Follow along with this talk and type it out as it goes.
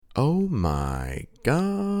Oh my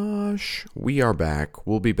gosh. We are back.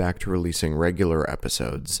 We'll be back to releasing regular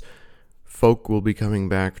episodes. Folk will be coming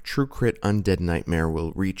back. True Crit Undead Nightmare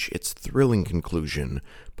will reach its thrilling conclusion.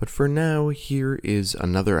 But for now, here is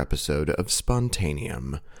another episode of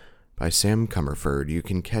Spontanium by Sam Comerford. You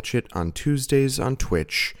can catch it on Tuesdays on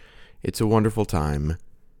Twitch. It's a wonderful time.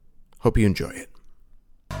 Hope you enjoy it.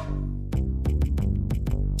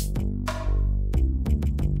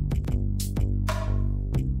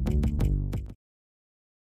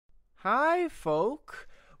 Hi, folk.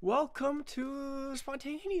 Welcome to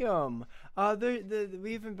Spontanium.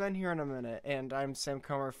 We haven't been here in a minute, and I'm Sam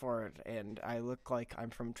Comerford, and I look like I'm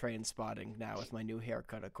from Train Spotting now with my new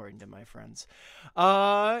haircut, according to my friends.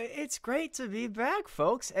 It's great to be back,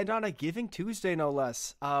 folks, and on a Giving Tuesday, no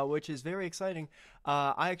less, which is very exciting.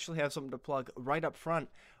 I actually have something to plug right up front.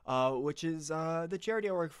 Which is the charity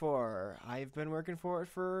I work for. I've been working for it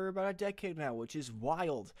for about a decade now, which is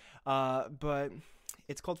wild. But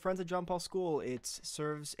it's called Friends of John Paul School. It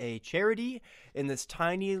serves a charity in this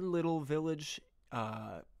tiny little village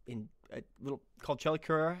called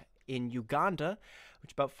Chelikura in Uganda, which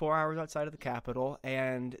is about 4 hours outside of the capital.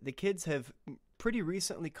 And the kids have pretty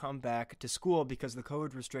recently come back to school because the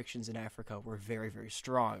COVID restrictions in Africa were very, very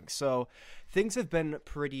strong. So things have been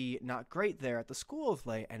pretty not great there at the school of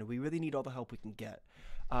late, and we really need all the help we can get.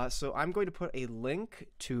 So I'm going to put a link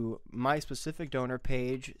to my specific donor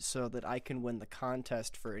page so that I can win the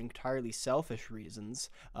contest for entirely selfish reasons,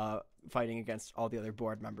 fighting against all the other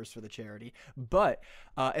board members for the charity. But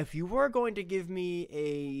if you were going to give me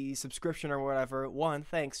a subscription or whatever, one,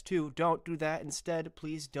 thanks. Two, don't do that. Instead,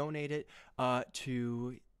 please donate it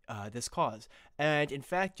to this cause. And in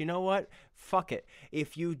fact, you know what? Fuck it.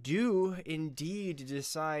 If you do indeed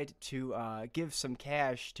decide to give some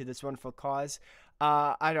cash to this wonderful cause,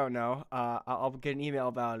 I don't know. I'll get an email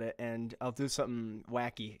about it, and I'll do something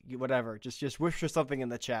wacky, whatever. Just wish for something in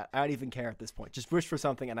the chat. I don't even care at this point. Just wish for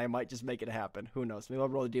something, and I might just make it happen. Who knows? Maybe I'll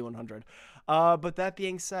roll a D100. But that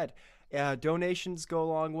being said, donations go a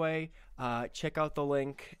long way. Check out the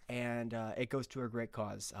link, and it goes to a great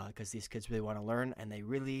cause because these kids really want to learn, and they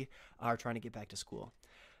really are trying to get back to school.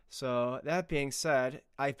 So that being said,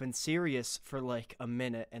 I've been serious for like a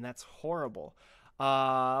minute, and that's horrible.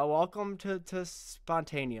 Welcome to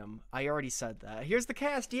Spontanium. I already said that. Here's the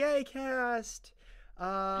cast. Yay, cast!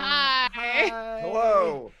 Hi.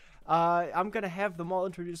 Hello. I'm gonna have them all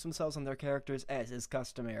introduce themselves and their characters as is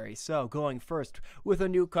customary. So, going first with a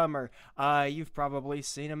newcomer. You've probably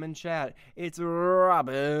seen him in chat. It's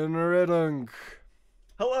Robin Redunk.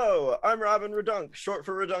 Hello, I'm Robin Redunk, short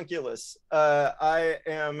for Redunculus. I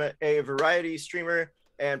am a variety streamer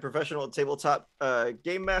and professional tabletop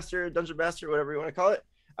game master, dungeon master, whatever you want to call it.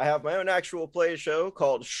 I have my own actual play show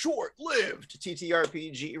called Short-Lived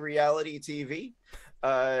TTRPG Reality TV,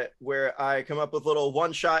 where I come up with little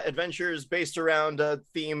one-shot adventures based around a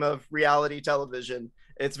theme of reality television.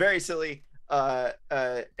 It's very silly, yeah,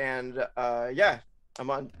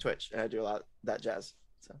 I'm on Twitch and I do a lot of that jazz.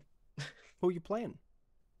 So, Who are you playing?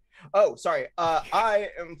 oh, sorry, I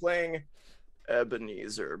am playing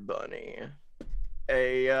Ebenezer Bunny,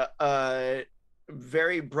 a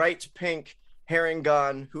very bright pink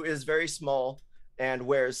herringon who is very small and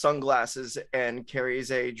wears sunglasses and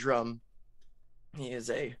carries a drum. He is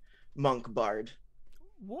a monk bard.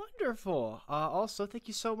 Wonderful. Also, thank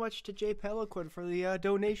you so much to Jay Peliquin for the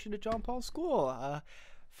donation to John Paul School.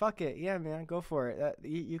 Fuck it. Yeah, man, go for it.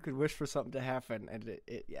 You could wish for something to happen at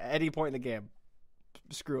any point in the game.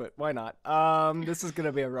 Screw it. Why not? This is going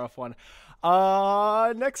to be a rough one.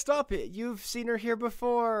 Next up, you've seen her here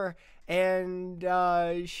before, and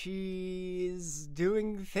she's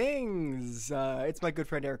doing things. It's my good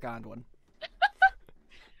friend Eric Gondwin.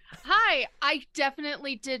 Hi, I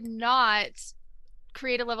definitely did not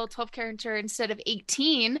create a level 12 character instead of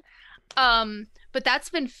 18. But that's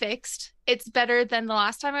been fixed. It's better than the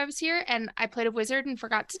last time I was here, and I played a wizard and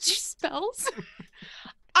forgot to do spells.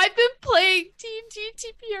 I've been playing D&D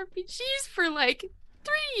TPRPGs for like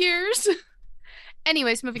 3 years.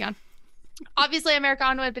 Anyways, moving on. Obviously, I'm Eric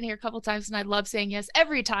Ono. I've been here a couple times, and I love saying yes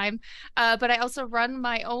every time. But I also run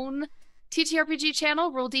my own TTRPG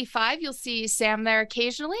channel, Roll D5. You'll see Sam there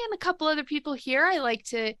occasionally, and a couple other people here. I like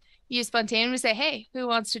to use Spontanium to say, hey, who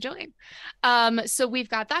wants to join? So we've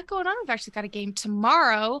got that going on. We've actually got a game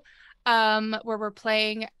tomorrow where we're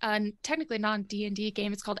playing a technically non-D&D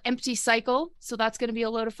game. It's called Empty Cycle, so that's going to be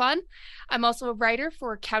a load of fun. I'm also a writer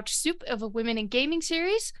for Couch Soup of a Women in Gaming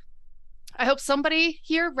series. I hope somebody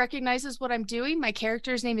here recognizes what I'm doing. My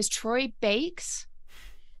character's name is Troy Bakes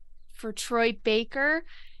for Troy Baker.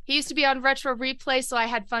 He used to be on Retro Replay, so I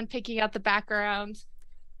had fun picking out the background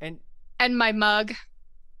And my mug.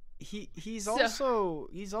 He's So-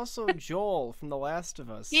 also Joel from The Last of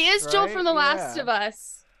Us. He is Joel right? from The Last Yeah. of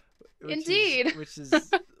Us. Indeed. Which is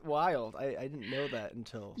wild. I didn't know that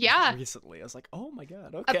until Yeah. recently. I was like, oh my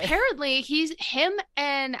god, okay. Apparently, him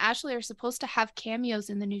and Ashley are supposed to have cameos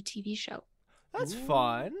in the new TV show. That's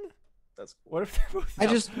fun. That's cool. What if they're both I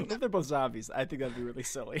what if they're both zombies? I think that'd be really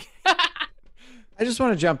silly. I just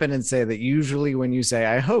want to jump in and say that usually when you say,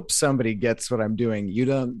 I hope somebody gets what I'm doing, you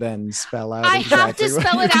don't then spell out I have to exactly what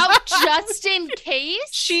spell you- it out just in case.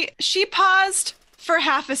 She paused for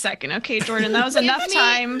half a second. Okay, Jordan, that was enough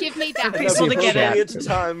time. Give me for that. people to get it. It's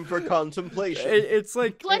time for contemplation. It's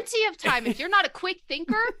like Plenty of time. If you're not a quick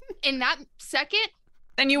thinker in that second,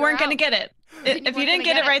 Then you You're weren't going to out. get it. Then you If you weren't didn't gonna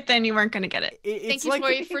get it get it. right, then you weren't going to get it. it's thank you, like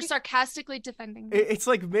Tori, for sarcastically defending me. it's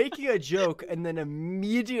like making a joke and then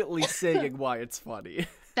immediately saying why it's funny.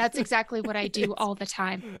 That's exactly what I do all the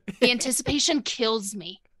time. The anticipation kills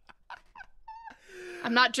me.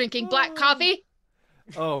 I'm not drinking black coffee.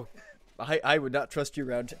 Oh, I would not trust you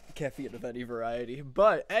around caffeine of any variety.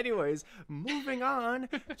 But anyways, moving on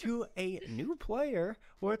to a new player.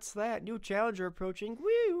 What's that? New challenger approaching.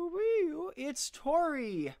 Woo, woo. It's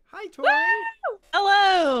Tori. Hi, Tori.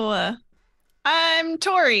 Hello. I'm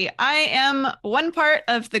Tori. I am one part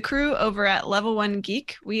of the crew over at Level 1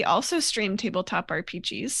 Geek. We also stream tabletop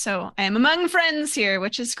RPGs, so I am among friends here,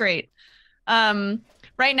 which is great.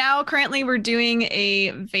 Right now, currently, we're doing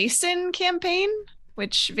a Vaesen campaign,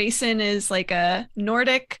 which Vaesen is like a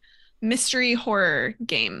Nordic mystery horror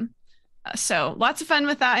game. So lots of fun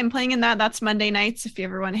with that. I'm playing in that. That's Monday nights if you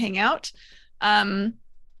ever want to hang out.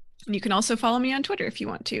 You can also follow me on Twitter if you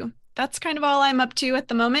want to. That's kind of all I'm up to at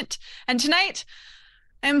the moment. And tonight,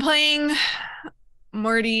 I'm playing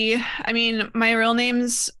Morty. I mean, my real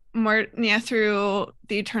name's Mortnia through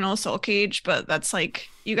the Eternal Soul Cage, but that's like,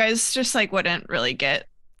 you guys just like wouldn't really get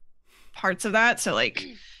parts of that. So like,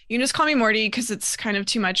 you can just call me Morty because it's kind of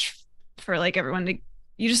too much for like everyone to,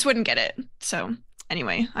 you just wouldn't get it. So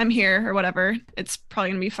anyway, I'm here or whatever. It's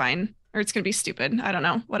probably gonna be fine, or it's gonna be stupid. I don't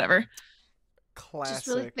know, whatever. Classic. Just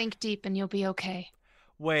really think deep and you'll be okay.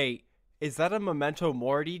 Wait, is that a Memento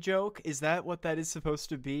Mori joke? Is that what that is supposed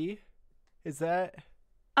to be? Is that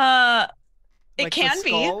It like can the be.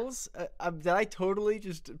 skulls? Did I totally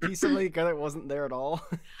just piece something together that wasn't there at all?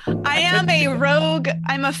 I am a rogue.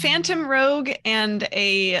 I'm a phantom rogue and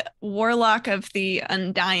a warlock of the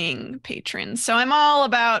undying patron. So I'm all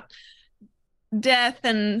about death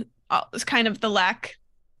and kind of the lack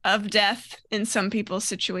of death in some people's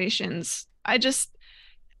situations.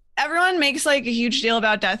 Everyone makes like a huge deal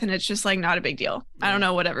about death and it's just like not a big deal. I don't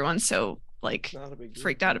know what everyone's so like Not a big deal.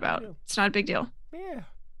 freaked out about. deal. It's not a big deal. Yeah.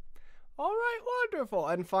 All right, wonderful.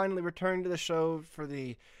 And finally returning to the show for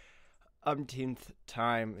the umpteenth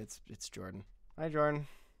time, it's Jordan. Hi, Jordan.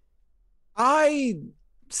 I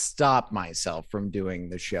stop myself from doing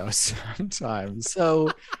the show sometimes.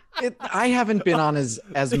 So I haven't been on as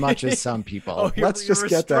much as some people. Let's your just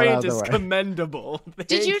get that out of the restraint is way. commendable.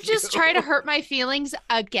 Did you Thank just try to hurt my feelings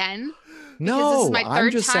again? No, this is my I'm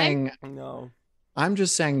third just time? saying No, I'm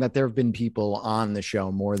just saying that there have been people on the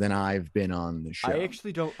show more than I've been on the show. I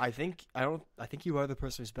actually don't. I think you are the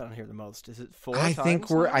person who's been on here the most. Is it 4 I times think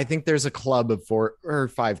now? I think there's a club of 4 or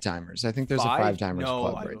 5 timers. I think there's a 5 timers no,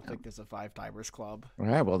 club I right don't now. think there's a 5 timers club. All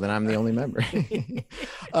right, well then I'm the only member.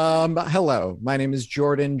 Hello, my name is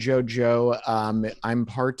Jordan Jojo. I'm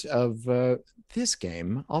part of this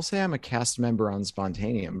game. I'll say I'm a cast member on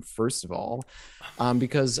Spontanium, first of all,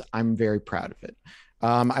 because I'm very proud of it.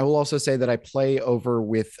 I will also say that I play over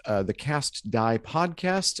with the Cast Die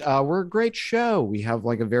podcast. We're a great show. We have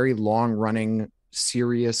like a very long running,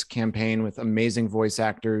 serious campaign with amazing voice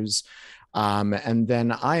actors. And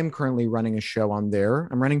then I am currently running a show on there.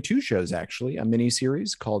 I'm running 2 shows, actually, a mini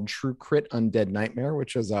series called True Crit Undead Nightmare,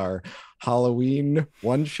 which is our Halloween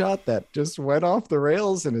one shot that just went off the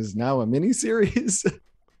rails and is now a mini series.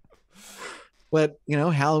 But,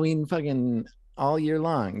 Halloween fucking all year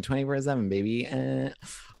long, 24/7, baby. And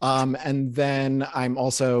then I'm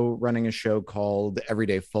also running a show called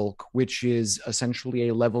Everyday Folk, which is essentially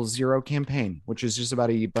a level 0 campaign, which is just about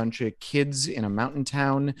a bunch of kids in a mountain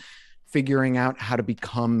town figuring out how to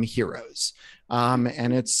become heroes.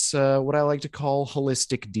 And it's what I like to call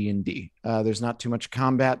holistic D&D. There's not too much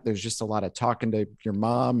combat. There's just a lot of talking to your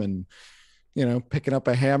mom and, picking up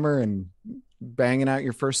a hammer and banging out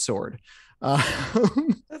your first sword.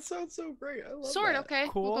 That sounds so great. I love Sword, that. okay.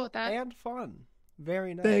 Cool We'll go with that. and fun.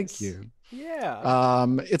 Very nice. Thank you. Yeah.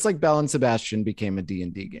 It's like Belle and Sebastian became a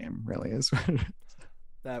D&D game, really. Is what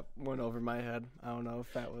That went over my head. I don't know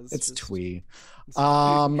if that was. it's just- twee.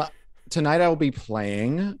 it's- Tonight I will be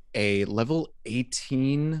playing a level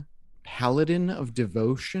 18 paladin of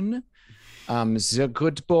devotion, the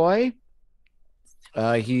good boy.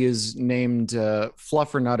 He is named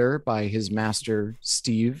Fluffernutter by his master,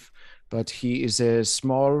 Steve, but he is a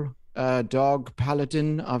small dog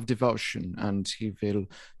paladin of devotion, and he will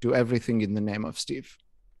do everything in the name of Steve.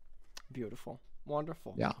 Beautiful.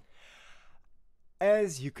 Wonderful. Yeah.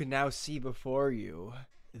 As you can now see before you,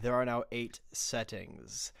 there are now 8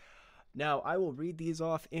 settings. Now, I will read these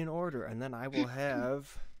off in order, and then I will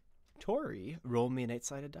have Tori roll me an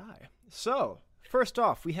 8-sided die. So, first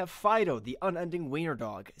off, we have Fido, the unending wiener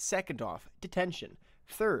dog. Second off, detention.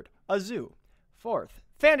 Third, a zoo. Fourth,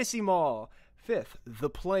 fantasy mall. Fifth, the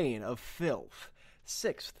plane of filth.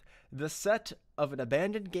 Sixth, the set of an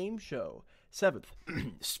abandoned game show. Seventh,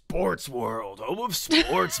 sports world, home of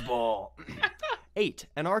sports ball. 8,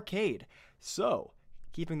 an arcade. So,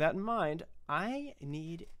 keeping that in mind, I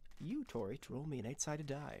need you, Tori, to roll me an 8-sided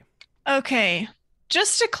die. Okay.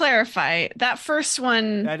 Just to clarify, that first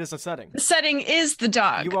one, That is a setting. the setting is the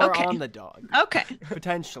dog. You are okay. on the dog. Okay.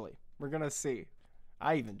 Potentially. We're going to see.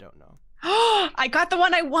 I even don't know. I got the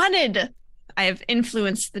one I wanted. I have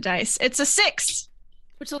influenced the dice. It's a 6.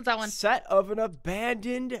 Which one's that one? Set of an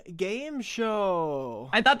abandoned game show.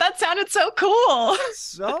 I thought that sounded so cool.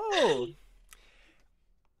 So,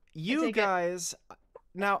 you take it. guys,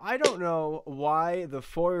 now I don't know why the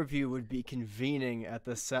 4 of you would be convening at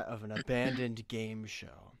the set of an abandoned game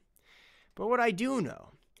show. But what I do know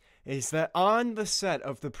is that on the set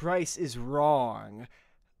of The Price is Wrong,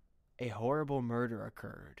 a horrible murder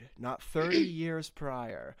occurred, not 30 years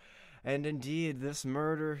prior. And indeed, this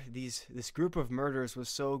group of murders was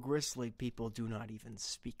so grisly, people do not even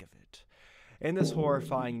speak of it. In this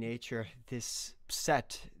horrifying nature, this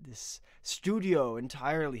studio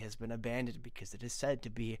entirely has been abandoned because it is said to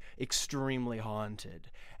be extremely haunted,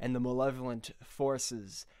 and the malevolent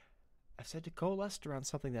forces have said to coalesce around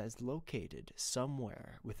something that is located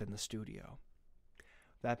somewhere within the studio.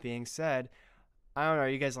 That being said, I don't know, are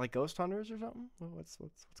you guys like ghost hunters or something? What's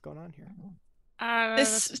going on here?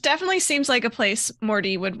 This definitely seems like a place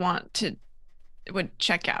Morty would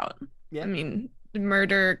check out. Yeah. I mean,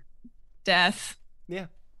 murder, death, Yeah,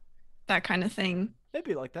 that kind of thing.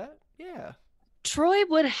 maybe like that. Yeah. Troy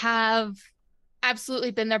would have absolutely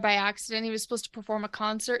been there by accident. He was supposed to perform a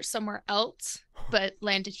concert somewhere else, but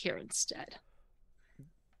landed here instead.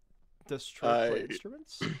 Does Troy play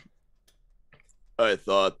instruments? I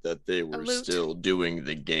thought that they were lute. still doing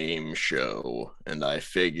the game show, and I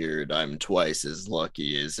figured I'm twice as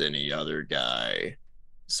lucky as any other guy,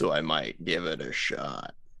 so I might give it a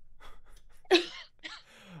shot.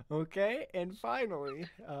 Okay, and finally,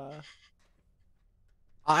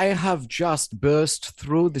 I have just burst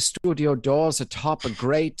through the studio doors atop a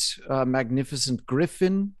great, magnificent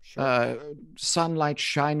griffin, sunlight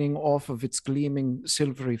shining off of its gleaming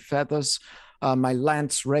silvery feathers, my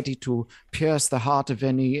lance ready to pierce the heart of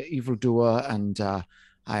any evildoer, and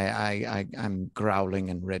I'm growling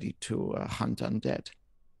and ready to hunt undead.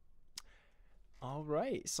 all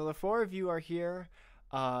right. So the 4 of you are here.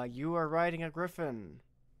 You are riding a griffin.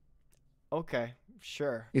 Okay,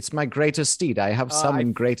 sure. It's my greatest steed. I have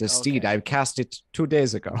summoned greatest steed. okay. I cast it 2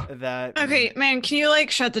 days ago. That Okay, man, can you like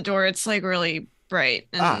shut the door? It's like really bright.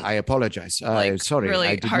 And I apologize. like, Sorry, really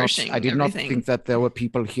I did harshing not. I did not everything. think that there were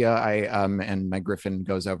people here. And my griffin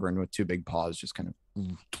goes over and with 2 big paws, just kind of.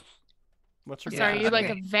 What's your Sorry, are Yeah, you like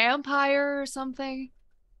a okay. vampire or something?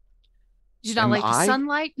 Do you not Am like the I?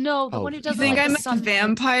 sunlight? No, the Oh, one who you doesn't think like I'm the a sunlight.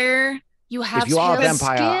 vampire? You have If you are a pale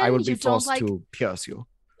vampire, I skin, will be you don't forced like to pierce you.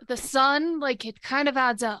 the sun. Like it kind of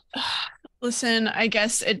adds up. Listen, I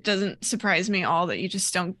guess it doesn't surprise me all that you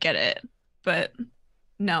just don't get it, but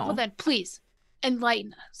no. Well, then please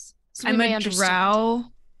enlighten us. So we I'm may a understand. drow,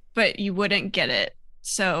 but you wouldn't get it,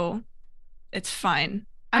 so it's fine.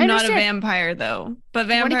 I I'm not a understand. vampire though, but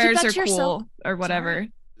You wanna keep vampires that are to yourself? cool or whatever.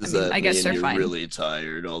 Does mean, that I guess mean they're you're fine. really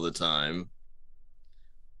tired all the time?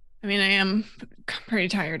 I mean, I am pretty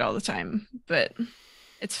tired all the time, but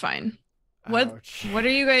it's fine. What Ouch. What are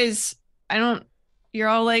you guys? I don't. You're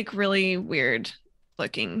all like really weird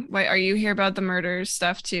looking. Why are you here about the murder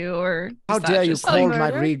stuff too, or is How that dare you just, call like-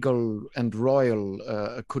 my murder? regal and royal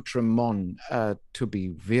accoutrement to be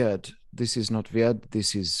weird? This is not weird.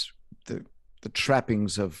 This is the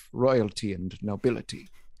trappings of royalty and nobility.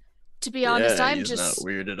 To be honest, Yeah, I'm he's just not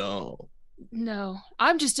weird at all. no.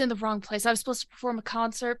 I'm just in the wrong place. I was supposed to perform a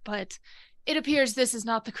concert, but it appears this is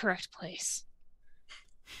not the correct place.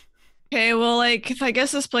 Okay, well, like if I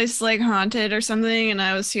guess this place is like haunted or something, and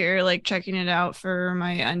I was here like checking it out for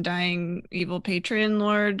my undying evil patron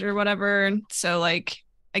lord or whatever. So like,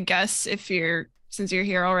 I guess since you're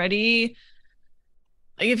here already,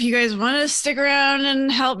 Like, if you guys want to stick around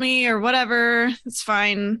and help me or whatever, it's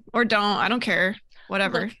fine. Or don't. I don't care.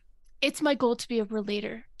 Whatever. Look, it's my goal to be a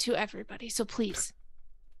relator to everybody, so please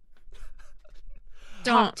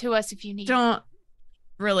talk to us if you need. Don't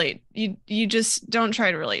relate. You just don't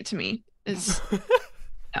try to relate to me. It's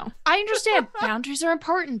no. I understand. Boundaries are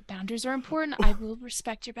important. Boundaries are important. I will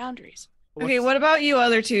respect your boundaries. Okay, what about you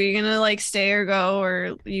other two? You gonna like stay or go,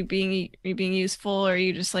 or you being useful, or are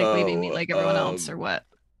you just like leaving me like everyone else, or what?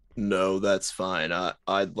 No, that's fine.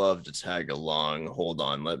 I'd love to tag along. Hold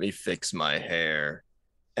on, let me fix my hair.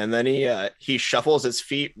 And then he shuffles his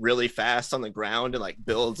feet really fast on the ground and like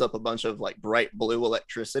builds up a bunch of like bright blue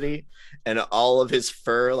electricity, and all of his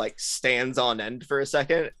fur like stands on end for a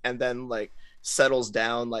second and then like settles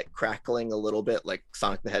down, like crackling a little bit like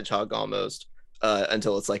Sonic the Hedgehog almost,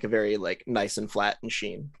 until it's like a very like nice and flat and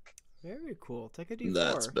sheen. Very cool. Take a D4.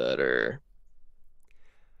 That's better.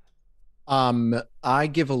 I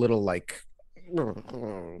give a little like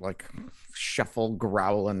shuffle,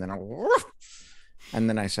 growl, and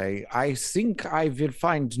then I say, I think I will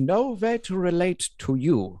find no way to relate to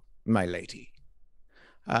you, my lady.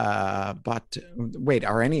 But wait,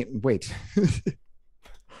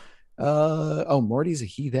 oh, Morty's a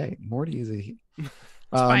he, they. Morty is a he. It's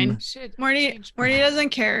fine. Morty Change. doesn't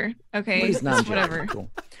care. Okay, He's not whatever. cool.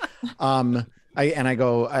 I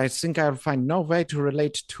go, I think I'll find no way to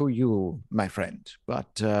relate to you, my friend,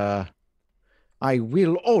 but I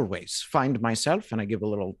will always find myself, and I give a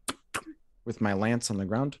little with my lance on the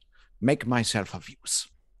ground, make myself of use.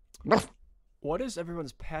 What is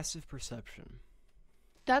everyone's passive perception?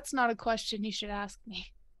 That's not a question you should ask me.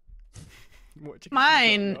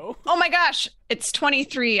 Mine. Oh my gosh, it's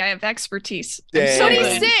 23. I have expertise. Dang.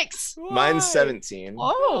 26. Mine's 17.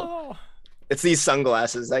 Oh. It's these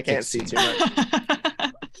sunglasses. I can't see too much.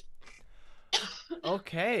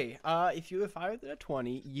 Okay. If you have higher than a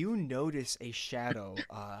 20, you notice a shadow.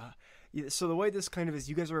 So the way this kind of is,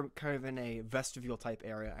 you guys are kind of in a vestibule type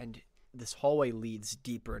area, and this hallway leads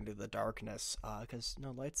deeper into the darkness because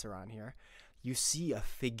no lights are on here. You see a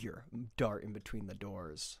figure dart in between the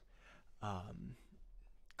doors.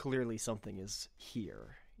 Clearly something is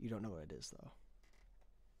here. You don't know what it is, though.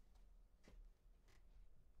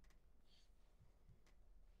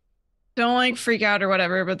 Don't like freak out or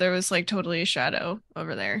whatever, but there was like totally a shadow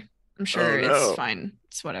over there. I'm sure it's fine.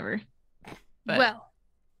 It's whatever. But Well,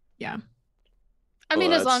 yeah. I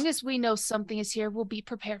mean, as that's- long as we know something is here, we'll be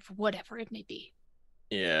prepared for whatever it may be.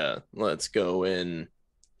 Yeah, let's go in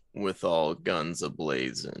with all guns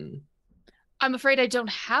ablazing. I'm afraid I don't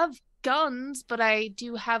have guns, but I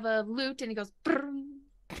do have a lute, and he goes, "Brrrr."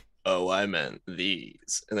 Oh, I meant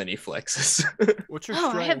these. And then he flexes. What's your Oh,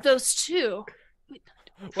 strength? I have those too.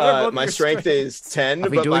 What are both My your strength is 10, Are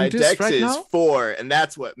we but doing my this dex right is now? 4, and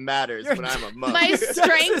that's what matters Your when I'm a monk. My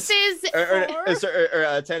strength is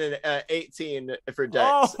or 10 and 18 for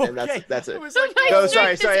dex, Oh, and okay. that's It it. was like, My No,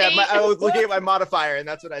 sorry. strength is Yeah, I 8. was looking at my modifier, and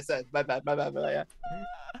that's what I said. My bad. Yeah.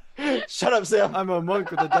 Shut up, Sam. I'm a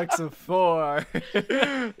monk with a dex of 4.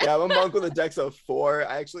 Yeah, I'm a monk with a dex of 4.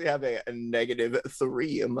 I actually have a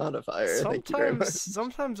 -3 modifier. Thank you very much.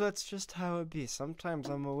 Sometimes that's just how it be. Sometimes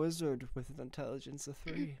I'm a wizard with an intelligence of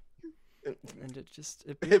 3. And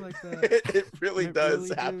it be like that. It really It does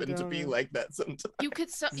really do, happen to don't be it? like that sometimes. You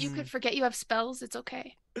could forget you have spells. It's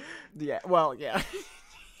okay. Yeah, well, yeah.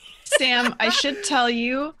 Sam, I should tell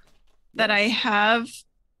you that I have,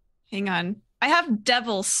 hang on, I have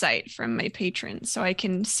Devil's Sight from my patron, so I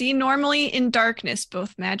can see normally in darkness,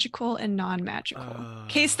 both magical and non-magical. In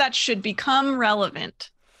case that should become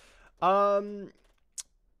relevant. That's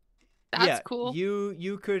cool.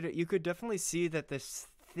 You could definitely see that this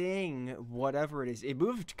thing, whatever it is, it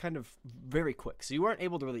moved kind of very quick, so you weren't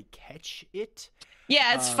able to really catch it.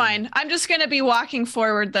 Yeah, it's fine. I'm just going to be walking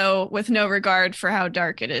forward, though, with no regard for how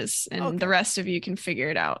dark it is, and Okay. the rest of you can figure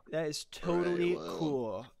it out. That is totally Very well.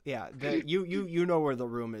 cool. Yeah, you know where the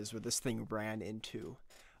room is where this thing ran into,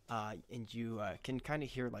 and you can kind of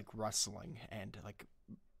hear like rustling and like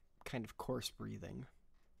kind of coarse breathing.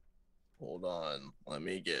 Hold on, let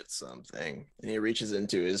me get something. And he reaches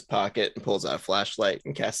into his pocket and pulls out a flashlight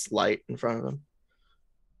and casts light in front of him.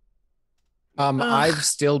 I've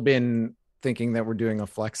still been thinking that we're doing a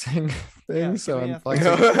flexing thing, Yeah, so give me I'm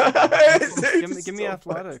athletics. flexing. Give me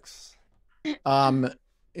athletics. Yeah,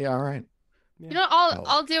 all right. You know,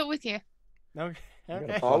 I'll do it with you. Okay. gotta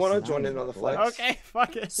Okay. I want to join in on the flex. Okay.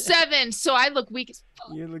 Fuck it. 7, so I look weak as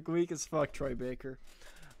fuck. You look weak as fuck, Troy Baker.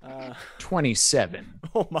 27.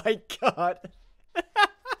 Oh my god.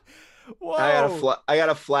 Whoa. I got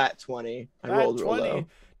a flat 20. I rolled real 20. low.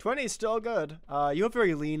 20 is still good. You have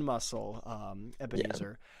very lean muscle,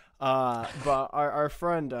 Ebenezer. But our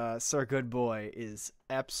friend Sir Good Boy is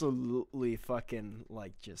absolutely fucking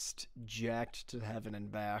like just jacked to heaven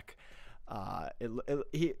and back.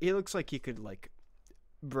 He looks like he could like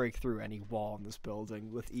break through any wall in this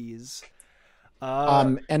building with ease.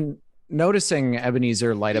 And noticing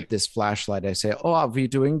Ebenezer light up this flashlight, I say, "Oh, are we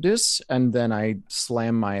doing this?" And then I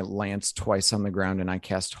slam my lance twice on the ground and I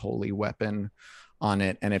cast Holy Weapon on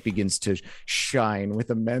it, and it begins to shine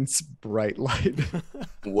with immense bright light.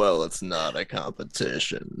 Well, it's not a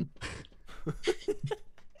competition.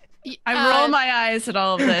 I roll my eyes at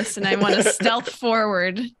all of this, and I want to stealth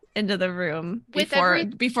forward into the room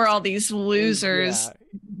before all these losers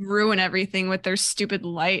ruin everything with their stupid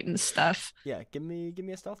light and stuff. Yeah, give me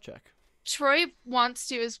a stealth check. Troy wants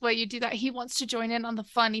to, is what you do that. He wants to join in on the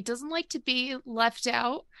fun. He doesn't like to be left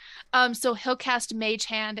out. So he'll cast Mage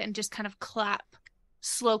Hand and just kind of clap.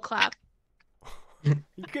 Slow clap.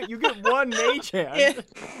 You get one Mage Hand.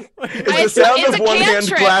 Is the sound of one hand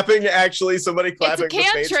cantrip. clapping actually somebody clapping It's a with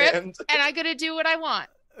Mage cantrip, Hand? and I gotta do what I want.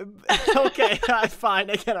 Okay, fine.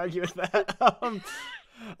 I can't argue with that. I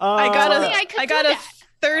I got a that.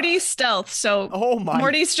 30 stealth, so Oh my!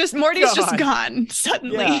 Morty's just gone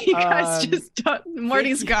suddenly. Yeah, You guys just don't,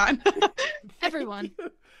 Morty's gone. Everyone.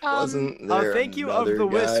 Wasn't there Thank you of another the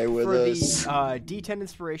Wisp guy with for us? the D10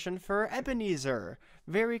 inspiration for Ebenezer.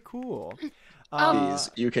 Very cool. Please,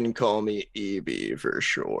 you can call me EB for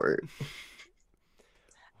short.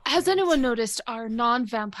 Has anyone noticed our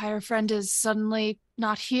non-vampire friend is suddenly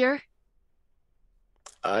not here?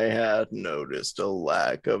 I had noticed a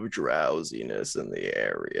lack of drowsiness in the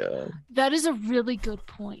area. That is a really good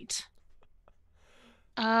point.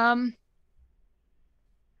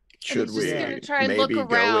 Should just we gonna try and look maybe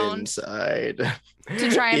go around inside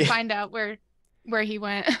to try and Yeah. find out where he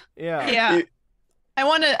went. Yeah. Yeah. I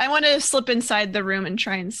want to slip inside the room and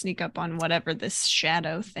try and sneak up on whatever this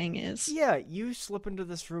shadow thing is. Yeah, you slip into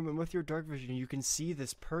this room, and with your dark vision, you can see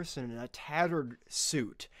this person in a tattered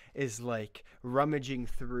suit is like rummaging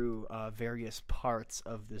through various parts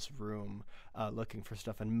of this room, looking for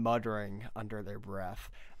stuff and muttering under their breath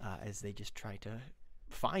as they just try to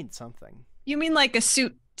find something. You mean like a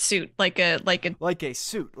suit, like a Like a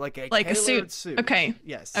suit, like a Like a tailored suit. Okay.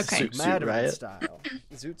 Yes. Okay. Zoot Suit Madman Riot. style.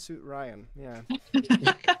 Zoot Ryan. Yeah.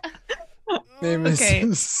 Name Okay.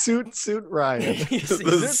 is Suit Ryan.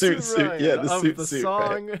 The suit, Ryan yeah, the of suit the suit,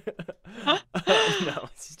 song. No,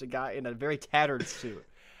 it's just a guy in a very tattered suit.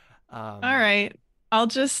 All right. I'm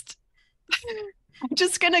just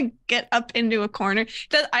gonna get up into a corner.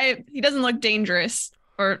 He doesn't look dangerous,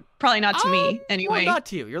 or probably not to me anyway. Well, not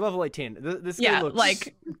to you. You're level 18. This guy Yeah, looks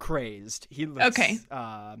like- crazed. He looks Okay.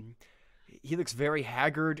 He looks very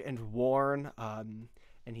haggard and worn.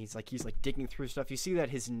 And he's like digging through stuff. You see that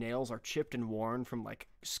his nails are chipped and worn from like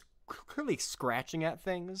clearly scratching at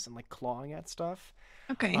things and like clawing at stuff.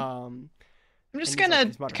 Okay. Um, I'm just and gonna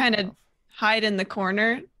he's muttering kind to of himself. hide in the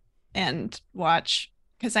corner and watch,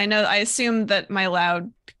 because I assume that my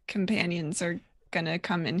loud companions are gonna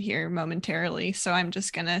come in here momentarily, so I'm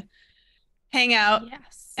just gonna hang out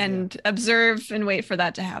Yes. and observe and wait for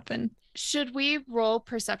that to happen. Should we roll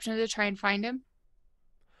perception to try and find him?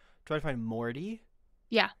 Try to find Morty.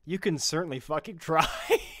 Yeah. You can certainly fucking try.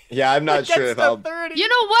 Yeah, I'm not It sure gets if to I'll. 30. You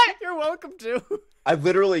know what? You're welcome to. I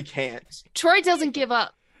literally can't. Troy doesn't give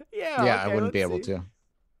up. Yeah. Yeah, I okay, wouldn't be let's able see. to.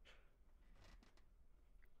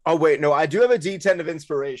 Oh wait, no, I do have a D10 of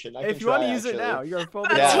inspiration. I If can you want to try, use it actually. now, you're fully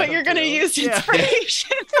That's Yeah. what you're gonna use Yeah.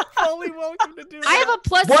 inspiration. fully welcome to do that. I have a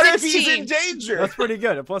plus What 16. if he's in danger? That's pretty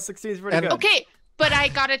good. A plus 16 is pretty And- good. Okay, but I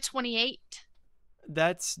got a 28.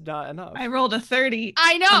 That's not enough. I rolled a 30.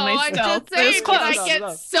 I know. On my I'm stealth. just saying, It was can I close. get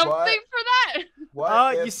What? something for that?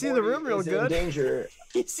 What you if see the Morty room real is in good. danger.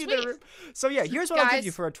 You see the Sweet. room. So yeah, here's what I'll give Guys.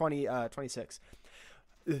 you for a 26.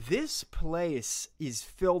 This place is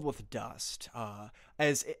filled with dust.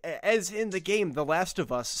 As in the game The Last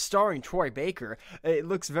of Us, starring Troy Baker, it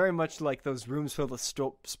looks very much like those rooms filled with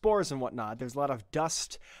spores and whatnot. There's a lot of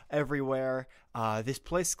dust everywhere. This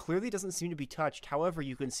place clearly doesn't seem to be touched. However,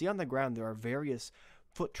 you can see on the ground there are various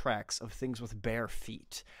foot tracks of things with bare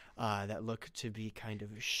feet that look to be kind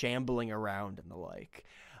of shambling around and the like.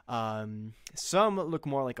 Some look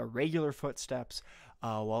more like irregular footsteps,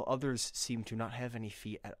 while others seem to not have any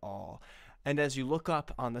feet at all. And as you look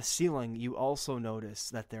up on the ceiling, you also notice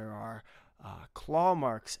that there are claw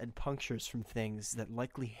marks and punctures from things that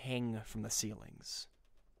likely hang from the ceilings.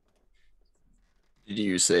 Did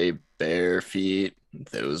you say bare feet?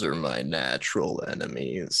 Those are my natural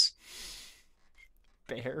enemies.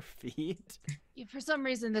 Bare feet? Yeah, for some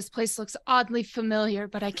reason, this place looks oddly familiar,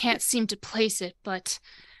 but I can't seem to place it. But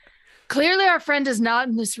clearly, our friend is not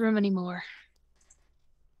in this room anymore.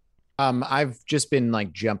 I've just been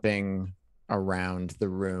like jumping around the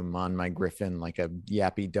room on my griffin like a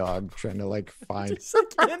yappy dog, trying to like find. Just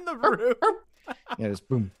like in the room. Yeah, just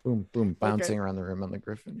boom, boom, boom, bouncing around the room on the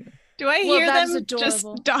griffin. Yeah. Do I Well, hear that is them just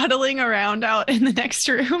adorable. dawdling around out in the next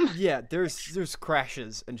room? Yeah, there's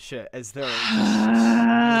crashes and shit as they're just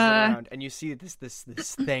around, and you see this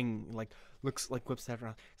thing like looks like whips that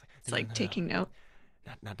around. It's like taking note.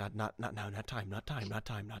 Not now, not time. No,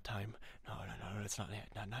 it's not it.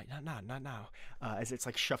 Not now. As it's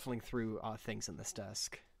like shuffling through things in this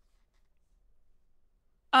desk.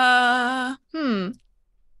 I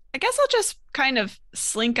guess I'll just kind of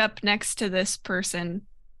slink up next to this person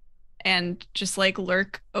and just like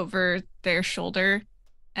lurk over their shoulder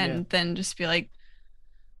and then just be like,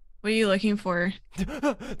 what are you looking for?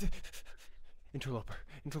 Interloper.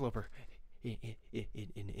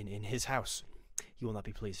 In his house. He will not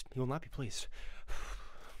be pleased.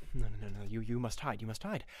 No. You must hide.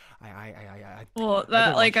 Well,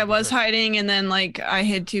 that like I was hiding, and then like I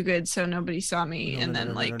hid too good, so nobody saw me, and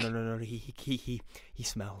then like no. He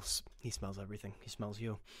smells. He smells everything. He smells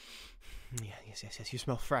you. Yeah, yes. You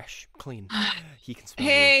smell fresh, clean. He can smell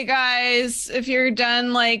Hey you. guys, if you're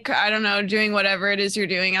done, like, I don't know, doing whatever it is you're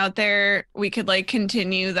doing out there, we could like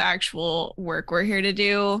continue the actual work we're here to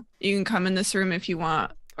do. You can come in this room if you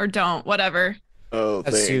want, or don't, whatever. Oh,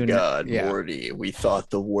 As thank soon- God, yeah. Morty. We thought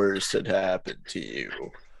the worst had happened to you.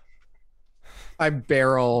 I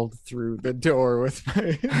barreled through the door with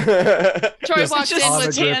my. Troy Just walks Just in on the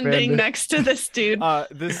with standing griffin. next to this dude. I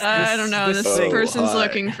don't know. This thing- person's hi.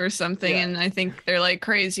 looking for something, Yeah. and I think they're like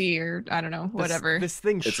crazy, or I don't know, whatever. This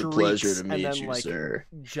thing It's a shrieks pleasure to and meet then you, like sir.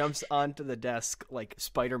 jumps onto the desk like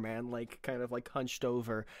Spider-Man, like kind of like hunched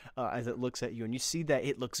over as it looks at you, and you see that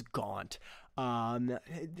it looks gaunt.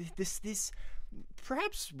 This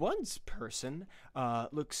perhaps one's person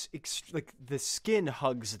looks like the skin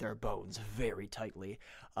hugs their bones very tightly,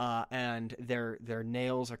 and their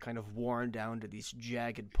nails are kind of worn down to these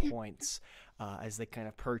jagged points as they kind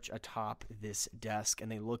of perch atop this desk, and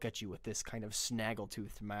they look at you with this kind of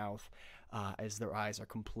snaggletooth mouth. As their eyes are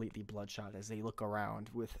completely bloodshot as they look around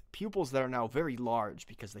with pupils that are now very large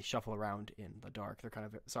because they shuffle around in the dark.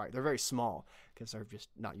 They're very small because they're just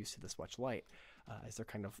not used to this much light. As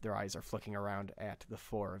their eyes are flicking around at the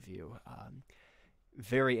four of you,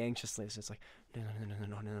 very anxiously. It's just like,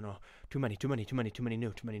 no. Too many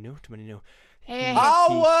new. Hey,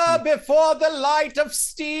 Hour before the light of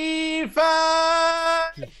Stephen.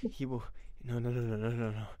 He will.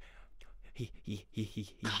 No. He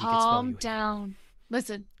can smell calm you. down.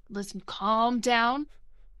 Listen, calm down.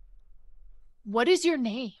 What is your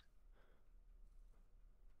name?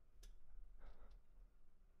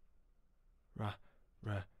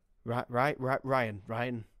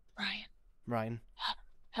 Ryan. Ryan.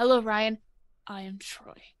 Hello, Ryan. I am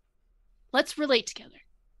Troy. Let's relate together.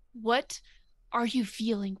 What are you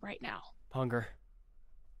feeling right now? Hunger.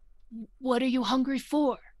 What are you hungry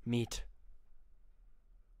for? Meat.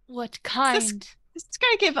 What kind? Does this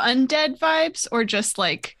guy give undead vibes, or just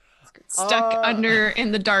like stuck under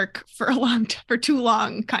in the dark for too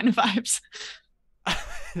long kind of vibes?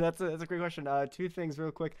 That's a great question. Two things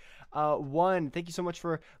real quick. One, thank you so much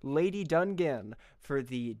for Lady Dungan for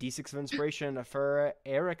the D6 of inspiration for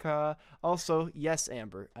Erica. Also, yes,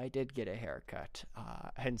 Amber, I did get a haircut.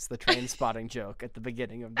 Hence the train spotting joke at the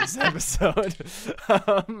beginning of this episode.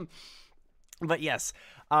 But yes.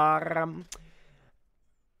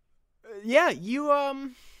 Yeah, you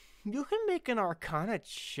can make an Arcana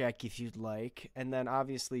check if you'd like, and then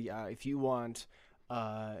obviously if you want,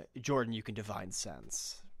 Jordan, you can Divine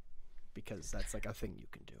Sense, because that's like a thing you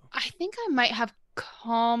can do. I think I might have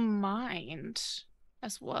calm mind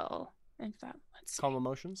as well. If that let's see. Calm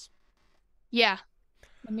emotions. Yeah.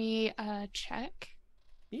 Let me check.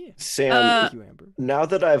 Yeah. Sam, Thank you, Amber. now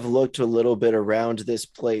that I've looked a little bit around this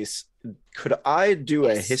place, could I do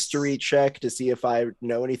a Yes. history check to see if I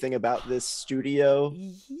know anything about this studio?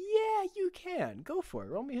 Yeah, you can go for it.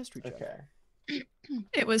 Roll me a history check. Okay.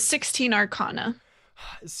 It was 16 Arcana.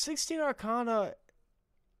 16 Arcana.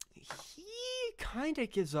 He kind of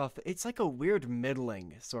gives off. It's like a weird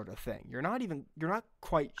middling sort of thing. You're not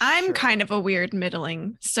quite. I'm sure. kind of a weird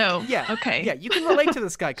middling, so Yeah. okay. Yeah, you can relate to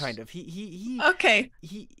this guy kind of. He Okay.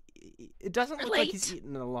 it doesn't look like he's Relate.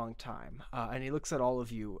 eaten in a long time, and he looks at all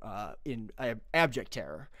of you in abject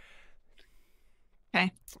terror.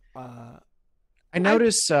 Okay. I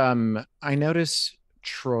notice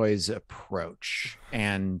Troy's approach,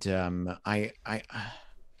 and I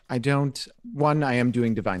don't. One, I am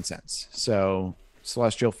doing Divine Sense. So,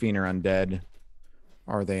 Celestial, Fiend, or Undead,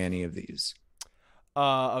 are they any of these?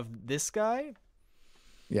 Of this guy,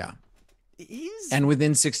 Yeah. He's And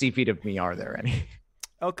within 60 feet of me, are there any?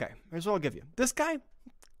 okay. Here's what I'll give you. This guy,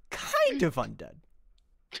 kind of undead,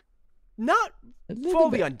 not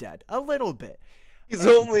fully undead, a little bit. He's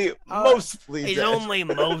only mostly He's dead. only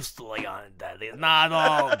mostly undead. He's not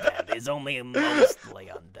all dead. He's only mostly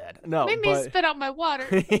undead. No, Made me but spit out my water.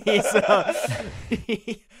 he's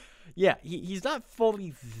not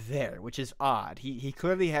fully there, which is odd. He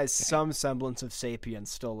clearly has some semblance of sapience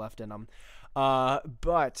still left in him.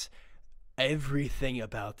 But everything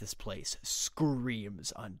about this place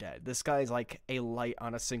screams undead. This guy's like a light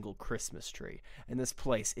on a single Christmas tree, and this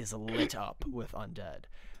place is lit up with undead.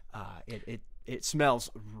 It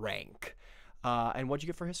smells rank. And what'd you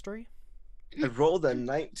get for history? I rolled a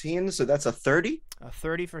 19, so that's a 30. A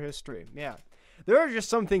 30 for history. Yeah. There are just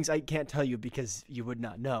some things I can't tell you because you would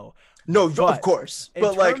not know. No, But of course. in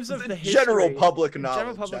But like terms of the the general history- public general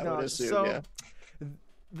knowledge, public I would knowledge. assume. So, Yeah.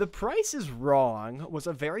 The Price is Wrong was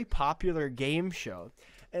a very popular game show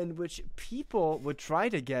in which people would try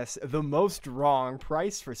to guess the most wrong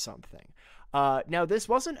price for something. Now, this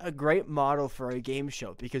wasn't a great model for a game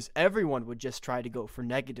show because everyone would just try to go for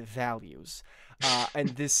negative values. And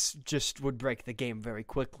this just would break the game very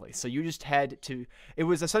quickly. So you just had to... It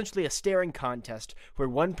was essentially a staring contest where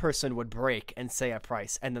one person would break and say a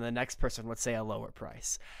price, and then the next person would say a lower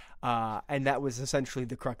price. And that was essentially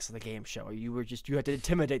the crux of the game show. You had to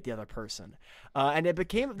intimidate the other person. And it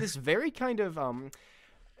became this very kind of...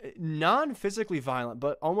 non-physically violent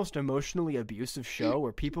but almost emotionally abusive show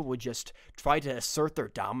where people would just try to assert their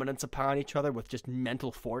dominance upon each other with just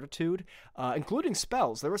mental fortitude, including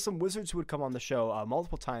spells. There were some wizards who would come on the show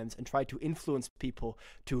multiple times and try to influence people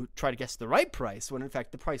to try to guess the right price when in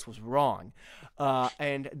fact the price was wrong.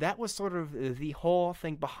 And that was sort of the whole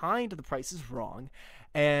thing behind The Price is Wrong.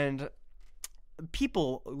 And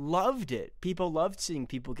people loved it. People loved seeing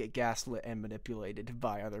people get gaslit and manipulated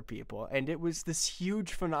by other people. And it was this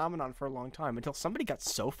huge phenomenon for a long time until somebody got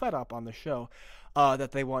so fed up on the show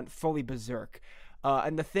that they went fully berserk.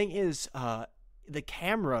 And the thing is, the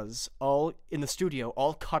cameras all in the studio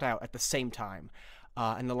all cut out at the same time.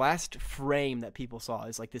 And the last frame that people saw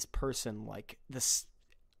is like this person, like this,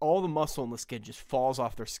 all the muscle in the skin just falls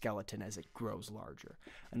off their skeleton as it grows larger.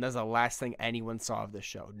 And that's the last thing anyone saw of the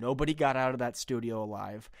show. Nobody got out of that studio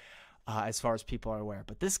alive, as far as people are aware.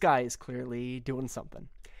 But this guy is clearly doing something.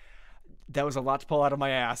 That was a lot to pull out of my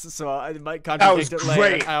ass, so I might contradict it later.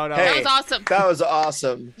 Great. I don't know. That Hey, was awesome. That was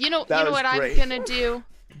awesome. You know that was what great. I'm gonna do?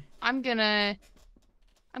 I'm gonna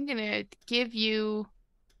give you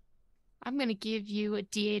a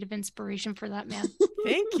D8 of inspiration for that, man.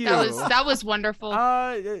 Thank you. That was wonderful.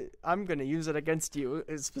 I'm gonna use it against you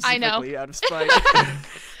specifically out of spite.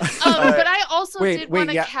 But I also Wait, did want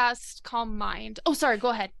to yeah. cast Calm Mind. Oh, sorry. Go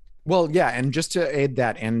ahead. Well, yeah, and just to aid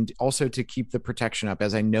that, and also to keep the protection up,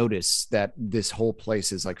 as I notice that this whole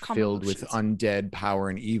place is like Calm filled with emotions. undead power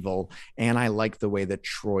and evil, and I like the way that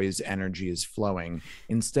Troy's energy is flowing.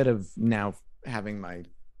 Instead of now having my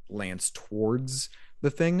lance towards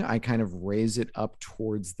the thing, I kind of raise it up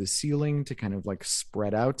towards the ceiling to kind of like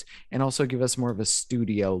spread out, and also give us more of a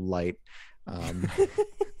studio light vibe.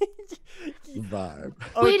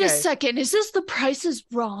 Wait a Okay. second. Is this The Price is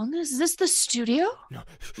Wrong? Is this the studio?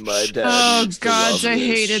 My dad. Oh used to gods, love I this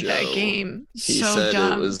hated that show. game. He So said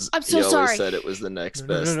dumb. it was. I'm so he always sorry. said it was the next No,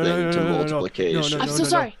 best no, no, thing no, to no, no, no, no. multiplication. I'm so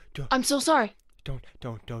sorry. I'm so sorry. Don't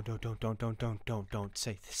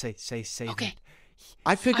say Okay. that.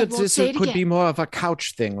 I figured won't this say it could be again. more of a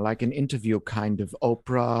couch thing, like an interview kind of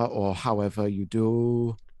Oprah or however you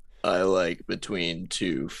do. I like between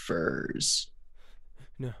two furs.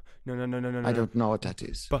 No. I don't know what that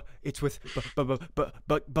is. But it's with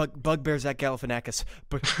bugbears at Galifianakis.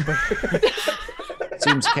 But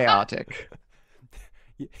Seems chaotic.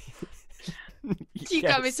 You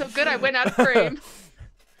got me so good I went out of frame.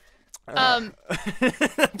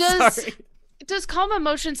 Does Does Calm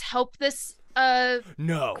Emotions help this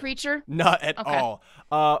no creature? not at Okay. all.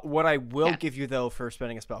 What I will Yeah. give you though for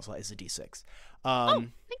spending a spell slot is a D6.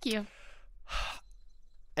 Thank you.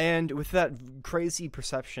 And with that crazy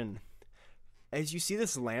perception, as you see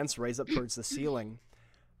this lance raise up towards the ceiling,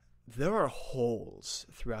 there are holes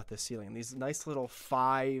throughout the ceiling. These nice little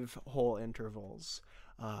 5-hole intervals,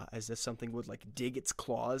 as if something would like dig its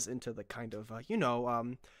claws into the kind of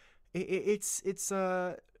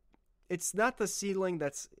it's not the ceiling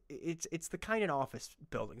it's the kind in office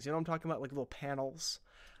buildings. You know what I'm talking about? Like little panels.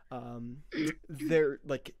 They're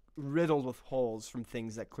like riddled with holes from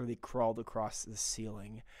things that clearly crawled across the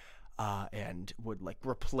ceiling, and would like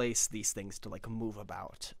replace these things to like move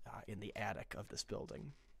about in the attic of this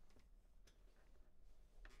building.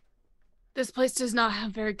 This place does not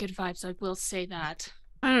have very good vibes, I will say that.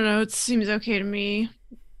 I don't know. It seems okay to me.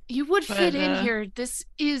 You would fit But, in here. This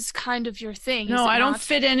is kind of your thing, is No, it I don't not?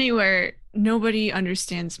 fit anywhere. Nobody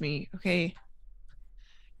understands me. Okay.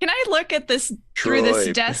 Can I look at this through this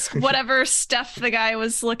Troy. desk, whatever stuff the guy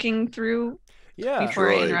was looking through Yeah. before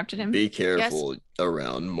I Troy, interrupted him? be careful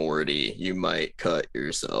around Morty. You might cut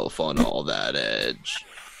yourself on all that edge.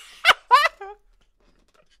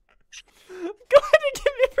 Go ahead and give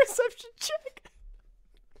me a perception check.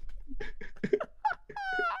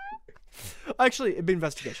 Actually, it'd be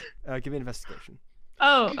investigation. Give me an investigation.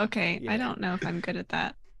 Oh, okay. Yeah. I don't know if I'm good at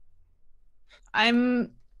that.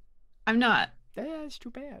 I'm not. Yeah, it's too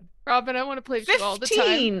bad. Robin, I want to play with you all the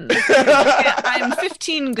time. 15. Yeah, I'm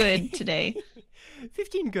 15 good today.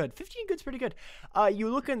 15 good. 15 good's pretty good. You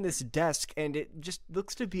look on this desk, and it just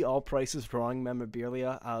looks to be all Price's Wrong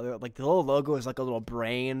memorabilia. Like the little logo is like a little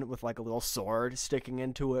brain with like a little sword sticking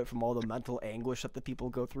into it from all the mental anguish that the people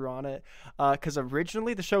go through on it. Because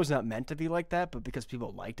originally the show's not meant to be like that, but because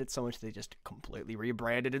people liked it so much, they just completely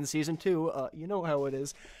rebranded in season 2. You know how it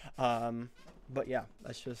is. But yeah,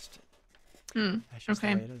 that's just the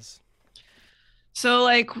okay. way it is. So,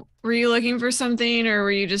 like, were you looking for something, or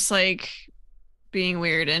were you just like being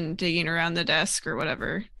weird and digging around the desk or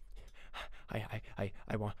whatever? I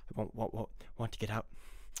want to get out.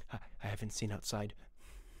 I haven't seen outside.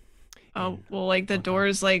 Oh, in well, like the a long time.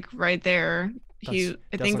 door's like right there. I think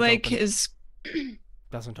Doesn't like open. his.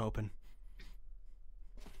 Doesn't open.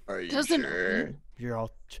 Are you Doesn't sure? You're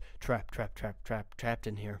all trapped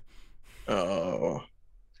in here. Oh.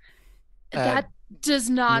 That does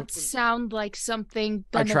not nope. sound like something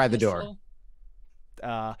I tried the door.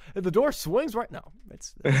 beneficial. The door swings right now.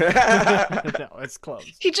 It's no, it's closed.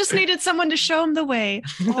 He just needed someone to show him the way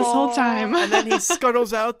this whole time. And then he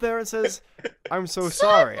scuttles out there and says, "I'm so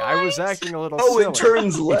sorry. I was acting a little Oh, silly." it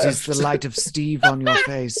turns It left. is the light of Steve on your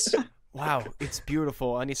face. Wow, it's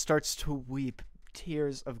beautiful. And he starts to weep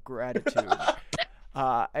tears of gratitude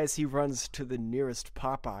as he runs to the nearest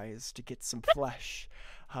Popeyes to get some flesh.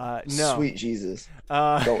 No. Sweet Jesus.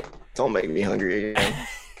 Uh, Don't make me hungry again.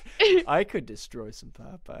 I could destroy some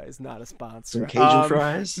Popeyes, not a sponsor. Some Cajun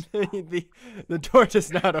fries? The door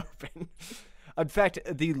does not open. In fact,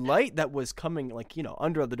 the light that was coming, like,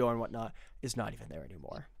 under the door and whatnot, is not even there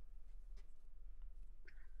anymore.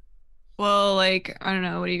 Well, like, I don't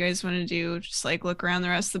know. What do you guys want to do? Just like look around the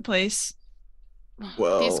rest of the place?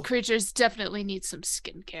 Well, These creatures definitely need some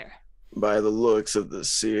skincare. by the looks of the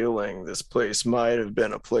ceiling, this place might have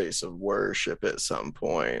been a place of worship at some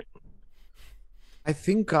point. I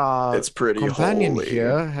think our It's pretty companion holy.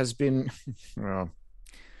 here has been. Well,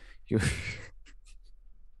 you.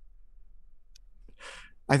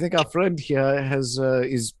 I think our friend here is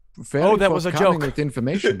very Oh, that was a forthcoming joke. with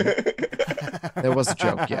information. There was a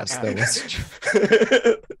joke. Yes, there was a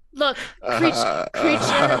joke. Look,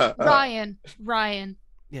 creature, Ryan,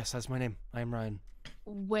 Yes, that's my name. I am Ryan.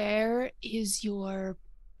 where's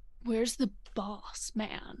the boss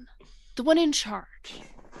man? The one in charge?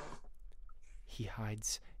 He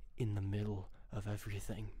hides in the middle of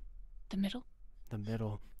everything. The middle? The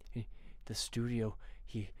middle. The studio.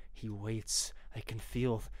 He waits. I can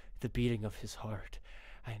feel the beating of his heart.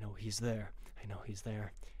 I know he's there. And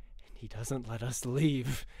he doesn't let us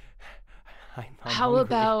leave. I'm How hungry.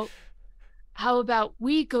 about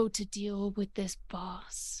we go to deal with this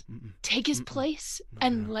boss? Mm-mm. Take his Mm-mm. place No,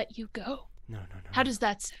 and no. let you go. No. How does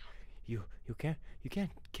that sound? You can't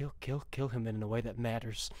kill him in a way that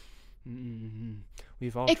matters. Mm-mm.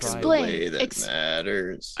 We've all Explain. Way that Ex-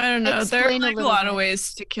 matters. I don't know. There are Explain a like a little lot of bit.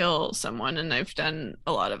 ways to kill someone, and I've done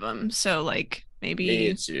a lot of them. So, like, maybe.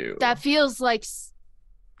 Me too. That feels like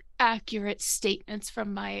accurate statements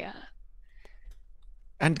from my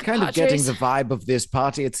And kind of getting Padres. the vibe of this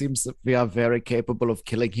party, it seems that we are very capable of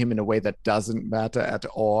killing him in a way that doesn't matter at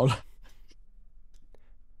all.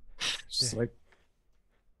 Just like,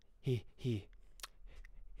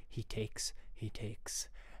 He takes.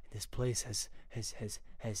 This place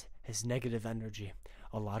has negative energy,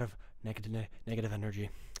 a lot of negative energy,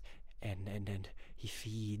 and he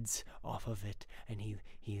feeds off of it, and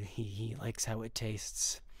he likes how it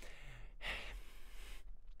tastes.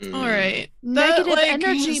 All right. negative like,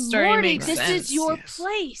 energy. is starting to Morty, make this sense. is your Yes.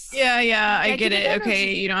 place. Yeah, I get it. Negative Okay,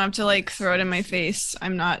 energy. you don't have to like throw it in my face.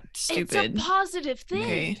 I'm not It's stupid. a positive thing.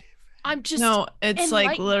 Okay. I'm just No, it's like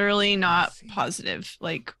enlightened. literally not positive.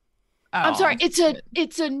 Like, at I'm sorry, all.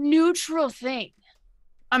 it's a neutral thing.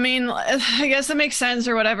 I mean, I guess that makes sense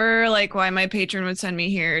or whatever. Like, why my patron would send me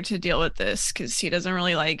here to deal with this because he doesn't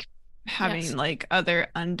really like having Yes. like other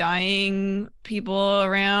undying people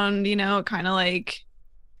around. Kind of like.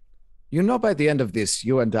 by the end of this,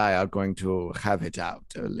 you and I are going to have it out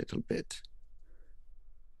a little bit.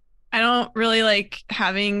 I don't really like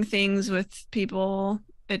having things with people.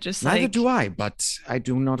 It just Neither like do I, but I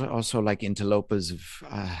do not also like interlopers of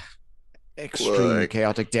extreme Look,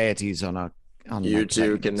 chaotic deities on you my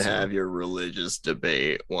two plane, can so- have your religious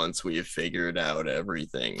debate once we've figured out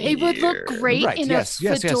everything. They would look here. great Right, in yes, a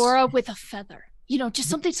yes, yes. fedora with a feather. You know, just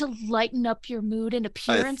something to lighten up your mood and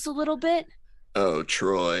appearance a little bit. Oh,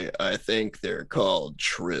 Troy, I think they're called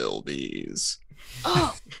trilbies.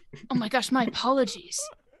 Oh my gosh, my apologies.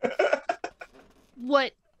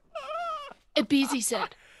 What Abizi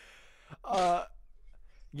said.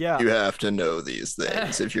 Yeah. You have to know these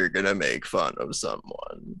things if you're gonna make fun of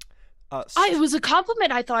someone. It was a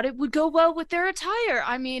compliment. I thought it would go well with their attire.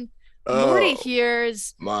 I mean, Morty Oh,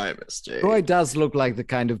 here's my mistake. Roy does look like the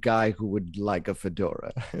kind of guy who would like a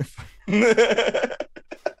fedora.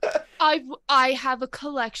 I have a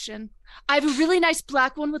collection. I have a really nice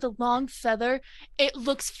black one with a long feather. It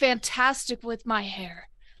looks fantastic with my hair.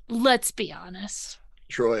 Let's be honest.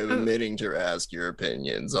 Troy, I'm admitting to ask your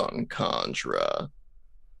opinions on Contra.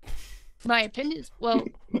 My opinions. Well,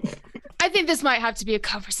 I think this might have to be a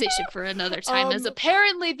conversation for another time, as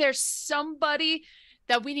apparently there's somebody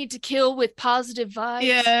that we need to kill with positive vibes.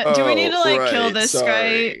 Yeah. Do we need to like kill right, this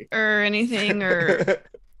sorry. guy or anything, or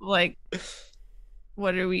like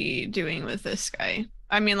what are we doing with this guy?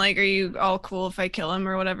 I mean, like, are you all cool if I kill him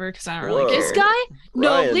or whatever? Because I don't really Whoa. care. This guy? No,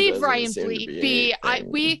 Ryan leave doesn't Ryan seem to be. be I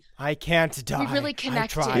anything. I can't die. really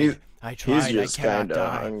connected. I tried. He's just I cannot kind of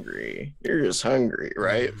die. hungry. You're just hungry,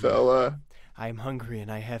 right, fella? I'm hungry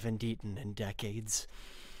and I haven't eaten in decades.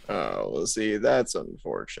 Oh, well, see, that's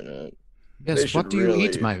unfortunate. They Yes, should what do you really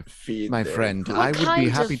eat, my feed their friend? crew. What I would be kind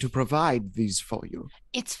happy of- to provide these for you.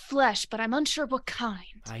 It's flesh, but I'm unsure what kind.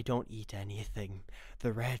 I don't eat anything.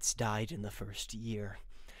 The rats died in the first year.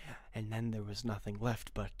 And then there was nothing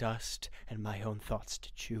left but dust and my own thoughts to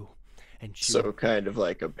chew. And chew. So kind of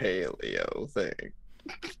like a paleo thing.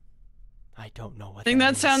 I don't know what I think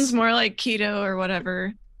that is. sounds more like keto or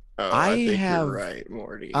whatever. Oh, I I think have- you're right,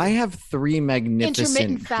 Morty. I have 3 magnificent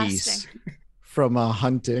Intermittent geese fasting. from a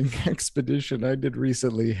hunting expedition I did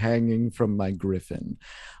recently hanging from my griffin.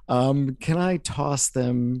 Can I toss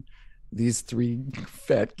them these 3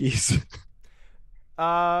 fat geese?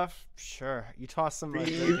 Sure. You toss some like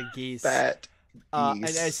Three the geese. Fat And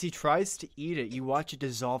geese. as he tries to eat it, you watch it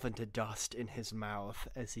dissolve into dust in his mouth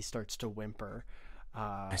as he starts to whimper.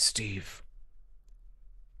 Steve.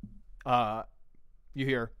 You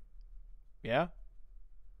hear, yeah?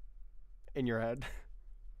 In your head.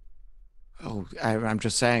 Oh, I'm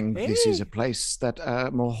just saying, this is a place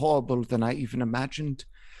that more horrible than I even imagined.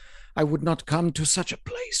 I would not come to such a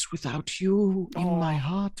place without you in my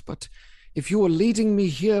heart, but if you are leading me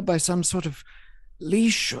here by some sort of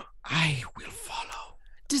leash, I will follow.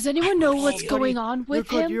 Does anyone know what's going on You're with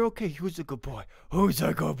good. him? You're okay. Who's a good boy? Who's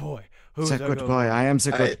a good boy? Who's The good boy. I am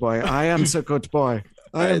the I- good boy. I am the good boy.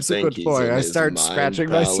 I I am the think good he's boy. in I his start mind scratching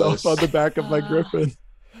myself palace. on the back of my Ah. griffin.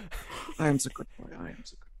 I am the good boy. I am the good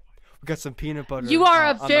boy. We got some peanut butter. You are a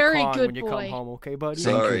on the very Kong good when you boy. come home, okay, buddy?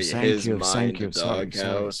 Sorry, thank his you, mind thank you. a Sorry,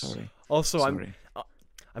 doghouse. sorry. Also, Sorry.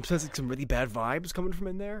 I'm sensing some really bad vibes coming from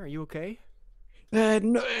in there. Are you okay?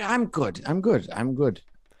 No, I'm good. I'm good. I'm good.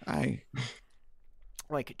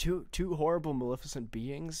 Like two horrible, maleficent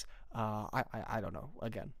beings. I don't know.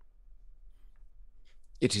 Again,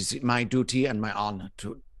 It is my duty and my honor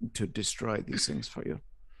to destroy these things for you.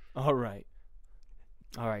 all right.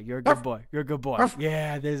 You're a good Ruff. boy. You're a good boy. Ruff.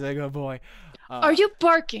 Yeah, there's a good boy. Are you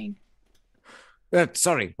barking?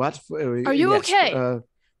 Sorry, what? Are you okay?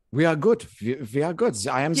 We are good. We are good.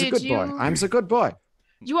 I am the Did good boy. you- I'm the good boy.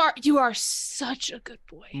 You are such a good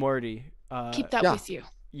boy. Morty? Keep that yeah. with you.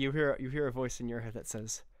 You hear a voice in your head that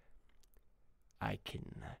says, "I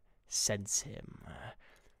can sense him.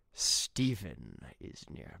 Steven is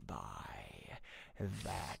nearby.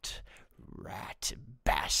 That rat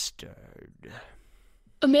bastard."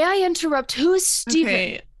 May I interrupt? Who is Steven?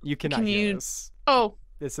 Okay, You cannot Can hear you- this. Oh,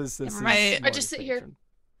 This is Never mind. I Morty's just sit here. patron.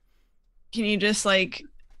 can you just like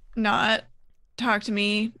not talk to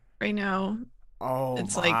me right now? Oh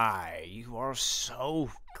It's like- my, you are so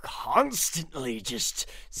constantly just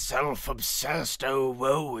self-obsessed. Oh,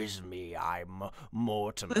 woe is me. I'm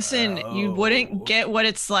Mortimer. Listen, you Oh. wouldn't get what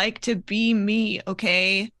it's like to be me,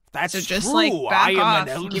 okay? That's so just, true. like, back I am off.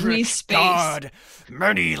 an Give me eldritch space. god,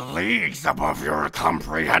 many leagues above your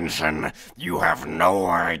comprehension. You have no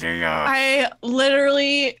idea. I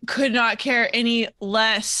literally could not care any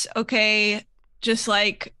less, okay? Just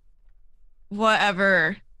like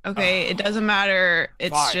whatever. Okay, it doesn't matter.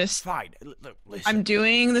 It's Fine, just fine. Look, listen. I'm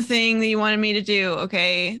doing the thing that you wanted me to do.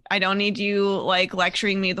 Okay, I don't need you like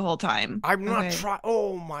lecturing me the whole time. I'm not okay? trying.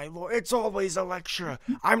 Oh my lord! It's always a lecture.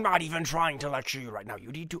 I'm not even trying to lecture you right now.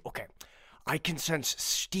 You need to. Okay, I can sense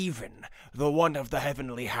Stephen, the one of the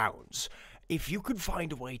heavenly hounds. If you could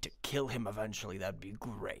find a way to kill him eventually, that'd be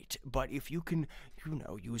great. But if you can,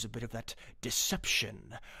 use a bit of that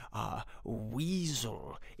deception,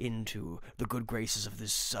 weasel into the good graces of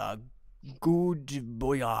this good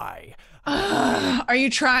boy eye. Are you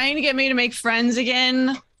trying to get me to make friends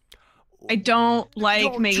again? I don't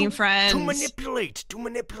like making friends. To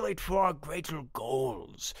manipulate for our greater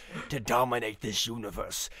goals, to dominate this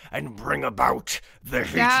universe and bring about the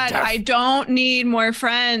heat Dad, death. I don't need more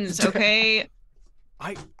friends, okay?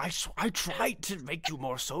 I tried to make you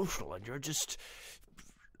more social, and you're just.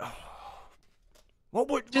 What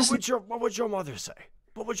would your mother say?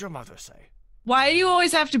 What would your mother say? Why do you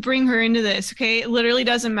always have to bring her into this, okay? It literally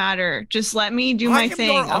doesn't matter. Just let me do my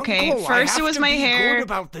thing, okay? First it was my hair,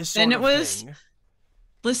 then it was...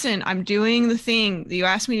 Listen, I'm doing the thing that you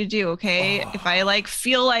asked me to do, okay? If I, like,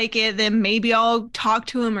 feel like it, then maybe I'll talk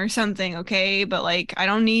to him or something, okay? But, like, I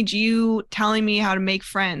don't need you telling me how to make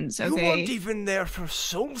friends, okay? You weren't even there for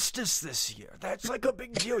Solstice this year. That's, like, a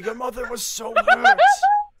big deal. Your mother was so hurt.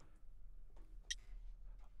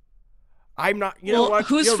 I'm not, you know what?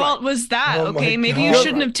 Whose fault was that? Oh okay, my maybe you God.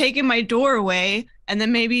 shouldn't have taken my door away, and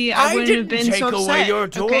then maybe I wouldn't have been so upset. I didn't take away your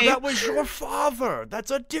door. Okay? That was your father. That's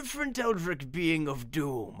a different Eldritch being of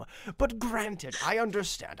doom. But granted, I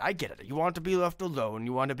understand. I get it. You want to be left alone.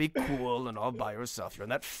 You want to be cool and all by yourself. You're in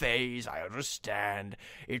that phase. I understand.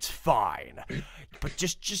 It's fine. But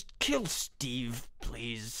just kill Steve,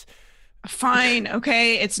 please. Fine,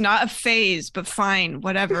 okay? It's not a phase, but fine,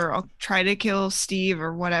 whatever. I'll try to kill Steve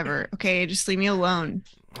or whatever, okay? Just leave me alone.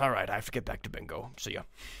 All right, I have to get back to bingo. See ya.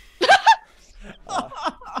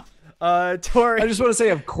 Tori. I just want to say,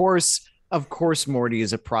 of course, Morty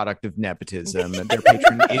is a product of nepotism. And their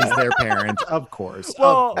patron is their parent, of course.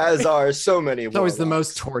 Well, As are so many. It's always the warlocks.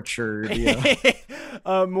 most tortured.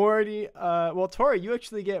 Yeah. Morty. Well, Tori, you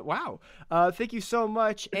actually get thank you so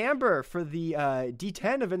much, Amber, for the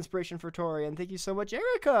D10 of inspiration for Tori, and thank you so much,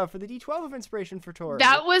 Erica, for the D12 of inspiration for Tori.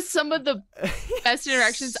 That was some of the best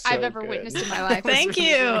interactions So I've ever good. witnessed in my life. Thank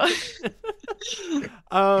you.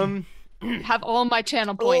 Have all my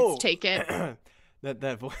channel points Oh. taken.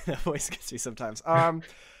 that voice gets me sometimes.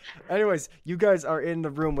 Anyways, you guys are in the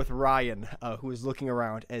room with Ryan, who is looking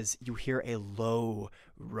around as you hear a low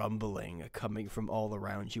rumbling coming from all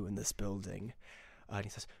around you in this building. And he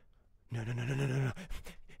says, "No.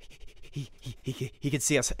 He can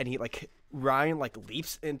see us," and Ryan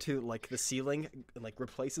leaps into the ceiling and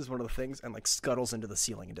replaces one of the things and scuttles into the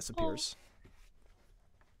ceiling and disappears.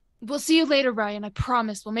 We'll see you later, Ryan. I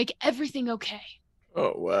promise. We'll make everything okay.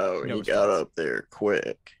 Oh wow, No he got response. up there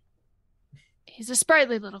quick. He's a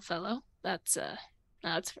sprightly little fellow. That's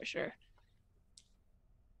for sure.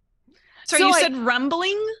 So So you I- said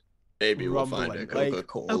rumbling? Maybe we'll find a Rumbling,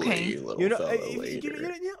 Coca-Cola Okay. little fella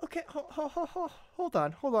later. Okay, hold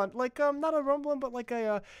on. Not a rumbling, but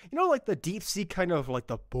the deep sea kind of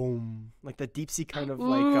the boom, the deep sea kind of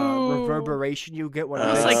Ooh. reverberation you get when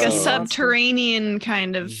It's Oh. like a sea monster- subterranean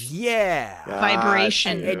kind of Yeah.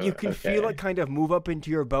 vibration. And you can feel Okay. it kind of move up into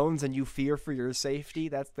your bones, and you fear for your safety.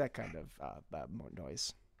 That's that kind of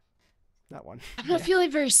noise. That one. I'm not feeling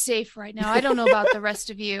very safe right now. I don't know about the rest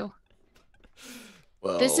of you.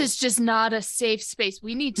 Well, This is just not a safe space.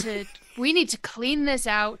 We need to clean this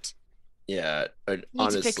out. yeah. to fix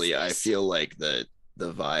Honestly, I this. feel like the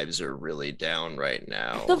vibes are really down right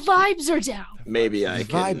now. The vibes are down. Maybe I The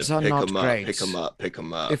can vibes are pick not them up, great. pick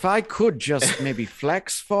them up. If I could just maybe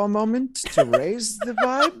flex for a moment to raise the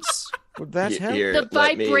vibes, would that help? Here, The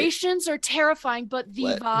let me- vibrations are terrifying, but the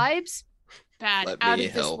Let- vibes, bad, let out me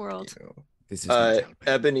of this help world. you. This is not helping.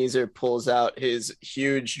 Ebenezer pulls out his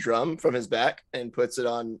huge drum from his back and puts it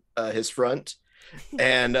on his front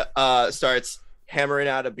and starts hammering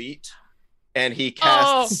out a beat. And he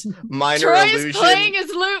casts minor Troy is illusion. playing his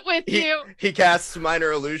lute with you. He casts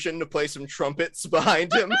minor illusion to play some trumpets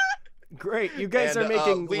behind him. Great. You guys and, are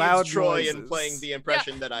making leads loud Troy noises. in playing the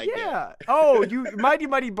impression that I get. Yeah. Oh, you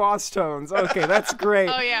mighty boss tones. Okay, that's great.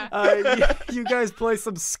 Oh yeah. You guys play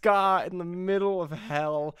some ska in the middle of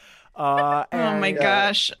hell. Oh my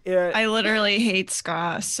gosh. I I literally hate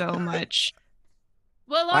ska so much.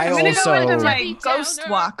 Well, I I'm gonna go also- into my Debbie ghost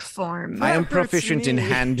Downer. walk form. I am hurts proficient in me.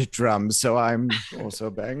 hand drums, so I'm also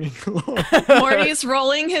banging along. Morty's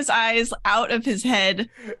rolling his eyes out of his head.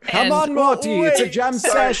 Come and on, Morty! It's a wait, jam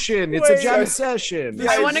sorry, session. It's a jam wait. session.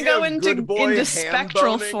 The I wanna idea go of into- good boy into ham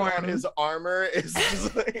spectral boning form. on his armor is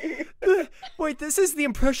just like... Wait, this is the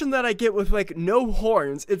impression that I get with like no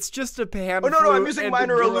horns. It's just a pan. Oh no, I'm flute using and a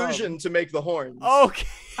minor drum. illusion to make the horns. Okay.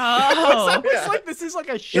 Oh. It's like this is like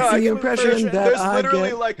a It's show. the I can impression version- that there's I literally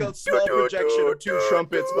get. like a small projection of 2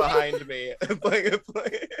 trumpets behind me. playing.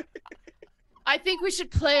 I think we should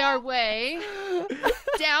play our way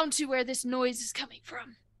down to where this noise is coming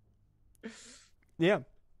from. Yeah,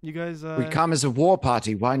 you guys. We come as a war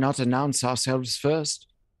party. Why not announce ourselves first?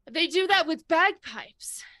 They do that with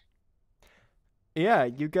bagpipes. Yeah,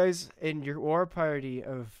 you guys in your war party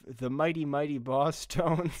of the mighty boss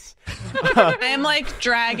tones. I am like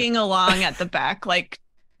dragging along at the back, like,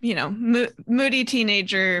 moody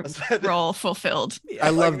teenager role fulfilled. I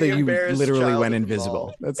love like that the you embarrassed literally child went at the invisible.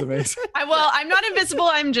 ball. That's amazing. I'm not invisible.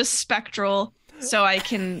 I'm just spectral, so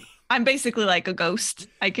I'm basically like a ghost.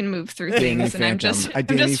 I can move through Danny things, and I'm just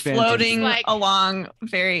Danny Phantom. floating Like- along,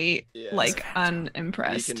 very Yes. like You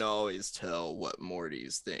unimpressed. can always tell what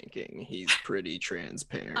Morty's thinking. He's pretty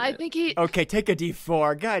transparent. I think he. Okay, take a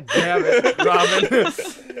D4. God damn it, Robin.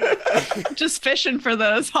 Just fishing for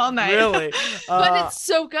those all night. Really? But it's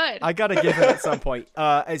so good. I gotta give it at some point.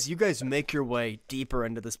 As you guys make your way deeper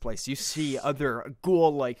into this place, you see other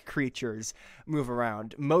ghoul-like creatures move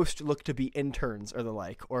around. Most look to be interns or the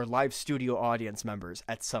like, or live studio audience members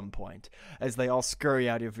at some point, as they all scurry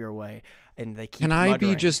out of your way, and they keep Can I be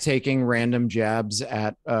muttering. just taking random jabs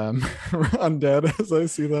at undead as I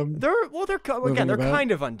see them? They're Moving about?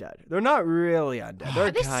 kind of undead. They're not really undead. They're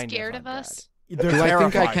Are they kind scared of of us? They're Do I think I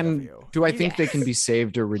terrified of can? you. Do I think they can Yes. be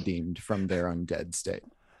saved or redeemed from their undead state?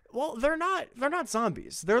 Well, they're not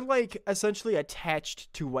zombies. They're like essentially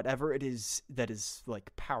attached to whatever it is that is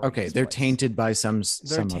like powering. Okay, this they're place. tainted by some. They're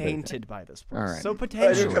some other thing. tainted by this place. All right. So I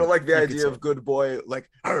potentially, just kind of like the you could idea say- of good boy, like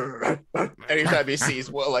anytime he sees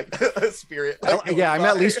a spirit. Oh, yeah, I'm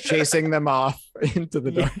at least chasing them off into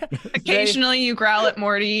the dark. Occasionally, you growl at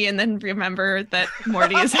Morty, and then remember that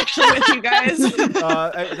Morty is actually with you guys.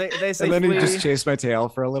 They say And then flee. he just chased my tail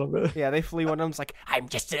for a little bit. Yeah, they flee. One of them's like, "I'm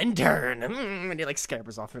just an intern," and he like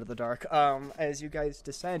scampers off into the dark. As you guys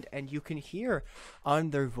descend, and you can hear on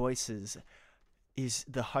their voices is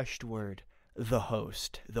the hushed word, "The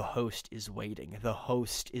host. The host is waiting. The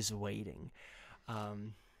host is waiting."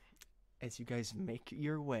 As you guys make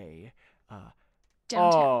your way,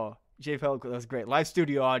 Downtown. oh, Jay Pelk, that was great. Live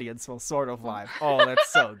studio audience, well, sort of live. Oh,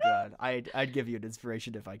 that's so good. I'd give you an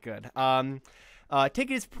inspiration if I could. Take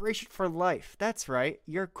an inspiration for life. That's right.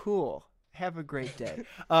 You're cool. Have a great day.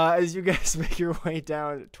 As you guys make your way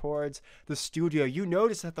down towards the studio, you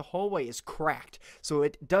notice that the hallway is cracked, so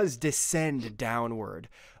it does descend downward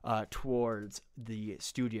towards the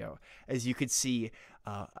studio. As you could see,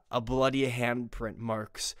 a bloody handprint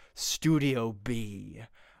marks Studio B,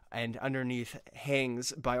 and underneath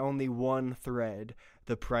hangs by only one thread,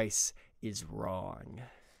 "The price is wrong."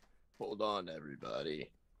 Hold on, everybody.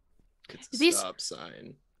 It's a These- stop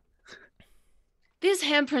sign. These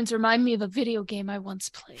handprints remind me of a video game I once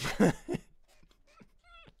played.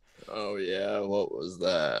 Oh yeah, what was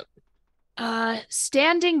that?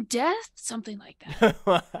 Standing Death? Something like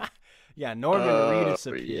that. Yeah, Norman Reedus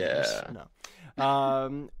appears. yeah.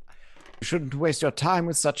 No. You shouldn't waste your time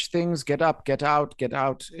with such things. Get up, get out, get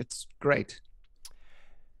out. It's great.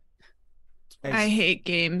 I hate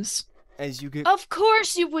games. As you get Of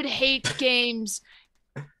course you would hate games.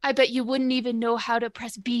 I bet you wouldn't even know how to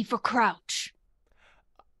press B for crouch.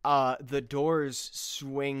 the doors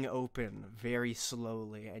swing open very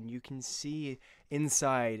slowly, and you can see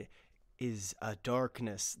inside is a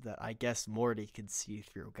darkness that I guess Morty could see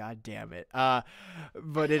through. God damn it.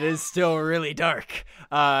 But it is still really dark.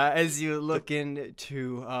 As you look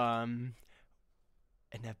into an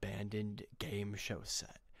abandoned game show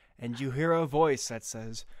set, and you hear a voice that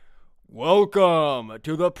says, "Welcome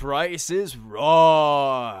to The Price is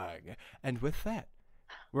Wrong." And with that,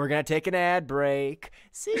 we're going to take an ad break.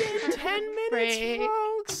 See you in 10 minutes, Break.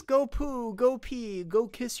 folks. Go poo, go pee, go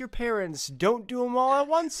kiss your parents. Don't do them all at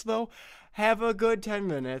once, though. Have a good 10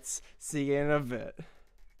 minutes. See you in a bit.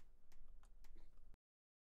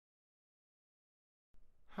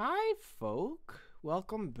 Hi, folk.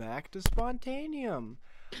 Welcome back to Spontanium.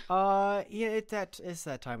 Yeah, it's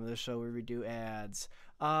that time of the show where we do ads.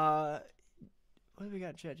 What do we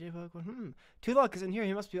got, chat? Tulok is in here.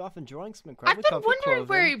 He must be off enjoying some incredible I've been comfy wondering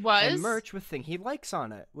where he clothing was. and merch with thing he likes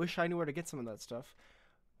on it. Wish I knew where to get some of that stuff.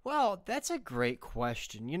 Well, that's a great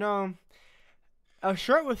question. You know, A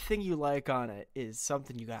shirt with thing you like on it is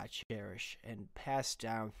something you gotta cherish and pass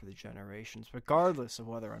down through the generations, regardless of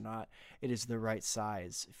whether or not it is the right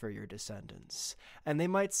size for your descendants. And they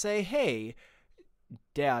might say, hey,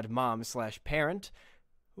 dad, mom / parent,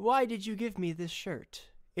 why did you give me this shirt?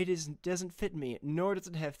 Doesn't fit me, nor does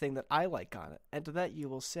it have thing that I like on it. And to that you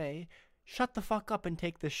will say, shut the fuck up and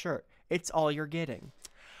take this shirt. It's all you're getting.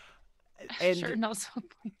 And Sure knows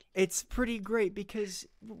something. it's pretty great because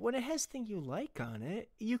when it has thing you like on it,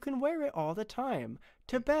 you can wear it all the time.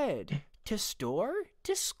 To bed, to store,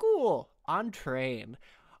 to school, on train,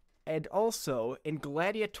 and also in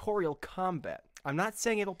gladiatorial combat. I'm not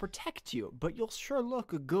saying it'll protect you, but you'll sure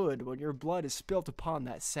look good when your blood is spilt upon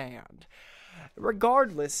that sand.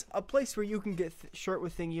 Regardless, a place where you can get shirt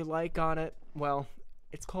with thing you like on it, well,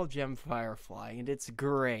 it's called Gem Firefly, and it's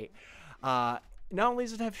great. Not only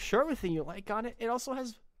does it have shirt with thing you like on it, it also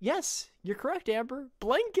has, yes, you're correct, Amber,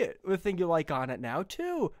 blanket with thing you like on it now,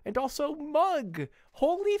 too. And also mug.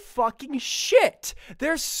 Holy fucking shit.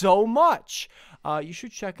 There's so much. You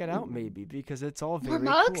should check it out, maybe, because it's all very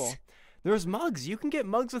cool. There's mugs. You can get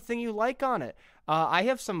mugs with thing you like on it. I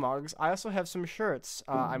have some mugs. I also have some shirts.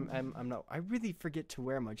 I really forget to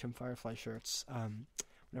wear my Gem Firefly shirts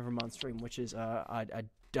whenever I'm on stream, which is a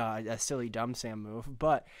silly dumb Sam move,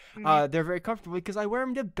 but they're very comfortable because I wear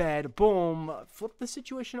them to bed. Boom, flip the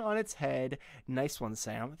situation on its head. Nice one,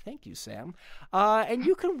 Sam. Thank you, Sam. And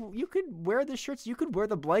you could wear the shirts. You could wear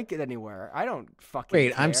the blanket anywhere. I don't fucking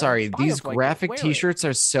Wait, care. I'm sorry. Buy a These blanket, graphic wear it. T-shirts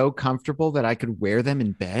are so comfortable that I could wear them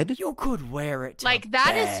in bed. You could wear it to Like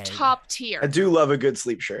that bed. is top tier. I do love a good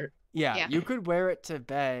sleep shirt. Yeah, you could wear it to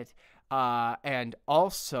bed, and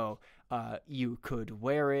also you could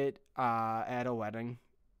wear it at a wedding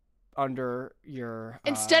under your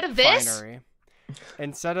Instead of this? finery.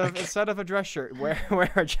 Instead of a dress shirt,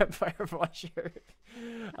 wear a Gem Firefly shirt.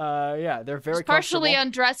 Yeah, they're very Just partially comfortable.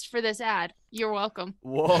 undressed for this ad. You're welcome.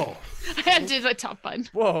 Whoa, I had to do the top button.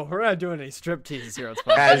 whoa, we're not doing any strip teases here.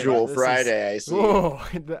 Casual This is- Friday, I see. Whoa,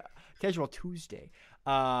 casual Tuesday.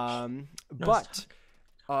 But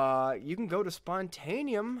you can go to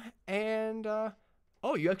Spontanium and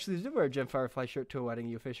oh, you actually did wear a Gem Firefly shirt to a wedding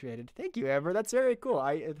you officiated. Thank you, Amber. That's very cool.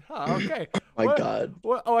 Okay. My What- God.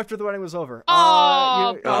 What? Oh, after the wedding was over. Oh,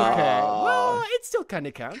 okay. God. Well, it still kind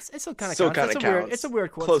of counts. It still kind of Still counts. kinda counts. It's a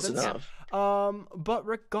weird Close coincidence. enough. But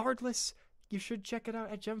regardless, you should check it out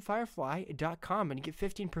at gemfirefly.com and get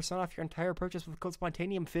 15% off your entire purchase with code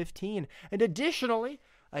Spontanium15. And additionally,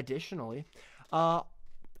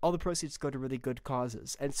 all the proceeds go to really good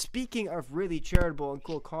causes. And speaking of really charitable and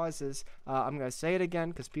cool causes, I'm going to say it again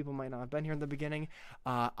because people might not have been here in the beginning.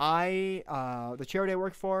 The charity I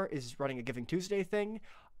work for is running a Giving Tuesday thing,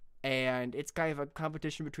 and it's kind of a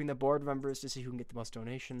competition between the board members to see who can get the most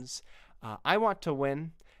donations. I want to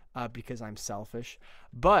win because I'm selfish,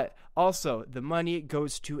 but also the money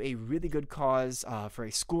goes to a really good cause for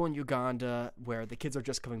a school in Uganda where the kids are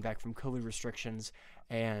just coming back from COVID restrictions,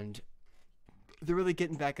 and they're really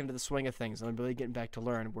getting back into the swing of things, and they're really getting back to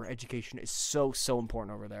learn, where education is so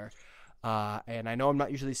important over there. And I know I'm not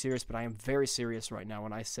usually serious, but I am very serious right now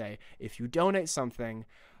when I say if you donate something,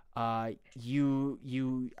 I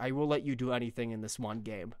will let you do anything in this one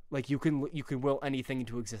game. Like you can will anything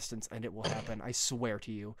into existence, and it will happen. I swear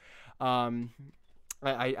to you.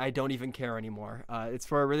 I don't even care anymore. It's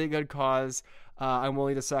for a really good cause. I'm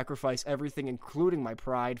willing to sacrifice everything, including my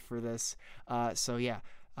pride, for this. So yeah.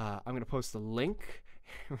 I'm going to post the link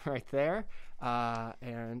right there,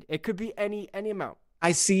 and it could be any amount.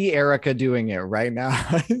 I see Erica doing it right now.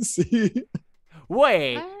 I see.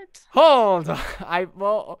 Wait, What? hold on.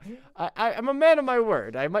 I'm a man of my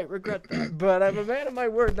word. I might regret that, but I'm a man of my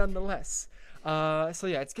word nonetheless. So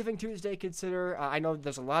yeah, it's Giving Tuesday. Consider, I know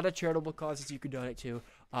there's a lot of charitable causes you could donate to.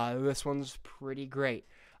 This one's pretty great.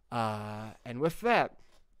 And with that,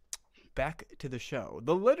 back to the show.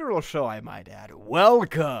 The literal show, I might add.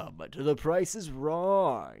 Welcome to The Price is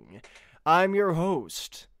Wrong. I'm your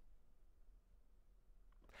host.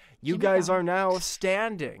 You guys are now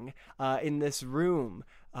standing in this room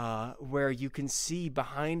where you can see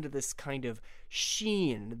behind this kind of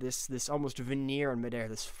sheen, this almost veneer in midair,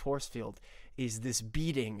 this force field, is this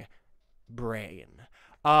beating brain.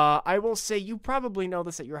 I will say you probably know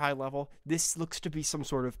this at your high level. This looks to be some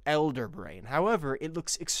sort of elder brain. However, it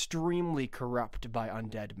looks extremely corrupt by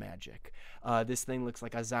undead magic. This thing looks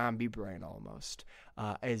like a zombie brain almost.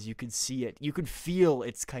 As you could see it, you could feel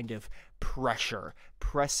its kind of pressure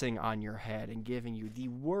pressing on your head and giving you the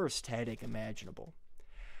worst headache imaginable.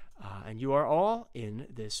 And you are all in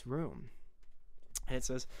this room. And it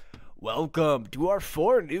says, "Welcome to our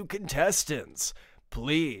 4 new contestants.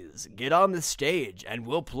 please get on the stage and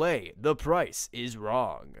we'll play The Price is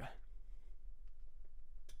Wrong.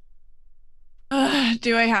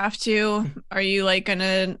 Do I have to? Are you like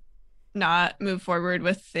gonna not move forward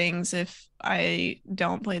with things if I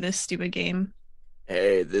don't play this stupid game?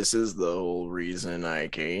 Hey, this is the whole reason I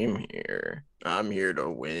came here. I'm here to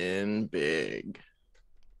win big.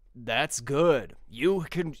 That's good. You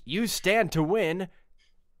stand to win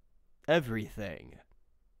everything.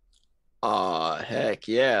 Aw, heck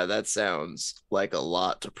yeah, that sounds like a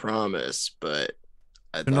lot to promise, but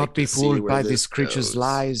I'd Do like not be to see fooled where by this this creature's goes.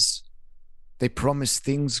 lies. They promise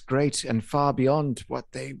things great and far beyond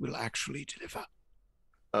what they will actually deliver.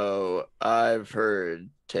 Oh, I've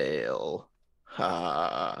heard tale.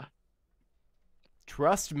 Ha.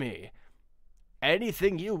 Trust me.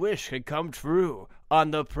 Anything you wish could come true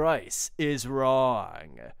on The Price is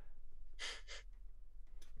Wrong.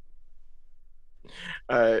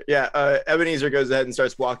 Ebenezer goes ahead and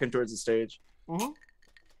starts walking towards the stage.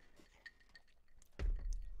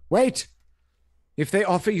 Wait! If they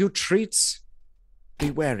offer you treats, be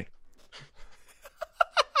wary.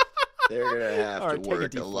 They're gonna have All to right, take a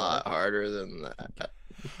work a D4. lot harder than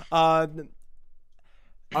that.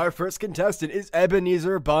 Our first contestant is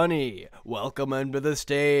Ebenezer Bunny. Welcome onto the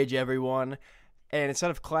stage, everyone. And instead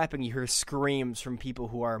of clapping, you hear screams from people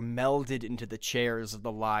who are melded into the chairs of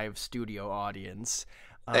the live studio audience.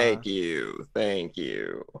 Thank you.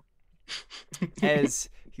 As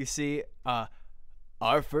you see,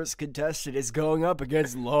 our first contestant is going up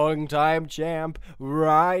against longtime champ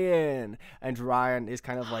Ryan. And Ryan is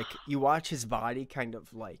kind of like, you watch his body kind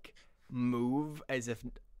of like move as if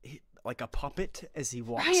like a puppet as he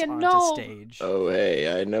walks Ryan, onto no. stage. Oh,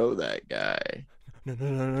 hey, I know that guy.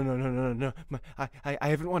 No. I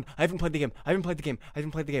haven't won. I haven't played the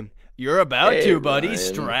game. You're about Hey, to, buddy. Ryan.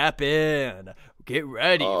 Strap in. Get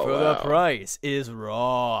ready Oh, for wow. The Price is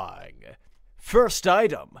Wrong. First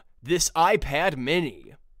item, this iPad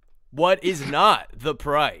mini. What is not the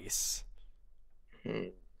price?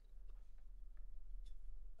 I'm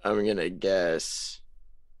gonna guess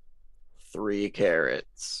 3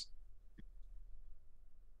 carrots.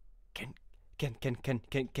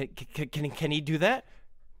 Can he do that?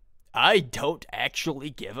 I don't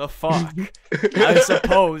actually give a fuck. I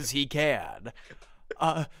suppose he can.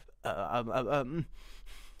 A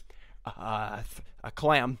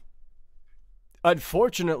clam.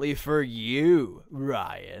 Unfortunately for you,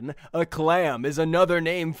 Ryan, a clam is another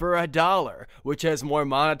name for $1, which has more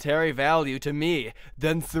monetary value to me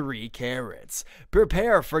than 3 carrots.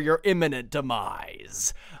 Prepare for your imminent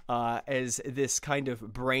demise. As this kind of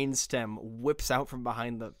brainstem whips out from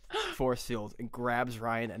behind the force field and grabs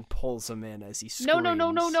Ryan and pulls him in as he screams. No.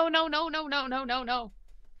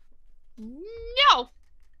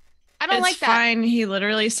 I don't It's like that. fine. He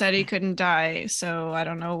literally said he couldn't die, so I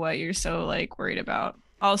don't know what you're so like worried about.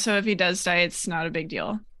 Also, if he does die, it's not a big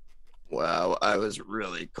deal. Wow, I was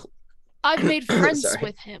really I've made friends Sorry.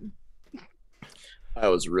 with him. I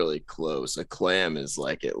was really close. A clam is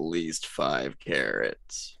like at least 5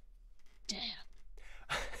 carrots. Damn.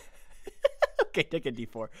 Okay, take a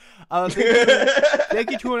D4. Thank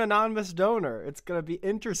you to an anonymous donor. It's going to be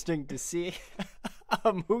interesting to see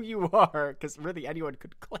who you are, because really anyone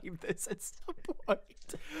could claim this at some point.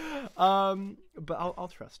 But I'll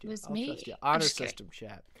trust you. It was I'll me. trust you. I'm Honor just kidding. system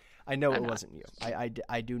chat. I know I'm it not. wasn't you.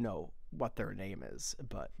 I do know what their name is,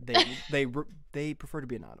 but they prefer to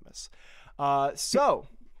be anonymous. So,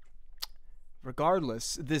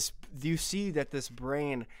 regardless, you see that this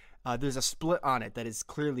brain, there's a split on it that is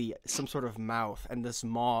clearly some sort of mouth, and this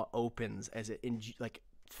maw opens as it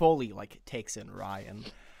fully takes in Ryan.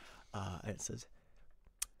 And it says,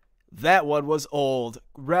 "That one was old,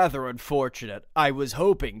 rather unfortunate. I was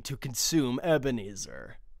hoping to consume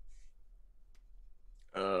Ebenezer."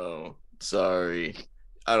 Oh, sorry.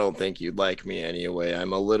 I don't think you'd like me anyway.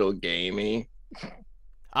 I'm a little gamey.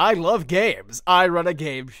 I love games. I run a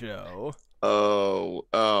game show. Oh,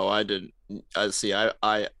 I didn't. I see. I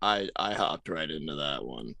hopped right into that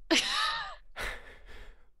one.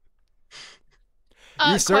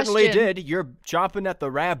 You certainly Question. did. You're chomping at the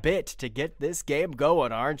rabbit to get this game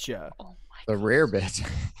going, aren't you? Oh my The rare bit.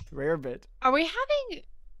 Rare bit. Are we having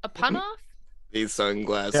a pun off? These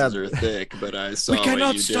sunglasses are thick, but I saw We what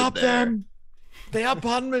cannot you stop did there. them. They are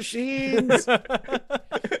pun machines.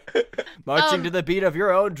 Marching to the beat of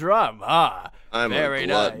your own drum. I'm Very a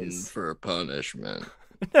glutton nice. for punishment.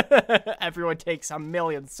 Everyone takes a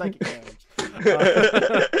million psychic damage.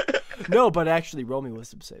 No, but actually, roll me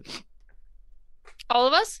wisdom save. All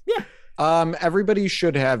of us? Everybody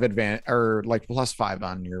should have advantage or like +5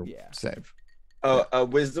 on your Yeah. save. A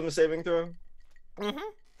wisdom saving throw. Mm-hmm.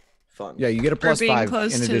 Fun. Yeah, you get a For plus being 5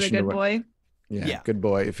 close in to the addition good to what. boy. Yeah, Yeah. good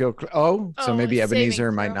boy. If you'll. So Oh, maybe a saving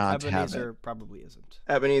Ebenezer might throw. not have Ebenezer it. probably isn't.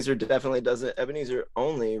 Ebenezer definitely doesn't. Ebenezer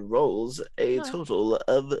only rolls a Huh. total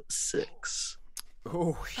of 6.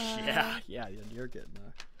 Oh yeah, you're getting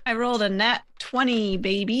I rolled a nat 20,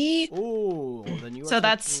 baby. Oh, then you are So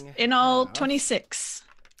that's taking in all half. 26.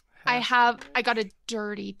 I Half got a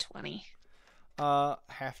dirty 20.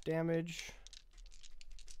 half damage.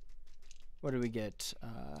 What do we get?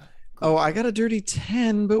 Oh, I got a dirty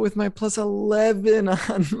 10, but with my plus 11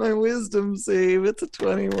 on my wisdom save, it's a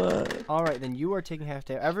 21. All right, then you are taking half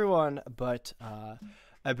damage. Everyone but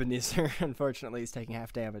Ebenezer, unfortunately, is taking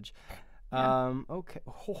half damage. Okay.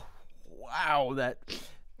 Oh, wow, that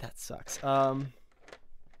sucks.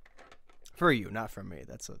 For you, not for me.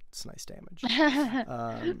 It's nice damage.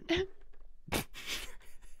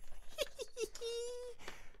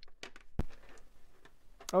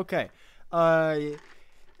 Okay.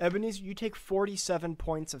 Ebenezer, you take 47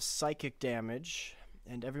 points of psychic damage,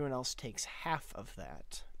 and everyone else takes half of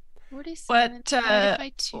that. 47 What, divided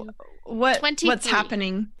by 2. What's 23.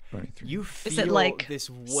 happening? 23. You feel Is it like this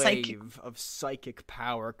wave psychic- of psychic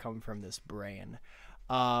power come from this brain.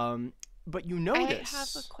 But you notice. I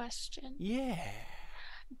have a question. Yeah.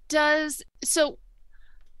 Is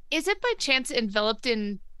it by chance enveloped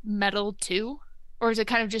in metal too? Or is it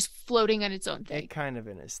kind of just floating on its own thing? It kind of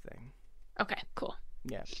in his thing. Okay, cool.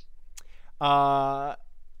 Yeah.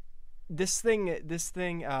 This thing,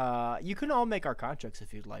 you can all make Arcana checks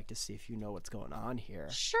if you'd like to see if you know what's going on here.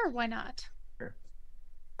 Sure, why not? Sure.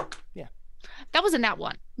 Yeah. That was a nat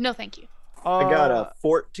 1. No, thank you. I got a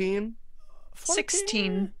 14.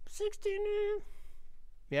 16. 16.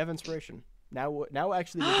 You have inspiration. Now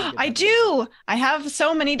actually. we can get I that. do. I have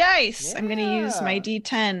so many dice. I'm going to use my Yeah.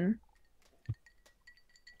 D10.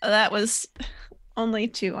 That was only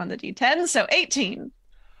 2 on the D10, so 18.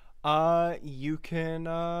 You can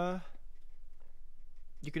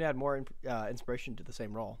add more inspiration to the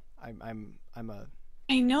same roll. I'm a.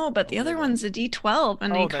 I know, but the other one's a D12,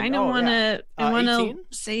 and I Oh, then- kind of want to. yeah. I want 18? to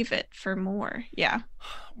save it for more. Yeah.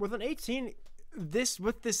 With an 18,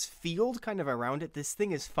 with this field kind of around it, this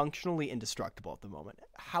thing is functionally indestructible at the moment.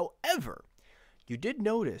 However, you did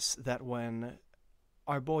notice that when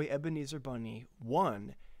our boy Ebenezer Bunny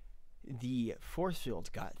won, the force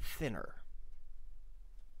field got thinner.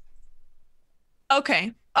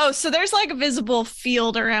 Okay. Oh, so there's like a visible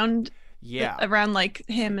field around Yeah. around like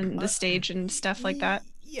him and the stage and stuff like that.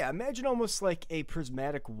 Yeah, imagine almost like a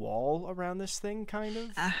prismatic wall around this thing, kind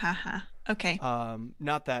of. Okay.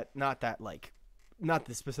 Not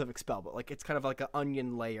the specific spell, but like it's kind of like an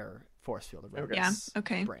onion layer force field around Okay. Yeah. this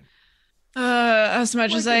Okay. brain. As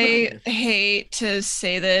much as I Like hate to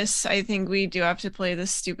say this, I think we do have to play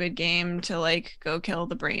this stupid game to like go kill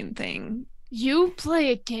the brain thing. You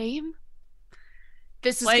play a game?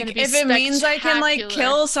 This is Like gonna be if it means I can like spectacular.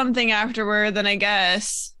 kill something afterward, then I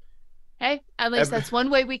guess. Hey, at least Eb- that's one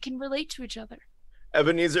way we can relate to each other.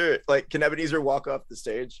 Ebenezer, can Ebenezer walk off the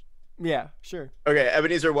stage? Yeah, sure. Okay,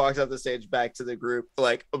 Ebenezer walks off the stage back to the group,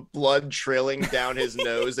 like blood trailing down his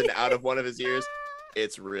nose and out of one of his ears.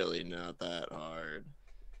 It's really not that hard.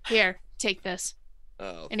 Here, take this.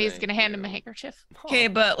 Oh, And he's thank gonna hand him a you. handkerchief. Okay,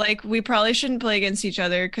 but like we probably shouldn't play against each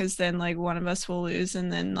other because then like one of us will lose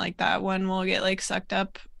and then like that one will get like sucked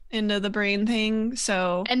up into the brain thing.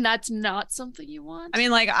 So And that's not something you want? I mean,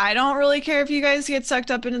 like I don't really care if you guys get sucked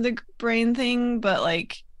up into the brain thing, but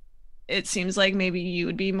like it seems like maybe you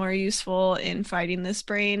would be more useful in fighting this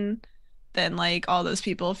brain than like all those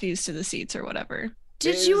people fused to the seats or whatever.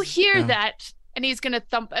 did you is- hear Oh. that? And he's gonna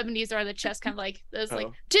thump Ebenezer on the chest, kind of like this. Like,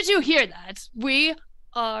 Oh. did you hear that? We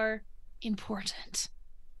are important.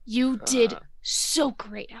 You did Ah. so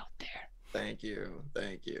great out there. Thank you.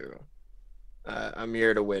 I'm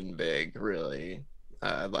here to win big, really.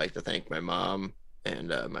 I'd like to thank my mom and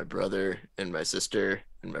my brother and my sister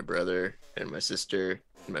and my brother and my sister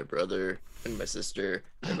and my brother and my sister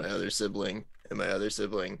and my other sibling and my other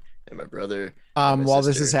sibling and my brother. and my While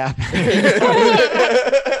this is sister. happening,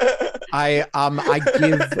 I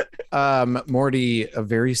give Morty a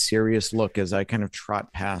very serious look as I kind of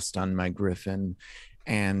trot past on my griffin,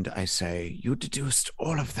 and I say, "You deduced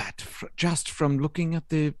all of that just from looking at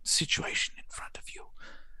the situation in front of you.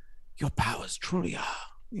 Your powers truly are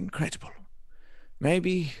incredible.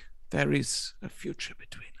 Maybe there is a future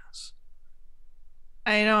between us."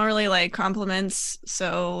 I don't really like compliments,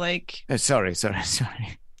 so like Sorry.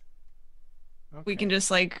 we can just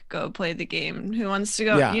like go play the game. Who wants to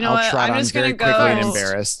go? Yeah, You know I'll what? trot I'm on just very gonna quickly and go.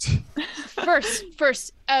 embarrassed.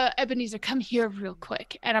 First, Ebenezer, come here real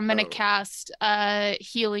quick, and I'm gonna Oh. cast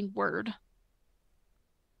Healing Word.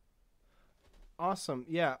 Awesome.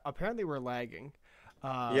 Yeah. Apparently we're lagging.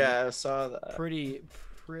 Yeah, I saw that. Pretty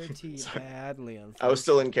badly. I was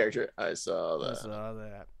still in character. I saw I that. saw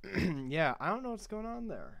that. Yeah. I don't know what's going on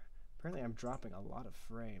there. Apparently I'm dropping a lot of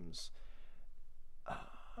frames.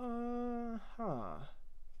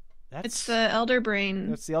 It's the elder brain.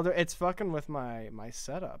 That's the elder. It's fucking with my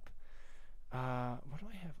setup. What do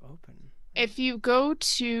I have open? If you go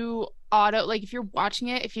to auto, like if you're watching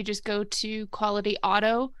it, if you just go to quality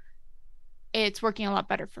auto, it's working a lot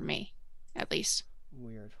better for me, at least.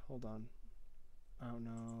 Weird. Hold on. Oh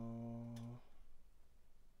no.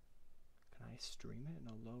 Can I stream it in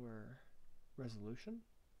a lower resolution?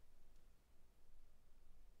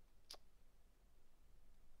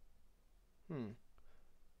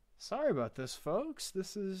 Sorry about this, folks.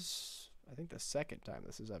 This is, I think, the second time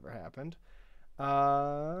this has ever happened. Yeah,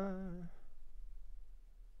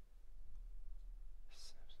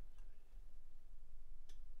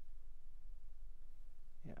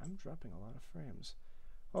 I'm dropping a lot of frames.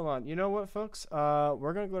 Hold on. You know what, folks?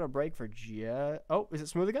 We're gonna go to break for Oh, is it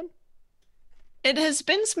smooth again? It has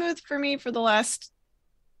been smooth for me for the last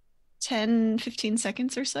 10, 15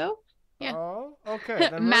 seconds or so. Yeah. Oh, okay.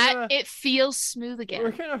 Then Matt, it feels smooth we're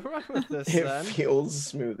again. gonna run with this It then. feels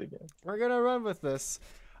smooth again. We're gonna run with this.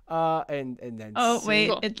 And then. Oh, wait,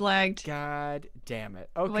 Cool. it lagged. God damn it.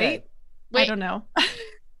 Okay. Wait. Wait, I don't know.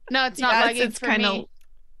 no, it's not Yeah, lagging it's for kind of. me.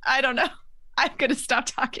 I don't know. I'm gonna stop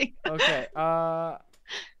talking. Okay.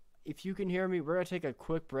 If you can hear me, we're gonna take a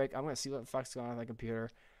quick break. I'm gonna see what the fuck's going on with my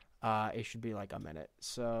computer. It should be like a minute.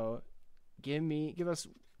 So, give us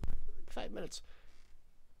 5 minutes.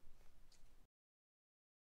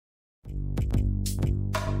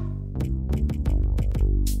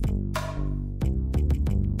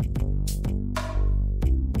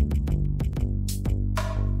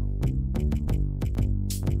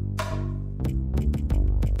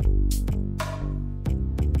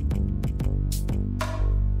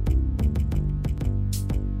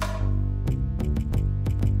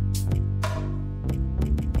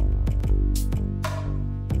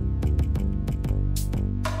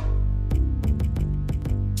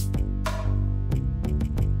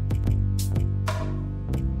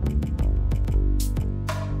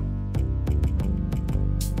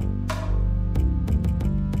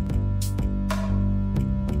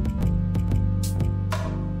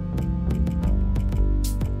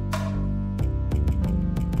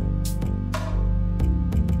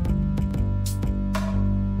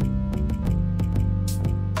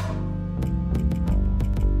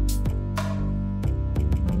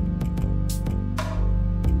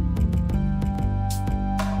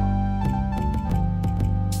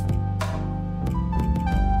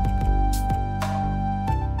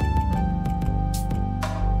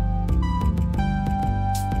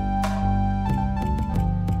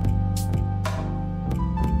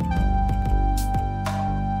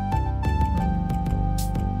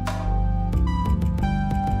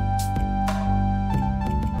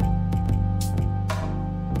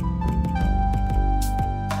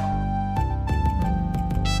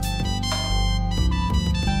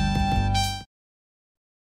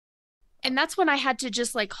 And that's when I had to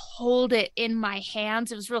just like hold it in my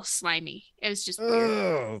hands. It was real slimy. It was just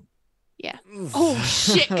weird. Yeah. Oh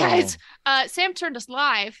shit, guys. Sam turned us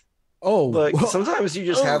live. Oh, Look, well, sometimes you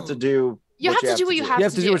just have to do. You have to do what you have you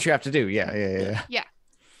have to do. do what you have to do. Yeah. Yeah.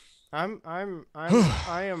 I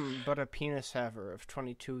am but a penis haver of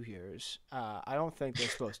 22 years. I don't think they're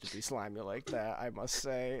supposed to be slimy like that. I must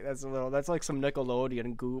say that's like some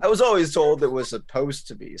Nickelodeon goop. I was always told it was supposed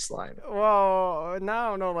to be slimy. Well,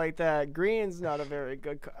 no, like that. Green's not a very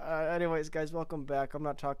good. Anyways, guys, welcome back. I'm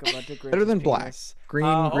not talking about Dick Better than black. penis. Green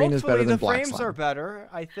is better Hopefully than black. The frames slime. are better.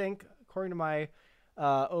 I think, according to my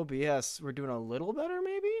OBS, we're doing a little better.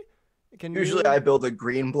 Maybe. Usually, I build a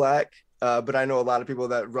green black. But I know a lot of people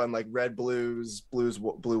that run like red blue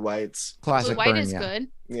whites. Classic Blue white burn, is yeah. good.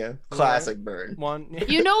 Yeah, classic burn. one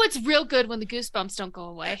You know it's real good when the goosebumps don't go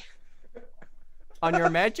away. on your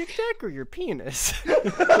magic deck or your penis.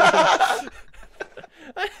 I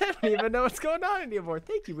don't even know what's going on anymore.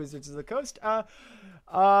 Thank you, Wizards of the Coast.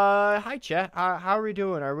 Hi, chat. How are we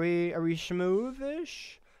doing? Are we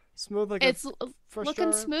smoothish? Smooth like It's first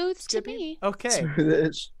looking star smooth Skippy? to me. Okay,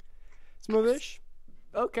 Smoothish. smoothish.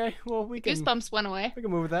 Okay, well we can Goosebumps went away. we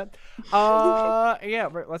can move with that. Yeah,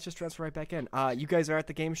 right, let's just transfer right back in. You guys are at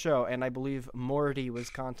the game show, and I believe Morty was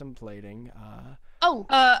contemplating. Oh,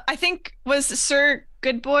 I think was Sir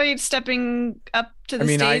Goodboy stepping up to the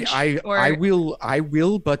stage. I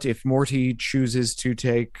will, but if Morty chooses to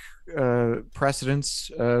take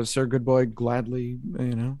precedence, Sir Goodboy gladly,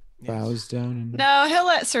 bows down and No, he'll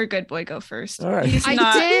let Sir Goodboy go first. All right. He's I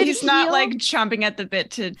not. did He's not heal. like chomping at the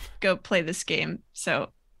bit to go play this game. So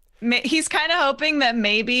he's kind of hoping that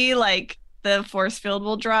maybe like the force field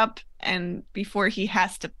will drop, and before he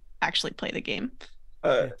has to actually play the game.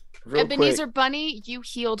 Real Ebenezer quick, Bunny, you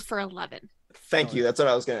healed for 11. thank you. That's what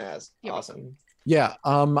I was gonna ask. You're Awesome. Yeah,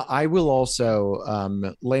 I will also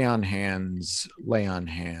lay on hands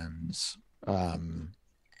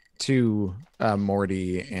to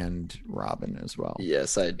Morty and Robin as well.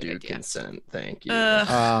 Yes, I do idea. consent. Thank you.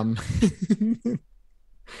 Um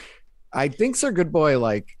I think Sir Goodboy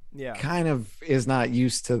like Yeah. kind of is not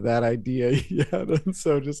used to that idea yet, and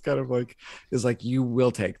so just kind of like is like, you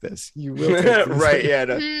will take this. You will take this. Right, yeah.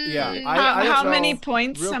 No. Yeah, Hmm. I How don't many know.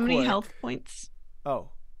 points? Real How many quick. health points? Oh,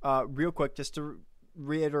 real quick, just to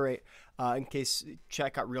reiterate, in case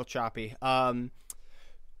chat got real choppy.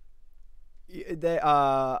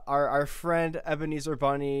 Our friend Ebenezer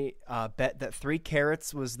Bunny bet that 3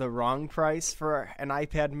 carats was the wrong price for an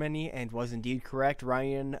iPad Mini and was indeed correct.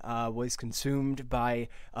 Ryan was consumed by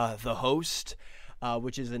the host,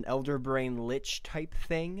 which is an Elder Brain Lich type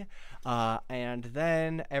thing, and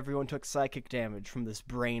then everyone took psychic damage from this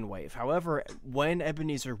brainwave. However, when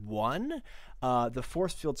Ebenezer won, the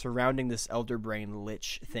force field surrounding this Elder Brain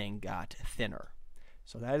Lich thing got thinner.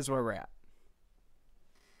 So that is where we're at.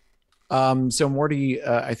 So Morty,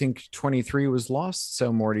 I think 23 was lost.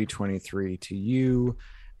 So Morty, 23 to you.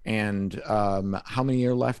 And how many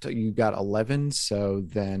are left? You got 11. So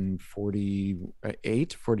then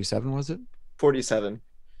 48, 47 was it? 47.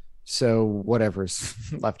 So whatever's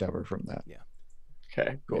left over from that.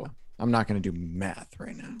 Okay, cool. Yeah. I'm not going to do math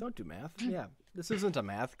right now. Don't do math. Yeah, this isn't a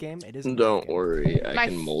math game. It is. Don't worry, I My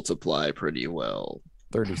can multiply pretty well.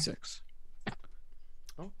 36.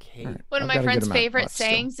 Okay. All right. One of I've got my a good friend's amount favorite left still.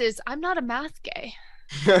 sayings is, "I'm not a math gay."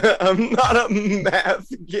 I'm not a math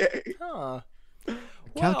gay. Huh.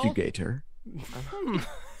 Calculator. Hmm.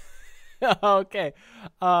 Okay.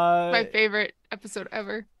 My favorite episode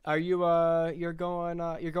ever. Are you you're going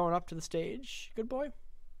up to the stage, good boy?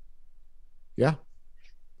 Yeah.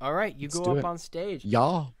 All right, you Let's go do up it. on stage.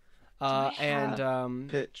 Yeah. I And have-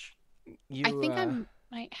 Pitch. you I think I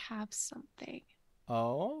might have something.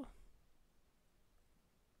 Oh,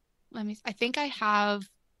 I think I have.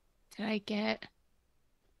 Did I get?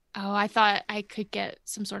 Oh, I thought I could get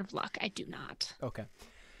some sort of luck. I do not. okay.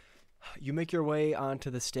 You make your way onto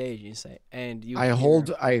the stage, you say, and you I hear-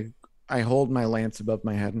 hold my lance above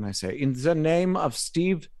my head and I say, "In the name of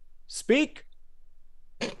Steve, speak."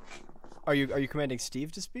 Are you commanding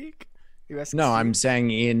Steve to speak? You asking No, Steve? I'm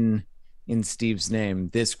saying in Steve's name,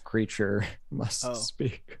 this creature must Oh.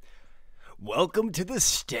 speak. Welcome to the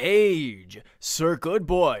stage, Sir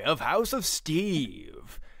Goodboy of House of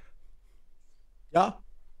Steve. Yeah.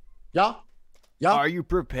 Yeah. Yeah. Are you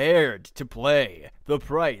prepared to play? The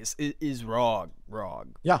price is wrong.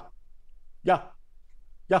 Yeah. Yeah.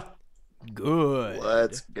 Yeah. Good.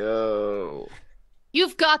 Let's go.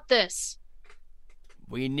 You've got this.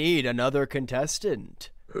 We need another contestant.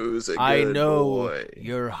 Who's a good I know boy?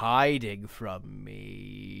 you're hiding from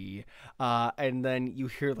me. And then you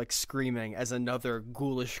hear like screaming as another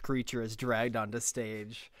ghoulish creature is dragged onto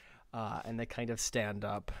stage. And they kind of stand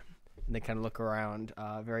up and they kind of look around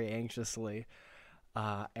very anxiously.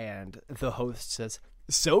 And the host says,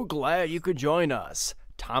 "So glad you could join us,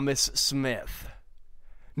 Thomas Smith."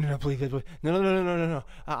 No, please, please. No.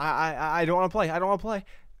 I don't want to play. I don't want to play.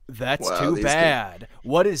 That's Wow, too these bad.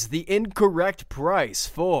 What is the incorrect price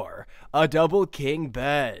for a double king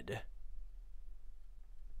bed?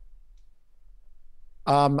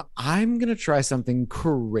 I'm gonna try something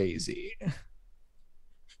crazy.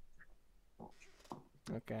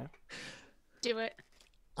 Okay. Do it.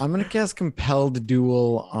 I'm gonna cast Compelled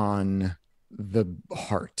Duel on the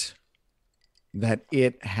heart. That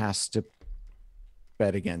it has to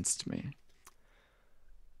bet against me.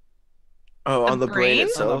 Oh, The on the brain brain? On the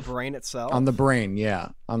itself. brain itself. On the brain, yeah.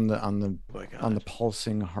 On the Oh my God. on the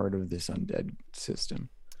pulsing heart of this undead system.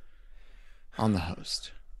 On the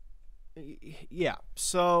host. Yeah.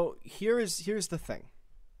 So here's the thing.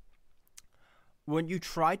 When you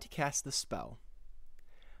try to cast the spell,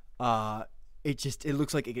 it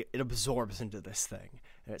looks like it absorbs into this thing,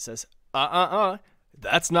 and it says,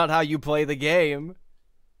 that's not how you play the game.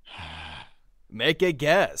 Make a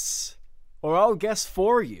guess, or I'll guess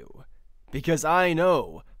for you, because I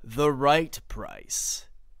know the right price.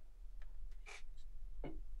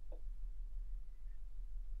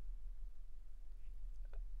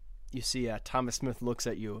 You see, Thomas Smith looks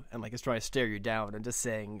at you and like is trying to stare you down and just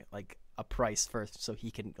saying like a price first so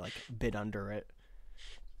he can like bid under it.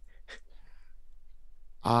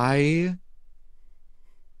 I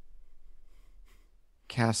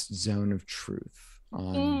cast Zone of Truth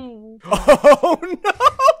on. Ooh. Oh no!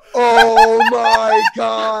 Oh my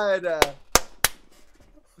god.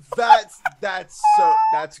 That's good. That's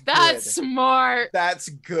smart. That's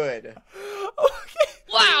good.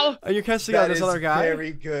 Wow. Are you casting out That this is other guy?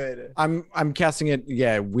 very good. I'm casting it,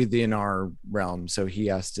 within our realm, so he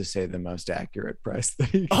has to say the most accurate price that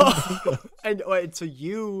he can think of. And wait, so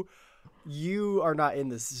you are not in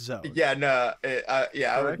this zone. Yeah, no,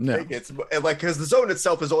 I would No. think it's like because the zone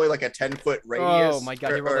itself is only like a 10-foot radius. Oh my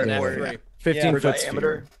god, he rolled a or- nat or- 3. 15 for foot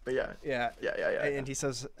diameter. sphere. But yeah, Yeah. And he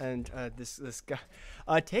says, this guy,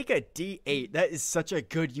 take a D8. That is such a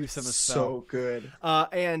good use of a spell. so good.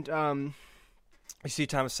 And you see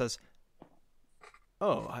Thomas says,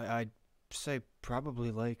 "Oh, I'd say probably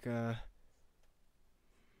like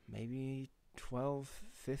maybe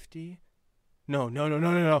 1250." No.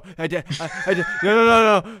 I did.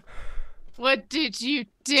 No. What did you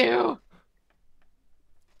do?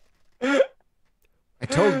 I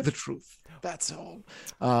told the truth. That's all.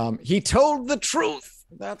 He told the truth.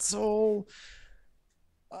 That's all.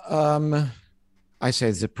 I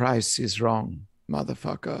say the price is wrong,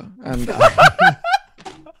 motherfucker. And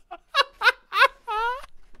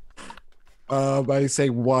I say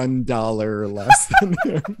 $1 less than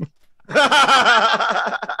him.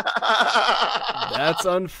 That's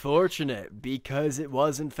unfortunate because it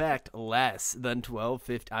was in fact less than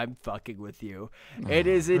 1250. I'm fucking with you. It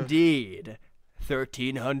is indeed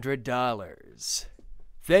 $1,300.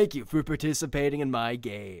 Thank you for participating in my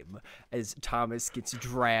game. As Thomas gets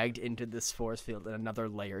dragged into this force field and another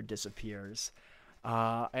layer disappears.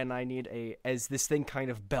 And I need as this thing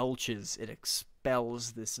kind of belches, it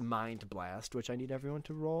expels this mind blast, which I need everyone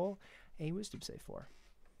to roll a wisdom save for.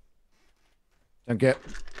 Don't get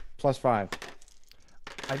 +5.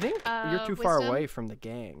 I think you're too far wisdom? away from the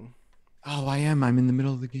gang. Oh, I am. I'm in the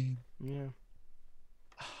middle of the game. Yeah.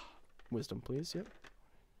 Wisdom, please. Yep.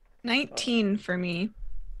 19 for me.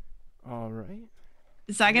 All right.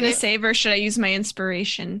 Is that going to Yeah. save or should I use my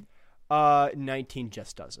inspiration? 19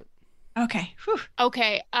 just does it. Okay. Whew.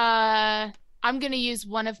 Okay. I'm gonna use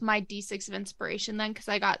one of my D6 of inspiration then because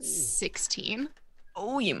I got 16.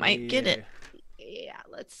 Oh, you might get it. Yeah,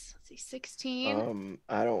 let's see. 16.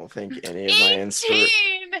 I don't think any of my 18.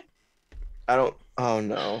 I don't. Oh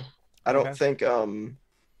no, I don't Okay. think the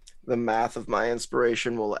math of my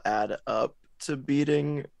inspiration will add up to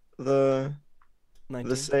beating the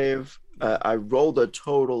 19. save. I rolled a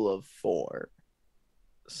total of 4.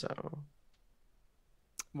 So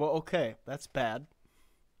Well, okay. That's bad.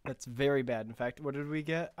 That's very bad. In fact, what did we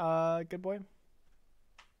get? Good boy?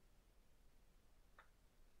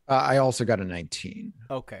 I also got a 19.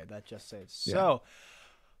 Okay, that just saves. Yeah.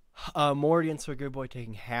 So, Morty and Sir Good Boy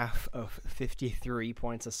taking half of 53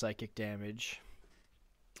 points of psychic damage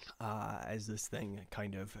as this thing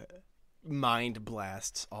kind of mind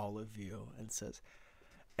blasts all of you and says,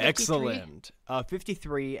 53. excellent.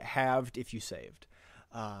 53 halved if you saved.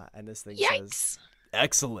 And this thing says, Yikes.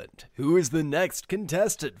 excellent. Who is the next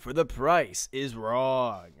contestant for the price is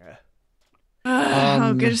wrong?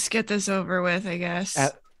 I'll just get this over with, I guess.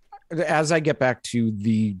 As I get back to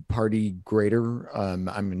the party greater,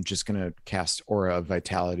 I'm just gonna cast Aura of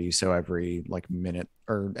Vitality. So every minute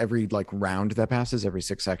or every round that passes, every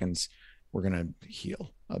 6 seconds, we're gonna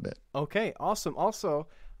heal a bit. Okay, awesome. Also,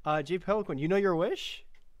 J. Pelican, you know your wish?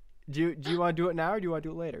 Do you want to do it now or do you want to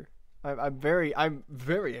do it later? I'm very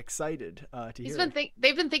excited to hear.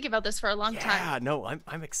 They've been thinking about this for a long time. Yeah, no,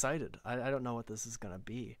 I'm excited. I don't know what this is gonna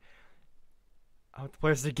be. I want the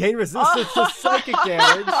players to gain resistance to psychic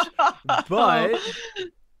damage, but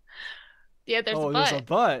Yeah, there's a there's a but.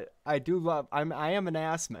 but. I do love. I am an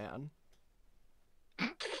ass man.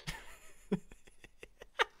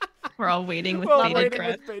 We're all waiting with Well, bated waiting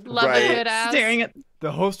breath. with bated Love Right. a good ass. Staring at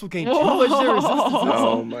The host will gain 2 legendary resistance.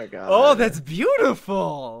 oh my god. Oh, that's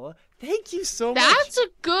beautiful. Thank you so much. That's a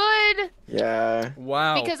good yeah.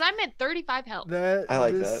 Wow. because I'm at 35 health. I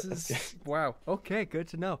like this that. That's is- wow. Okay, good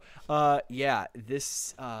to know. Yeah,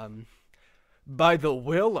 this by the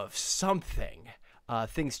will of something,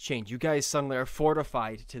 things change. You guys suddenly are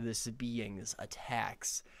fortified to this being's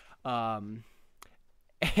attacks. And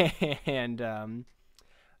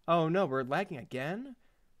oh no, we're lagging again?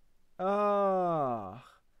 Oh,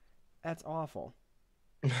 that's awful.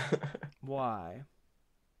 Why?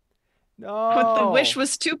 No. But the wish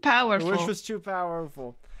was too powerful. The wish was too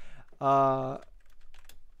powerful.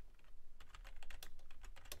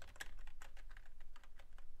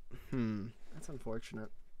 That's unfortunate.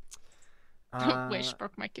 Wish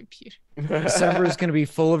broke my computer. December is gonna be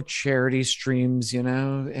full of charity streams.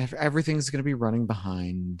 Everything's gonna be running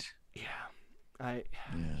behind. Yeah. I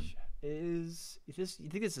Yeah. you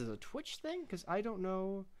think this is a Twitch thing? Because I don't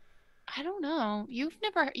know. I don't know. You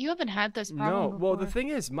haven't had this No. problem Well, before. the thing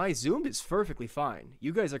is, my Zoom is perfectly fine.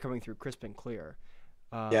 You guys are coming through crisp and clear.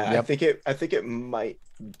 Yeah, Yep. I think it might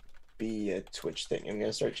be a Twitch thing. I'm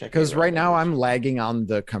gonna start checking. Because around right now others. I'm lagging on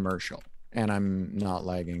the commercial, and I'm not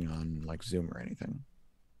lagging on like Zoom or anything.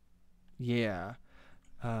 Yeah.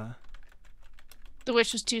 The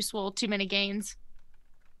wish was too swole, too many gains.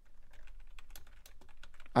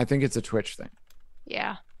 I think it's a Twitch thing.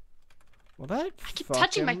 Yeah. Well, that I keep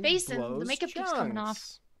touching my fucking face and the blows makeup keeps coming off.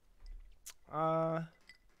 chunks.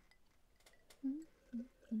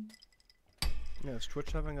 Yeah, is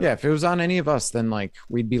Twitch having a... Yeah, if it was on any of us, then like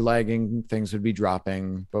we'd be lagging, things would be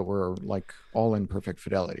dropping, but we're like all in perfect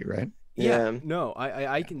fidelity, right? Yeah. Yeah. No,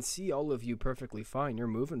 I can see all of you perfectly fine. You're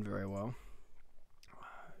moving very well.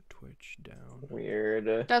 Twitch down.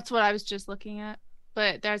 Weird. That's what I was just looking at.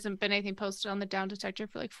 But there hasn't been anything posted on the down detector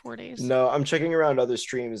for like 4 days. No, I'm checking around other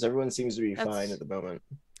streams. Everyone seems to be That's- fine at the moment.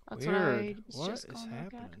 That's what I Weird. was What just is going to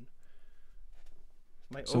look at. happening?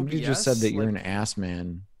 My Somebody just said OBS, that you're like- an ass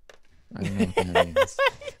man. I don't know what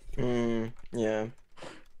that means. Yeah.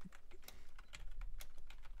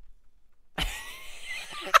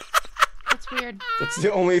 That's weird. That's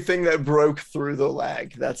the only thing that broke through the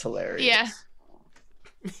lag. That's hilarious. Yeah.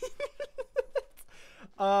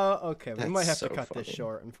 Okay. We That's might have to so cut this funny.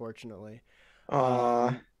 short, unfortunately.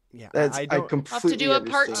 Aw, Yeah. that's I I don't, completely do a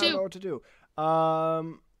part I understand. don't two. know what to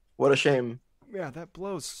do. What a shame. Yeah, that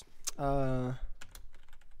blows. Could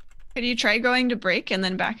you try going to break and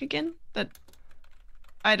then back again? That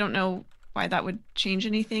I don't know why that would change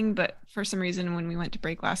anything, but for some reason when we went to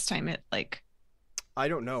break last time, it like I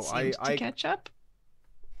don't know. seemed to catch up.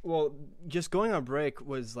 Well, just going on break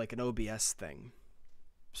was like an OBS thing,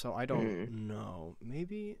 so I don't know.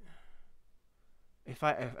 Maybe if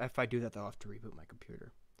I do that, I'll have to reboot my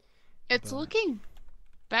computer. It's But- looking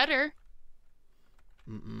better.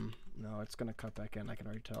 No, it's gonna cut back in. I can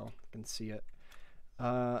already tell. I can see it.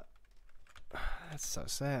 That's so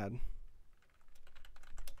sad.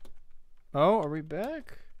 Oh, are we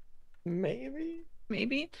back? Maybe.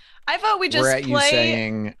 Maybe. I vote we just We're at you play.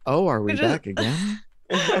 saying, "Oh, are we we just- back again?"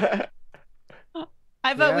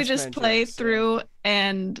 I vote we Yes, just man, play jokes, yeah. through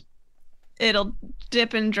and it'll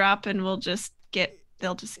dip and drop and we'll just get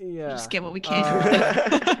we'll just get what we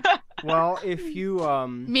can. Well, if you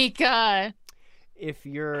Mika. if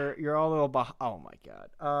you're all a little oh my god.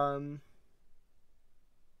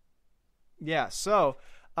 Yeah, so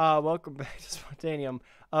welcome back to Spontanium.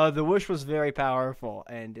 The wish was very powerful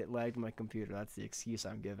and it lagged my computer. That's the excuse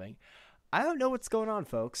I'm giving. I don't know what's going on,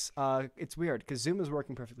 folks. It's weird because Zoom is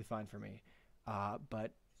working perfectly fine for me.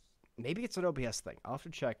 But maybe it's an OBS thing. I'll have to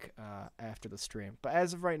check after the stream. But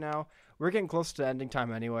as of right now, we're getting close to ending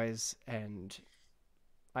time anyways, and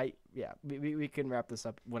we can wrap this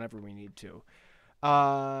up whenever we need to.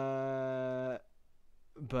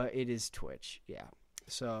 But it is Twitch, yeah.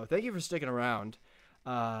 So thank you for sticking around.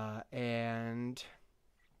 And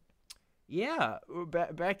yeah,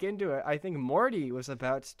 back into it. I think Morty was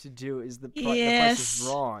about to do is the price is Yes.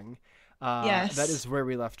 wrong. Yes. That is where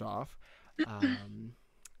we left off.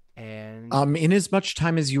 And In as much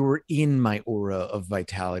time as you were in my aura of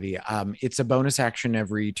vitality, it's a bonus action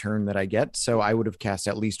every turn that I get. So I would have cast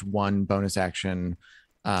at least one bonus action,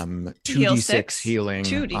 Heal 2d6 6, healing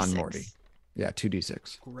 2d6. on Morty. Yeah,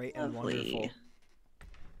 2d6. great and Lovely. wonderful.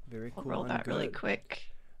 Very We'll cool. roll and that really good. quick.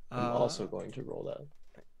 I'm also going to roll that.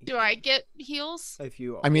 Do I get heals? If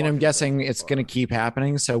you, I mean, walk I'm yourself guessing too it's far. going to keep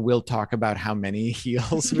happening. So we'll talk about how many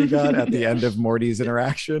heals we got at the end of Morty's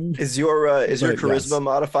interaction. Is your But charisma yes.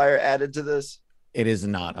 modifier added to this? It is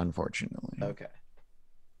not, unfortunately. Okay.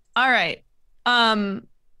 All right. I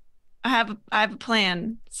have a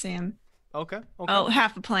plan, Sam. Okay. Oh,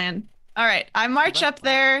 half a plan. All right. I march up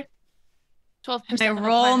there 12%. and I of a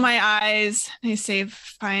roll plan. my eyes and I say,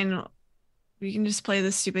 fine, we can just play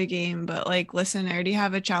this stupid game, but like, listen, I already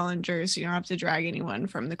have a challenger, so you don't have to drag anyone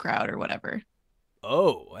from the crowd or whatever.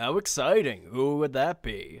 Oh, how exciting! Who would that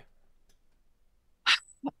be?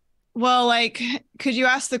 Well, like, could you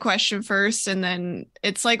ask the question first? And then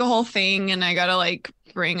it's like a whole thing, and I gotta like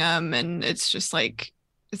bring them, and it's just like,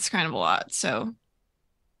 it's kind of a lot. So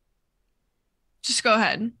just go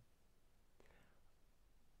ahead.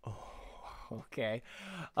 Oh, okay.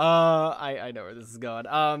 I know where this is going.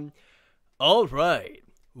 All right.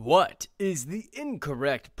 What is the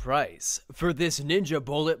incorrect price for this Ninja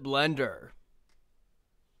Bullet blender?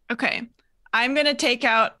 Okay. I'm gonna take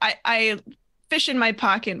out I fish in my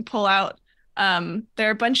pocket and pull out there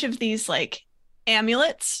are a bunch of these like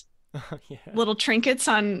amulets, Yeah. little trinkets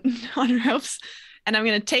on ropes, and I'm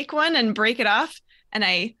gonna take one and break it off, and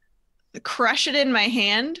I crush it in my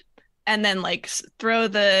hand and then like throw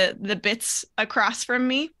the bits across from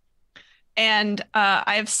me. And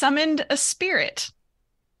I've summoned a spirit,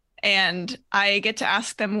 and I get to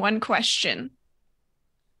ask them one question.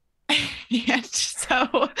 And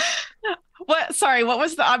so, what? Sorry, what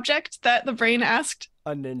was the object that the brain asked?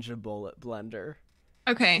 A ninja bullet blender.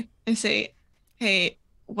 Okay, I say, hey,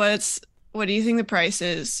 what do you think the price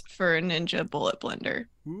is for a ninja bullet blender?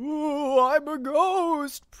 Ooh, I'm a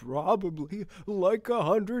ghost. Probably like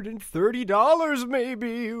 $130,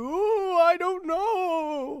 maybe. Ooh, I don't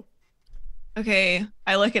know. Okay,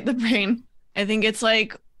 I look at the brain. I think it's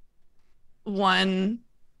like one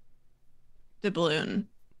doubloon.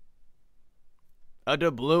 A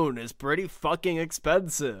doubloon is pretty fucking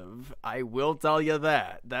expensive. I will tell you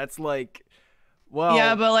that. That's like, well,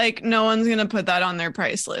 Yeah, but like no one's gonna put that on their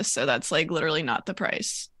price list, so that's like literally not the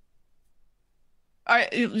price.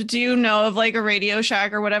 Do you know of like a Radio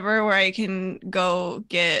Shack or whatever where I can go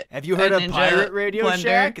get? Have you heard of ninja Pirate Radio blender?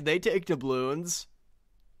 Shack? They take doubloons.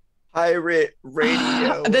 Pirate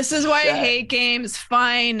Radio. This is why I Shack. hate games.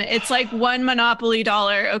 Fine, it's like one Monopoly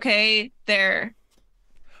dollar. Okay, there.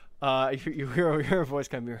 You hear a voice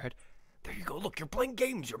come in your head. There you go. Look, you're playing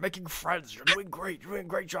games. You're making friends. You're doing great. You're doing a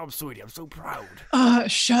great job, sweetie. I'm so proud.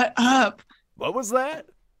 Shut up. What was that?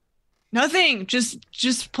 Nothing.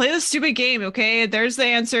 Just play the stupid game, okay? There's the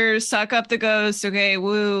answer. Suck up the ghost. Okay,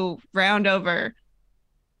 woo. Round over.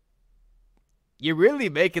 You're really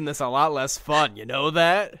making this a lot less fun. You know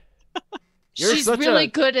that? You're She's such really a-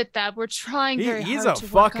 good at that. We're trying very He's hard a to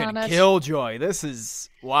work fucking on it. killjoy. This is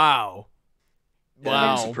wow. I'm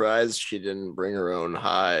Wow. surprised she didn't bring her own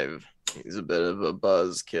hive. He's a bit of a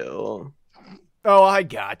buzzkill. Oh, I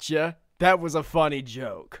gotcha. That was a funny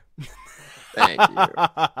joke. Thank you.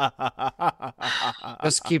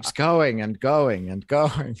 Just keeps going and going and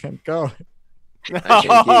going and going. I can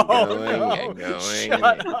keep Oh, going no. and going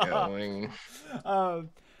Shut and up. going.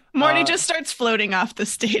 Morty just starts floating off the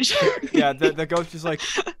stage. Yeah, the ghost is like,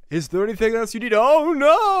 is there anything else you need? Oh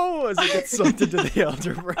no! As it gets sucked into the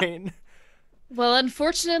elder brain. Well,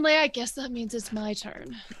 unfortunately, I guess that means it's my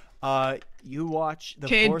turn. You watch the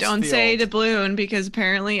Okay, force don't field. say doubloon because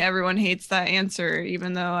apparently everyone hates that answer,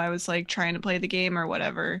 even though I was like trying to play the game or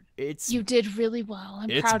whatever. It's You did really well. I'm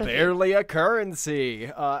it's proud of you. barely a currency.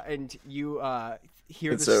 And you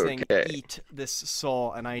hear It's this thing okay. eat this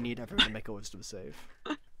soul, and I need everyone to make a wisdom save.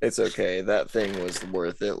 It's okay. That thing was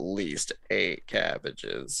worth at least 8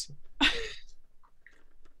 cabbages.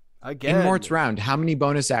 Again. In Mort's round, how many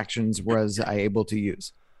bonus actions was I able to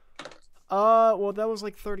use? Well, that was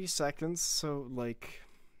like 30 seconds, so like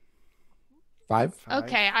 5. 5.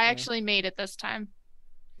 Okay, I yeah. actually made it this time.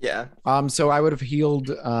 Yeah. So I would have healed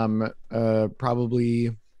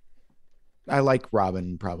probably. I like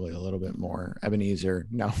Robin probably a little bit more. Ebenezer,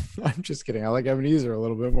 no, I'm just kidding. I like Ebenezer a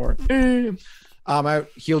little bit more. I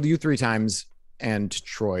healed you 3 times and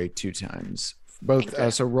Troy 2 times. Both. Okay.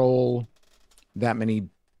 So roll that many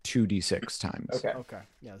 2d6 times. Okay. Okay.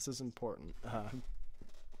 Yeah, this is important.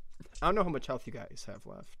 I don't know how much health you guys have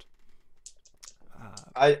left.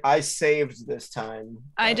 I saved this time.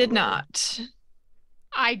 I did not.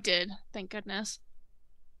 I did, thank goodness.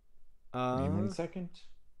 Give me 1 second.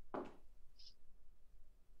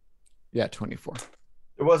 Yeah, 24.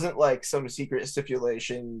 It wasn't like some secret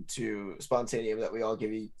stipulation to Spontanium that we all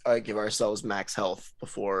give ourselves max health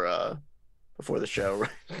before the show,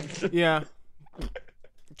 right? Yeah.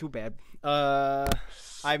 Too bad. I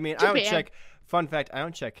mean, Too I don't bad. check. Fun fact: I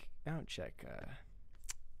don't check. Fun fact: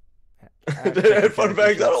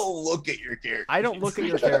 I don't look at your character. I don't look at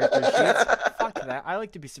your character sheets. Fuck that. I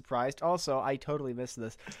like to be surprised. Also, I totally missed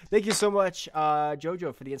this. Thank you so much,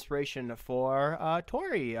 Jojo, for the inspiration for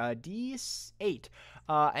Tori, D8.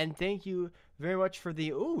 And thank you very much for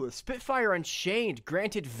the Spitfire Unchained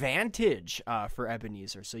granted vantage for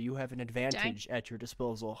Ebenezer. So you have an advantage at your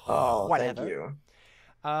disposal. Oh, Whatever. thank you.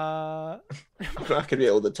 Uh, I'm not gonna be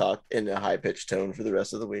able to talk in a high pitched tone for the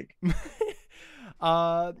rest of the week.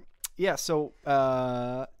 yeah, so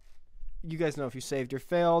you guys know if you saved or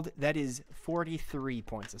failed, that is 43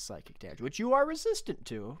 points of psychic damage, which you are resistant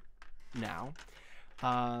to now,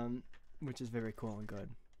 which is very cool and good.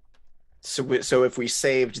 So if we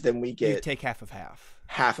saved, then we You get take half of half.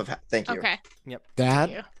 half of half. Thank you. Okay,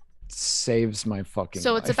 That you. saves my fucking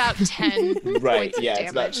so life. it's about 10 Right, points of yeah,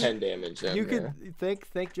 it's about damage. 10 damage. You there. could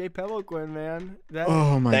thank Jay Peloquin, man. That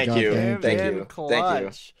Oh my Thank god. you. man. Thank man, you.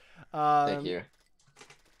 clutch. Thank you.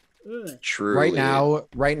 Truly.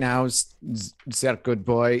 Right now, Zet Good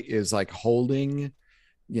Boy is like holding,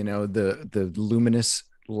 the luminous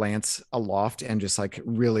lance aloft and just like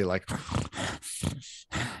really like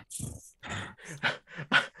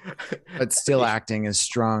but still acting as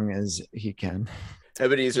strong as he can.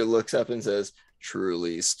 Ebenezer looks up and says,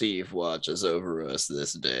 "Truly, Steve watches over us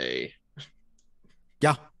this day."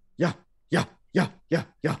 Yeah, yeah, yeah, yeah, yeah,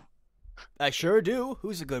 yeah. I sure do.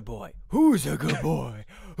 Who's a good boy? Who's a good boy?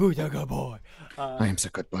 Who's a good boy? I am so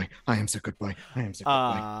good boy. I am so good boy. I am so good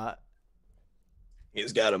boy.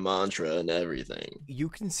 He's got a mantra and everything. You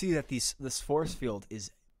can see that this force field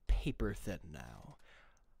is paper thin now.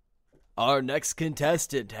 Our next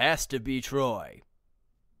contestant has to be Troy.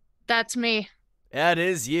 That's me. That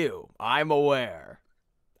is you. I'm aware.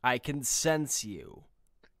 I can sense you.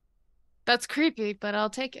 That's creepy, but I'll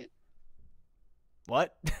take it.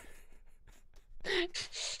 What?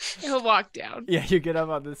 He'll walk down. Yeah, you get up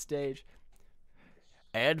on the stage.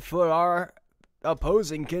 And for our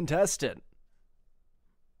opposing contestant.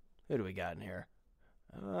 Who do we got in here?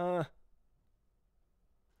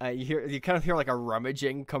 You kind of hear like a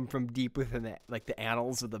rummaging come from deep within the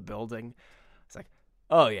annals of the building. It's like,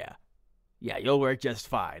 oh yeah, you'll work just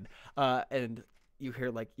fine. And you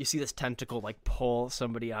hear you see this tentacle pull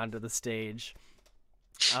somebody onto the stage.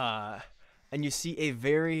 And you see a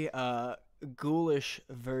very ghoulish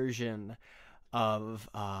version of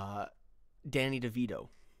Danny DeVito.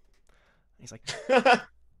 He's like,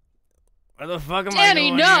 where the fuck am I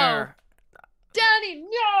going here? Danny,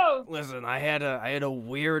 no! Listen, I had a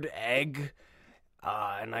weird egg,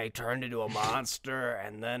 and I turned into a monster,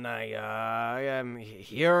 and then I am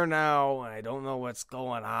here now, and I don't know what's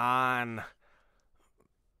going on.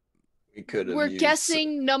 We're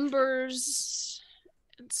guessing numbers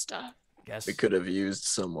and stuff. We could have used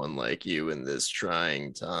someone like you in this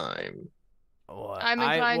trying time. What? I'm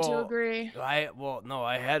inclined to agree. I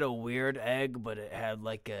had a weird egg, but it had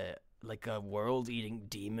like a world-eating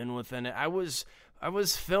demon within it. I was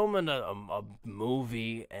filming a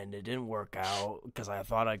movie, and it didn't work out because I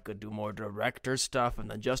thought I could do more director stuff, and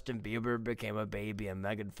then Justin Bieber became a baby, and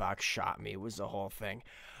Megan Fox shot me. It was the whole thing.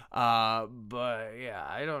 But yeah,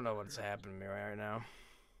 I don't know what's happening to me right now.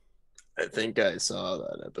 I think I saw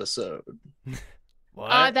that episode.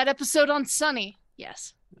 What? That episode on Sunny.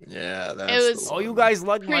 Yes. Yeah, that's it was. Oh, you guys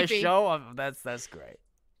like my creepy. show? That's great.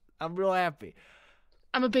 I'm real happy.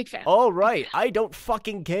 I'm a big fan. All right, I don't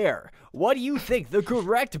fucking care. What do you think the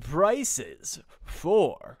correct price is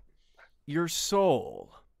for your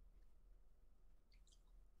soul?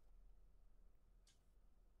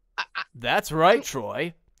 That's right,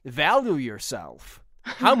 Troy. Value yourself.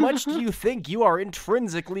 How much do you think you are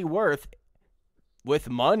intrinsically worth with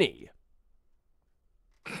money?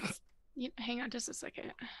 Hang on just a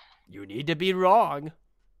second. You need to be wrong.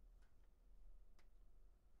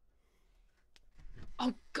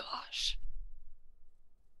 Oh, gosh.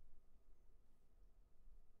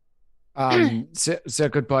 So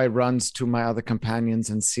goodbye runs to my other companions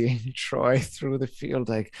and seeing Troy through the field.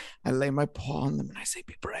 I lay my paw on them and I say,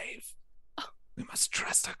 be brave. We must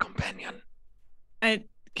trust our companion.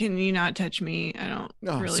 Can you not touch me? I don't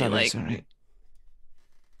Sorry.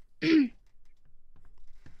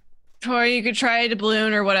 Troy, you could try a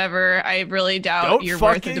doubloon or whatever. I really doubt Don't you're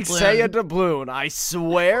worth a fucking doubloon. say a doubloon. I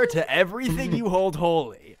swear to everything you hold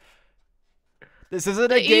holy. This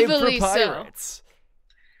isn't a game for Evilly so. pirates.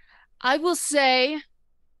 I will say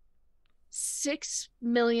 6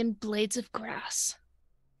 million blades of grass.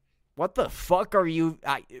 What the fuck are you?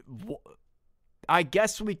 I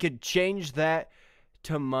guess we could change that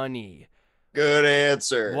to money. Good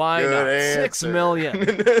answer. Why Good not? answer. 6 million.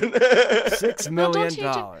 $6 million.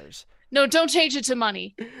 No, don't change it to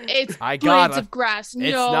money. It's I blades gotta. of grass.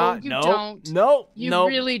 It's No, not. you no, don't. No, You no.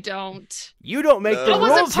 really don't. You don't make the I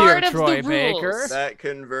wasn't rules here, part of the Troy rules. Baker. That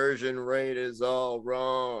conversion rate is all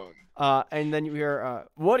wrong. And then you hear,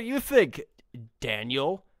 what do you think,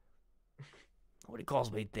 Daniel? What he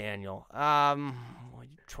calls me, Daniel.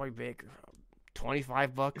 Troy Baker.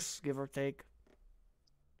 $25, give or take.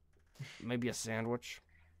 Maybe a sandwich.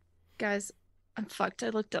 Guys, I'm fucked. I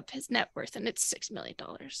looked up his net worth and it's $6 million.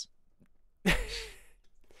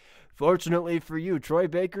 Fortunately for you, Troy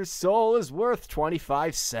Baker's soul is worth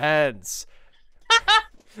 25 cents.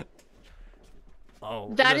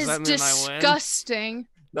 Oh, That does is that mean I win? disgusting.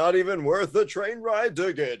 Not even worth the train ride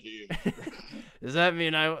to get you. Does that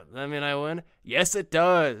mean I win? Yes, it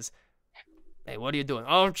does. Hey, what are you doing?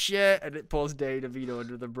 Oh shit! And it pulls Danny DeVito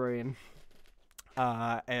under the brain.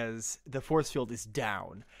 As the force field is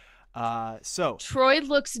down. So Troy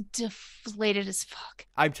looks deflated as fuck.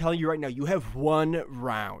 I'm telling you right now, you have 1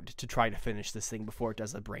 round to try to finish this thing before it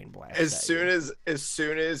does a brain blast. As soon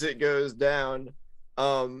as it goes down,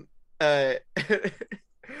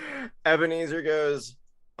 Ebenezer goes,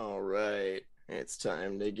 all right, it's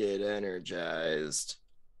time to get energized.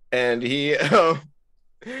 and he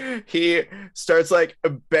starts like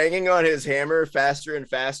banging on his hammer faster and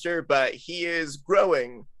faster, but he is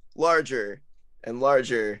growing larger and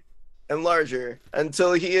larger and larger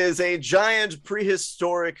until he is a giant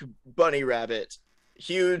prehistoric bunny rabbit,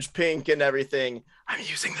 huge, pink, and everything. I'm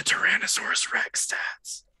using the Tyrannosaurus Rex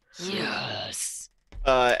stats. Yes.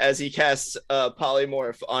 As he casts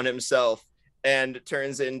polymorph on himself and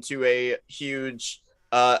turns into a huge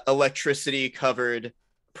electricity covered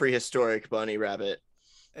prehistoric bunny rabbit.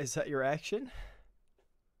 Is that your action?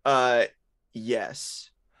 Yes.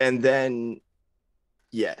 And then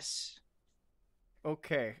yes.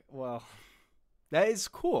 Okay, well, that is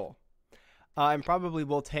cool. And probably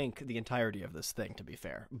will tank the entirety of this thing, to be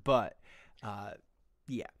fair. But,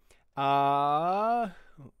 yeah.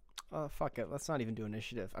 Fuck it. Let's not even do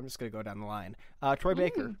initiative. I'm just gonna go down the line. Troy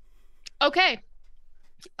Baker. Okay.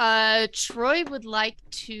 Troy would like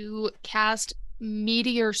to cast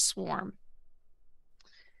Meteor Swarm.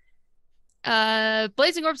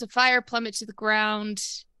 Blazing orbs of fire plummet to the ground.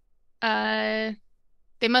 They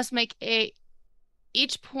must make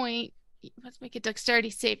each point must make a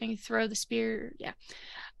dexterity saving throw. The spear,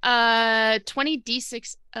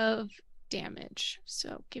 20d6 of damage.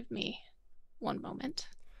 So give me one moment.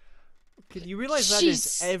 Can you realize that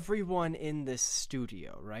is everyone in this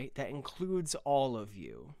studio, right? That includes all of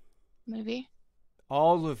you. Maybe.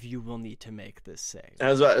 All of you will need to make this save. I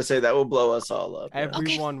was about to say that will blow us all up.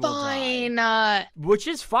 Everyone will fine. die. Which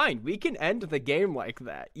is fine. We can end the game like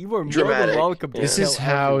that. You are more Dramatic. than welcome to This kill is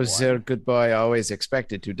how everyone. Sir Good Boy always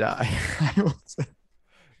expected to die.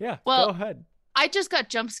 Yeah, Well, go ahead. I just got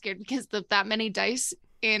jump scared because that many dice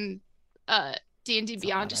in D&D a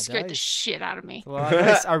Beyond lot just of scared the dice. shit out of me. Well,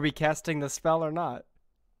 nice. Are we casting the spell or not?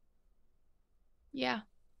 Yeah.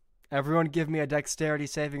 Everyone give me a dexterity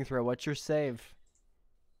saving throw. What's your save?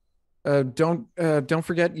 Don't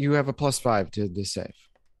forget you have a +5 to this save.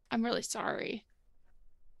 I'm really sorry.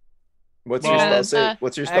 What's Well, your spell save?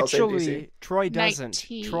 What's your spell save DC? Actually, Troy doesn't.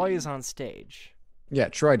 19. Troy is on stage. Yeah,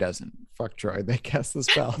 Troy doesn't. Fuck Troy. They cast the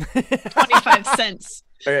spell. 25 cents.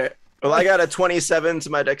 Okay. Well, I got a 27 to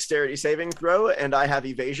my dexterity saving throw, and I have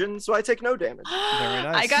evasion, so I take no damage. Very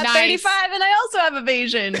nice. I got Nice. 35 and I also have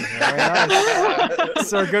evasion. Very nice.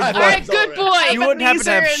 Sir, good boy. All right, good boy. You wouldn't happen to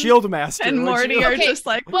have Ebenezer Shield Master, And would Morty you? are Okay, just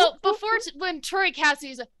like, Well, when Troy casts it,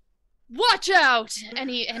 he's like, "Watch out!" and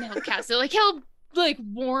he'll cast it. Like he'll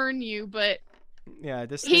warn you, but Yeah,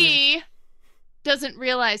 this thing. he doesn't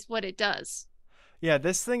realize what it does. Yeah,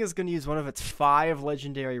 this thing is going to use one of its 5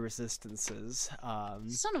 legendary resistances.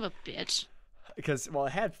 Son of a bitch. Because it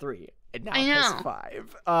had 3, and now I it has know.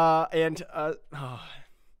 5.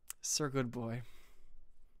 Sir Good Boy,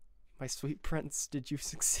 my sweet prince, did you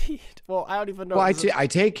succeed? Well, I don't even know. Well, Is it- I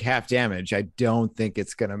take half damage. I don't think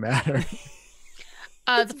it's gonna matter.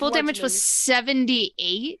 The full damage was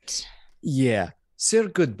 78. Yeah. Sir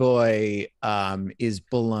Good Boy is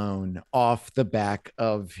blown off the back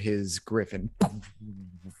of his griffin.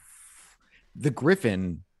 The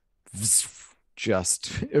griffin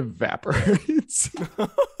just evaporates.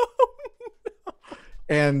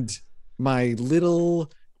 And my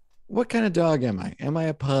little, what kind of dog am I? Am I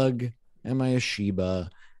a pug? Am I a Shiba?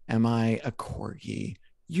 Am I a corgi?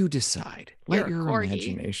 You decide. Let You're a your corgi.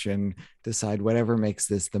 imagination decide whatever makes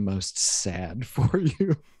this the most sad for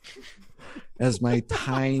you. As my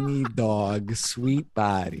tiny dog, sweet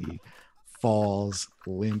body, falls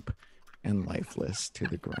limp and lifeless to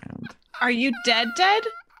the ground. are you dead?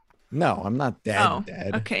 No, I'm not dead. Oh,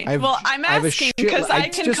 dead. okay. I've- Well, I'm I have a asking shit- because I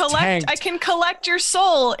can just collect. tanked. I can collect your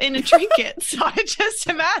soul in a trinket. So I just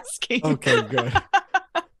am asking. Okay, good.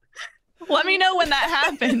 Let me know when that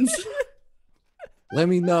happens. Let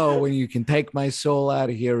me know when you can take my soul out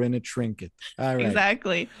of here in a trinket. All right.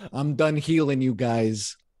 Exactly. I'm done healing you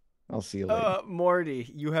guys. I'll see you later. Morty,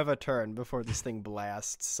 you have a turn before this thing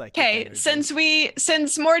blasts. Psychic Okay, energy.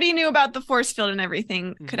 since Morty knew about the force field and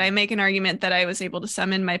everything, could Mhm. I make an argument that I was able to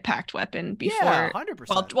summon my pact weapon before? Yeah,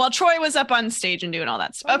 100%. While Troy was up on stage and doing all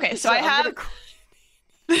that stuff. Okay, so I 100%. I'm have gonna-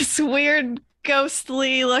 this weird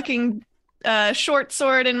ghostly looking short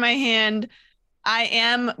sword in my hand. I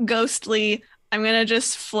am ghostly. I'm gonna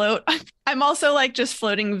just float. I'm also just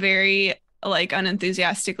floating very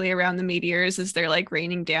unenthusiastically around the meteors as they're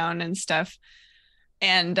raining down and stuff.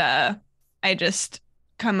 And I just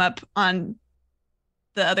come up on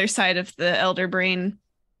the other side of the elder brain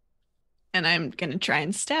and I'm gonna try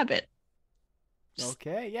and stab it.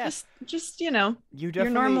 Okay, yes. Just You your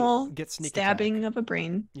definitely normal get sneak stabbing attack. of a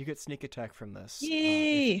brain. You get sneak attack from this.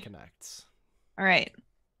 Yay. If it connects. All right.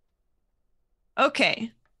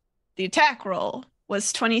 Okay. The attack roll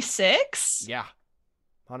was 26. Yeah,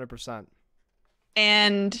 100%.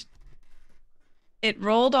 and it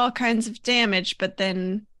rolled all kinds of damage, but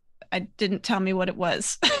then I didn't tell me what it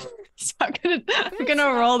was. So I'm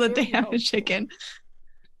gonna roll the damage again.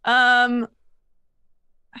 How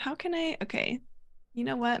can I? Okay, you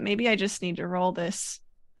know what? Maybe I just need to roll this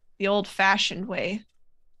the old-fashioned way.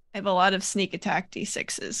 I have a lot of sneak attack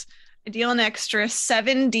d6s. I deal an extra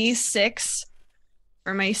 7d6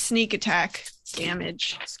 for my sneak attack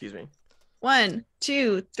damage. Excuse me. 1,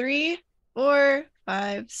 2, 3, 4,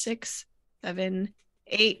 5, 6, 7,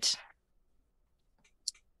 8.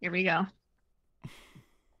 Here we go.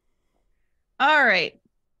 All right.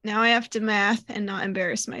 Now I have to math and not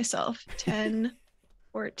embarrass myself. 10,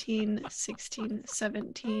 14, 16,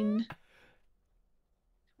 17,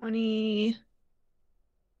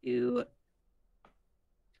 22,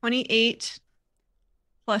 28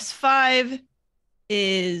 plus 5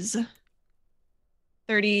 is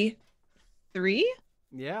 33.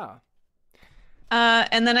 Yeah.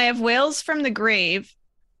 And then I have Whales from the Grave.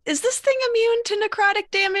 Is this thing immune to necrotic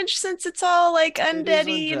damage since it's all like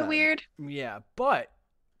undeady and undead. weird? Yeah, but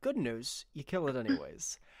good news, you kill it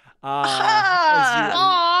anyways.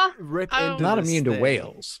 Ah! As you rip Oh. into Not this immune to thing,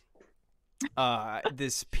 whales.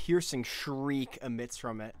 This piercing shriek emits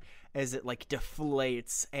from it as it like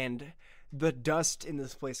deflates, and the dust in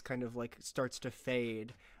this place kind of like starts to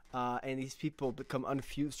fade, and these people become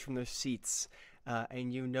unfused from their seats.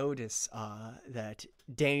 And you notice that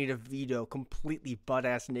Danny DeVito, completely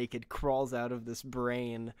butt-ass naked, crawls out of this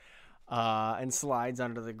brain and slides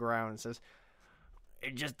onto the ground and says,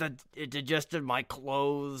 It adjusted my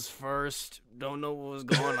clothes first. Don't know what was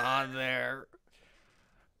going on there.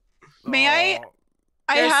 May I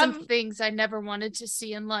There's have some things I never wanted to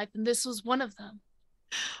see in life, and this was one of them.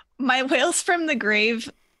 my Whales from the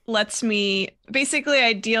Grave lets me basically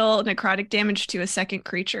I deal necrotic damage to a second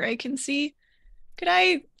creature I can see. Could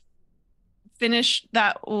I finish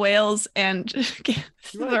that Whales and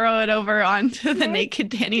throw it over onto the naked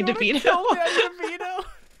Danny DeVito?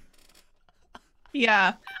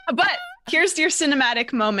 Yeah, but here's your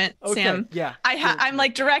cinematic moment, Okay, Sam. yeah. I'm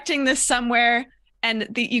like directing this somewhere, and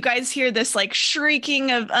you guys hear this like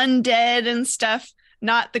shrieking of undead and stuff.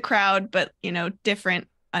 Not the crowd, but different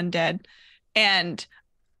undead. And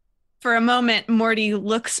for a moment, Morty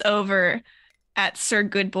looks over at Sir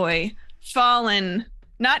Goodboy, fallen,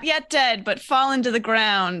 not yet dead, but fallen to the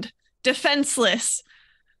ground, defenseless,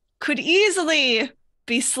 could easily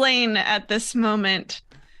be slain at this moment.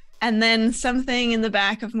 And then something in the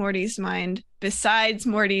back of Morty's mind, besides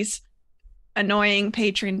Morty's annoying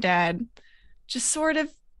patron dad, just sort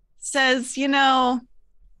of says,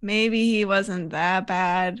 maybe he wasn't that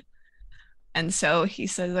bad. And so he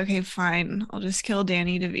says, okay, fine, I'll just kill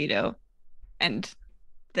Danny DeVito. And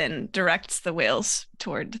then directs the Whales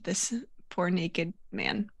toward this poor naked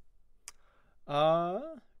man. Okay,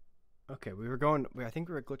 I think we were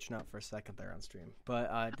glitching out for a second there on stream. But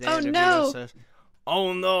Oh, Danny DeVito no. says,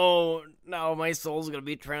 oh no, now my soul's gonna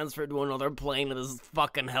be transferred to another plane of this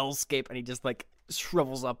fucking hellscape, and he just like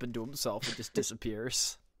shrivels up into himself and just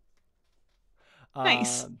disappears.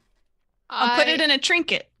 Nice. I'll put it in a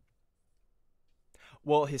trinket.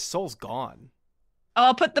 Well, his soul's gone. Oh,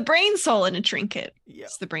 I'll put the brain soul in a trinket. Yeah.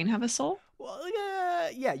 Does the brain have a soul? Well,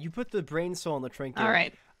 yeah, you put the brain soul in the trinket. All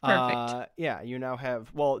right. Perfect. Yeah, you now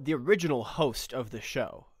have, the original host of the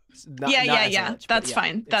show. Yeah. That's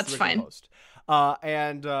fine. It's That's the fine. original host.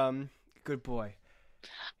 And good boy.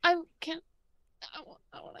 I can't. I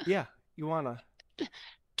wanna. Yeah, you wanna.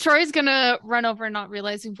 Troy's gonna run over, not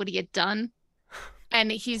realizing what he had done,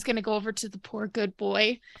 and he's gonna go over to the poor good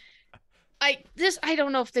boy. I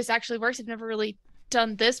don't know if this actually works. I've never really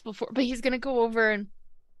done this before, but he's gonna go over and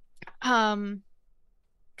kind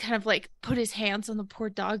of like put his hands on the poor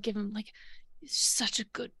dog, give him like, he's such a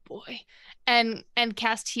good boy, and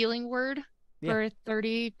cast healing word for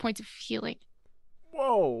 30 points of healing.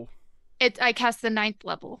 Whoa. I cast the 9th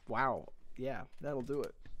level. Wow. Yeah, that'll do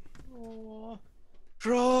it. Oh.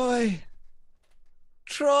 Troy!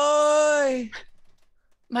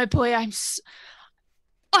 My boy, I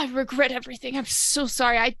regret everything. I'm so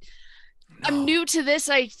sorry. I'm new to this.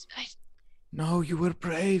 No, you were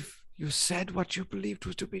brave. You said what you believed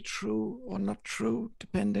was to be true or not true,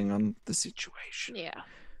 depending on the situation. Yeah.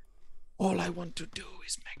 All I want to do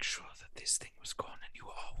is make sure that this thing was gone and you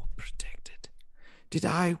all were protected.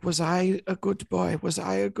 Was I a good boy? Was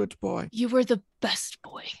I a good boy? You were the best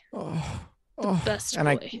boy. Best and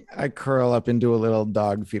boy. I curl up into a little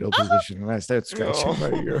dog fetal position and I start scratching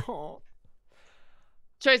my ear.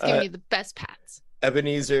 Troy's giving you the best pats.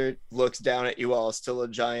 Ebenezer looks down at you all, still a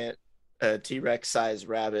giant T-Rex sized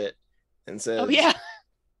rabbit, and says, Oh, yeah.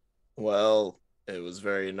 well, It was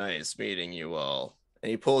very nice meeting you all. And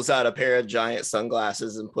he pulls out a pair of giant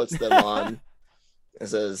sunglasses and puts them on and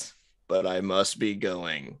says, but I must be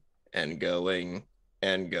going and going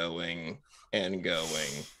and going and going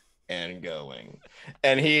and going.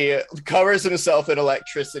 And he covers himself in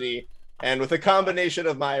electricity. And with a combination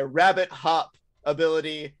of my rabbit hop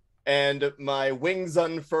ability and my wings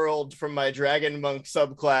unfurled from my dragon monk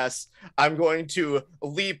subclass, I'm going to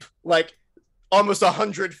leap like almost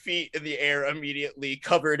 100 feet in the air immediately,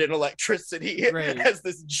 covered in electricity, as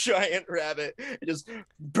this giant rabbit just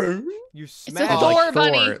boom. You It's a smash. Thor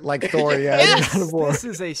bunny. Like Thor, yeah. Yes! God of War. This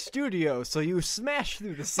is a studio, so you smash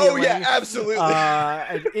through the ceiling. Oh yeah, absolutely.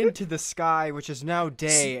 And into the sky, which is now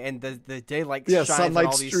day, and the daylight shines on sunlight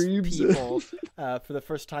all these streams. people for the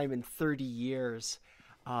first time in 30 years.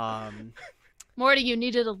 Morty, you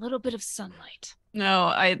needed a little bit of sunlight.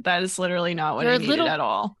 No, that is literally not what You're I a needed little- at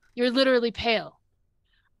all. You're literally pale.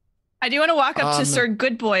 I do want to walk up to Um, Sir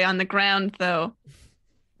Goodboy on the ground, though.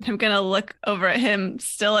 I'm gonna look over at him,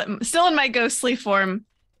 still in my ghostly form,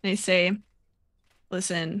 and I say,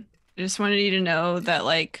 "Listen, I just wanted you to know that,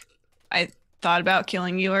 like, I thought about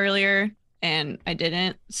killing you earlier, and I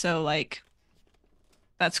didn't. So, like,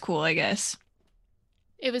 that's cool, I guess."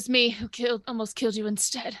 It was me who almost killed you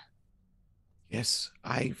instead. Yes,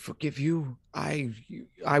 I forgive you. I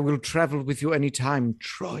will travel with you anytime.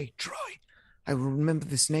 Troy. I will remember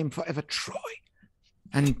this name forever, Troy.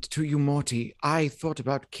 And to you, Morty, I thought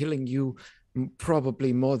about killing you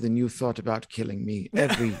probably more than you thought about killing me.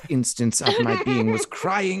 Every instance of my being was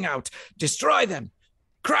crying out, destroy them,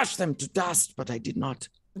 crush them to dust, but I did not.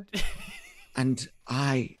 And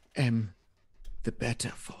I am the better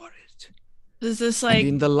for it. Is this And like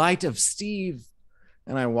in the light of Steve,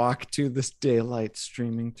 and I walk to this daylight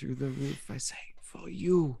streaming through the roof, I say, for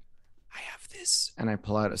you, I have this. And I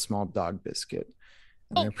pull out a small dog biscuit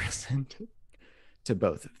and I present it to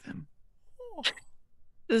both of them.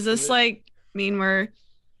 does this like mean we're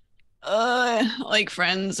like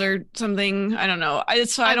friends or something? I don't know. I I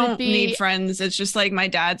would don't need be- friends. It's just like my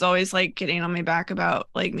dad's always like getting on my back about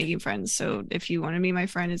like making friends. So if you want to be my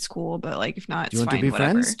friend, it's cool. But like if not, Do it's you want fine. to be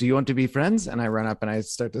whatever. friends? Do you want to be friends? And I run up and I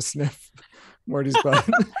start to sniff Morty's butt.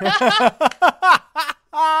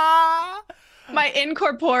 My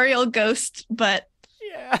incorporeal ghost, but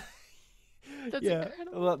Yeah. That's Yeah.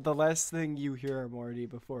 incredible. Well, the last thing you hear, Morty,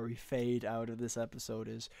 before we fade out of this episode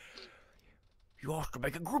is, You all should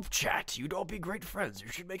make a group chat. You'd all be great friends. You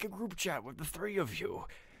should make a group chat with the three of you.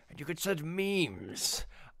 And you could send memes.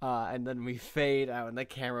 and then we fade out and the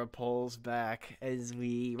camera pulls back as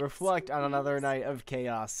we reflect on another night of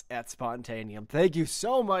chaos at Spontanium. Thank you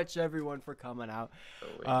so much, everyone, for coming out.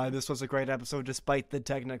 This was a great episode despite the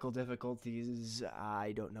technical difficulties.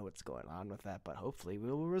 I don't know what's going on with that, but hopefully we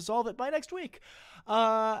will resolve it by next week.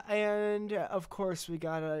 And of course, we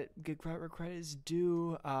gotta give credit where credit is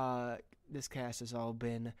due. This cast has all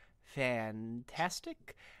been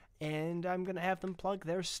fantastic. And I'm going to have them plug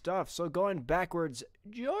their stuff. So going backwards,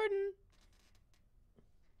 Jordan.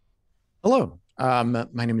 Hello.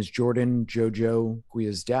 My name is Jordan Jojo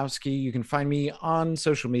Gwiazdowski. You can find me on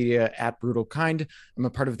social media at Brutal Kind. I'm a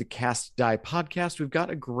part of the Cast Die podcast. We've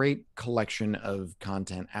got a great collection of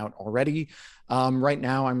content out already. Right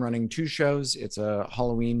now, I'm running 2 shows. It's a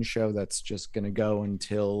Halloween show that's just going to go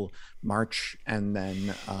until March, and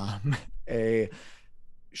then a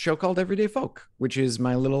show called Everyday Folk, which is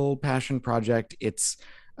my little passion project. It's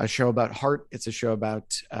a show about heart. It's a show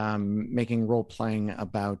about making role playing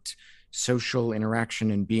about social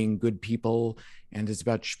interaction and being good people, and it's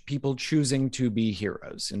about people choosing to be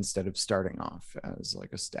heroes instead of starting off as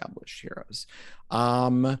like established heroes.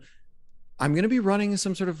 I'm going to be running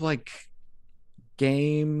some sort of like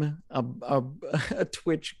game, a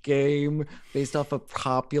Twitch game based off a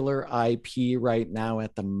popular IP right now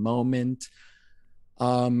at the moment.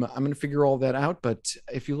 I'm going to figure all that out, but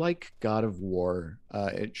if you like God of War,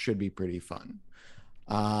 it should be pretty fun.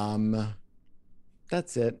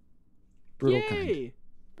 That's it. Brutal Kind. Yay!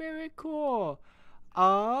 Very cool.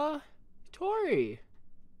 Tori.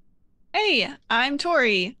 hey, I'm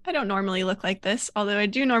Tori. I don't normally look like this, although I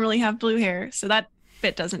do normally have blue hair, so that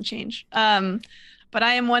bit doesn't change. But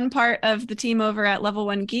I am one part of the team over at Level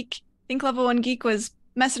 1 Geek. I think Level 1 Geek was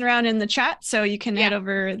messing around in the chat, so you can head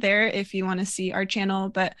over there if you want to see our channel.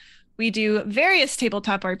 But we do various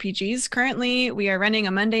tabletop RPGs. Currently, we are running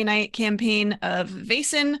a Monday night campaign of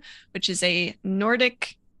Vaesen, which is a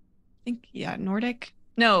Nordic,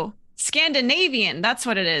 Scandinavian, that's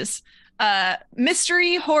what it is.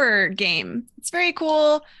 Mystery horror game. It's very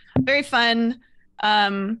cool, very fun.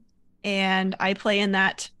 And I play in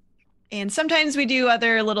that. And sometimes we do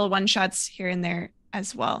other little one-shots here and there.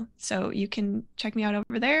 as well. So you can check me out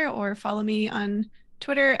over there or follow me on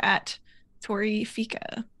Twitter at Tori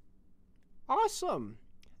Fika. Awesome.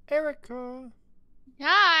 Erica.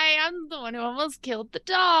 Hi, I'm the one who almost killed the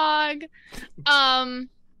dog.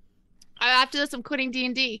 After this, I'm quitting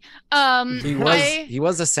D&D. He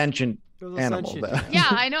was a sentient It was a animal, sentient though. animal. Yeah,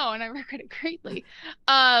 I know, and I regret it greatly.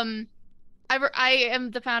 I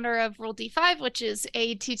am the founder of Roll D5, which is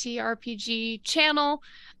a TTRPG channel.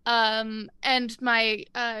 And my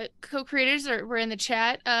co-creators were in the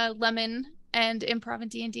chat, Lemon and Improv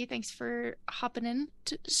and D&D. Thanks for hopping in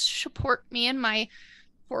to support me in my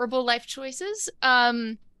horrible life choices.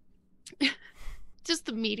 Just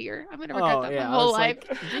the meteor. I'm gonna regret that my whole life.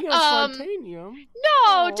 Being on Spontanium.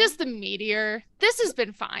 No, just the meteor. This has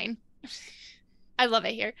been fine. I love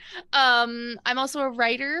it here. I'm also a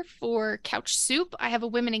writer for Couch Soup. I have a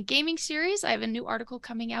women in gaming series. I have a new article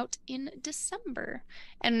coming out in December.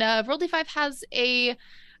 And Roll D5 has a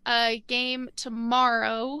game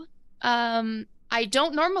tomorrow. I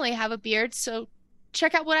don't normally have a beard, so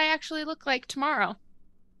check out what I actually look like tomorrow.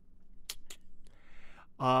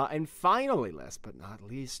 And finally, last but not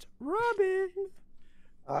least, Robin.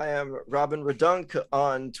 I am Robin Redunk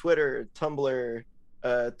on Twitter, Tumblr,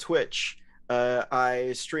 Twitch.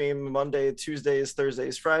 I stream Monday, Tuesdays,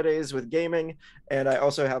 Thursdays, Fridays with gaming, and I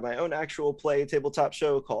also have my own actual play tabletop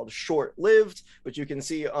show called Short Lived, which you can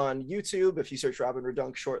see on YouTube if you search Robin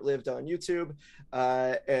Redunk Short Lived on YouTube.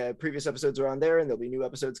 Previous episodes are on there, and there'll be new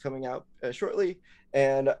episodes coming out shortly.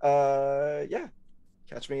 And yeah,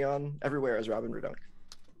 catch me on everywhere as Robin Redunk.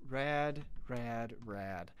 Rad.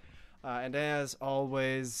 And as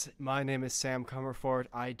always, my name is Sam Comerford.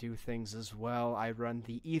 I do things as well. I run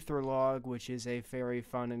the Ether Log, which is a very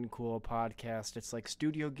fun and cool podcast. It's like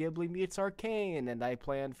Studio Ghibli meets Arcane, and I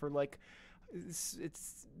plan for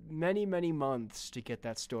it's many months to get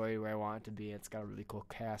that story where I want it to be. It's got a really cool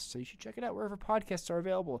cast, so you should check it out wherever podcasts are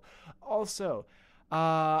available. Also,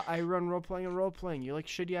 I run Role-Playing and Role-Playing. You like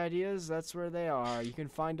shitty ideas? That's where they are. You can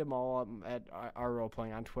find them all at our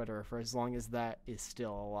Role-Playing on Twitter for as long as that is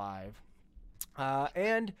still alive.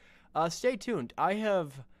 And stay tuned. I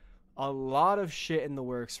have a lot of shit in the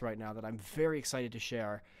works right now that I'm very excited to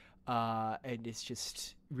share. And it's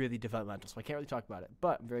just really developmental, so I can't really talk about it.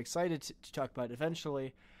 But I'm very excited to talk about it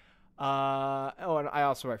eventually. And I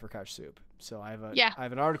also write for Couch Soup. So I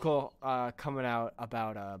have an article coming out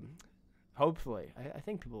about... hopefully, I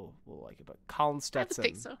think people will like it, but Colin Stetson. I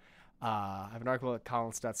think so. I have an article about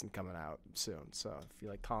Colin Stetson coming out soon, so if you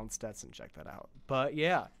like Colin Stetson, check that out. But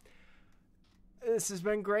yeah, this has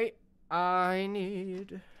been great. I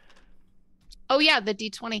need... Oh yeah, the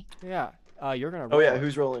D20. Yeah, you're gonna roll. Oh yeah,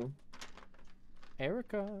 who's rolling?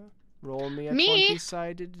 Erica. Roll me a Me?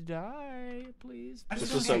 20-sided die, please.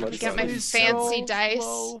 This was so much Get fun. my Please fancy roll dice.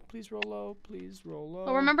 low. Please roll low. Please roll low.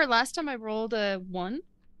 Oh, remember last time I rolled a 1?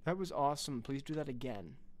 That was awesome. Please do that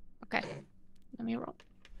again. Okay, let me roll.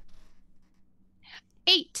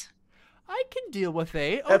 8. I can deal with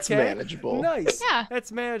 8. That's okay. manageable. Nice. Yeah.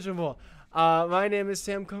 That's manageable. My name is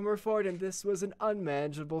Sam Comerford, and this was an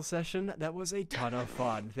unmanageable session. That was a ton of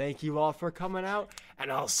fun. Thank you all for coming out,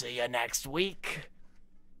 and I'll see you next week.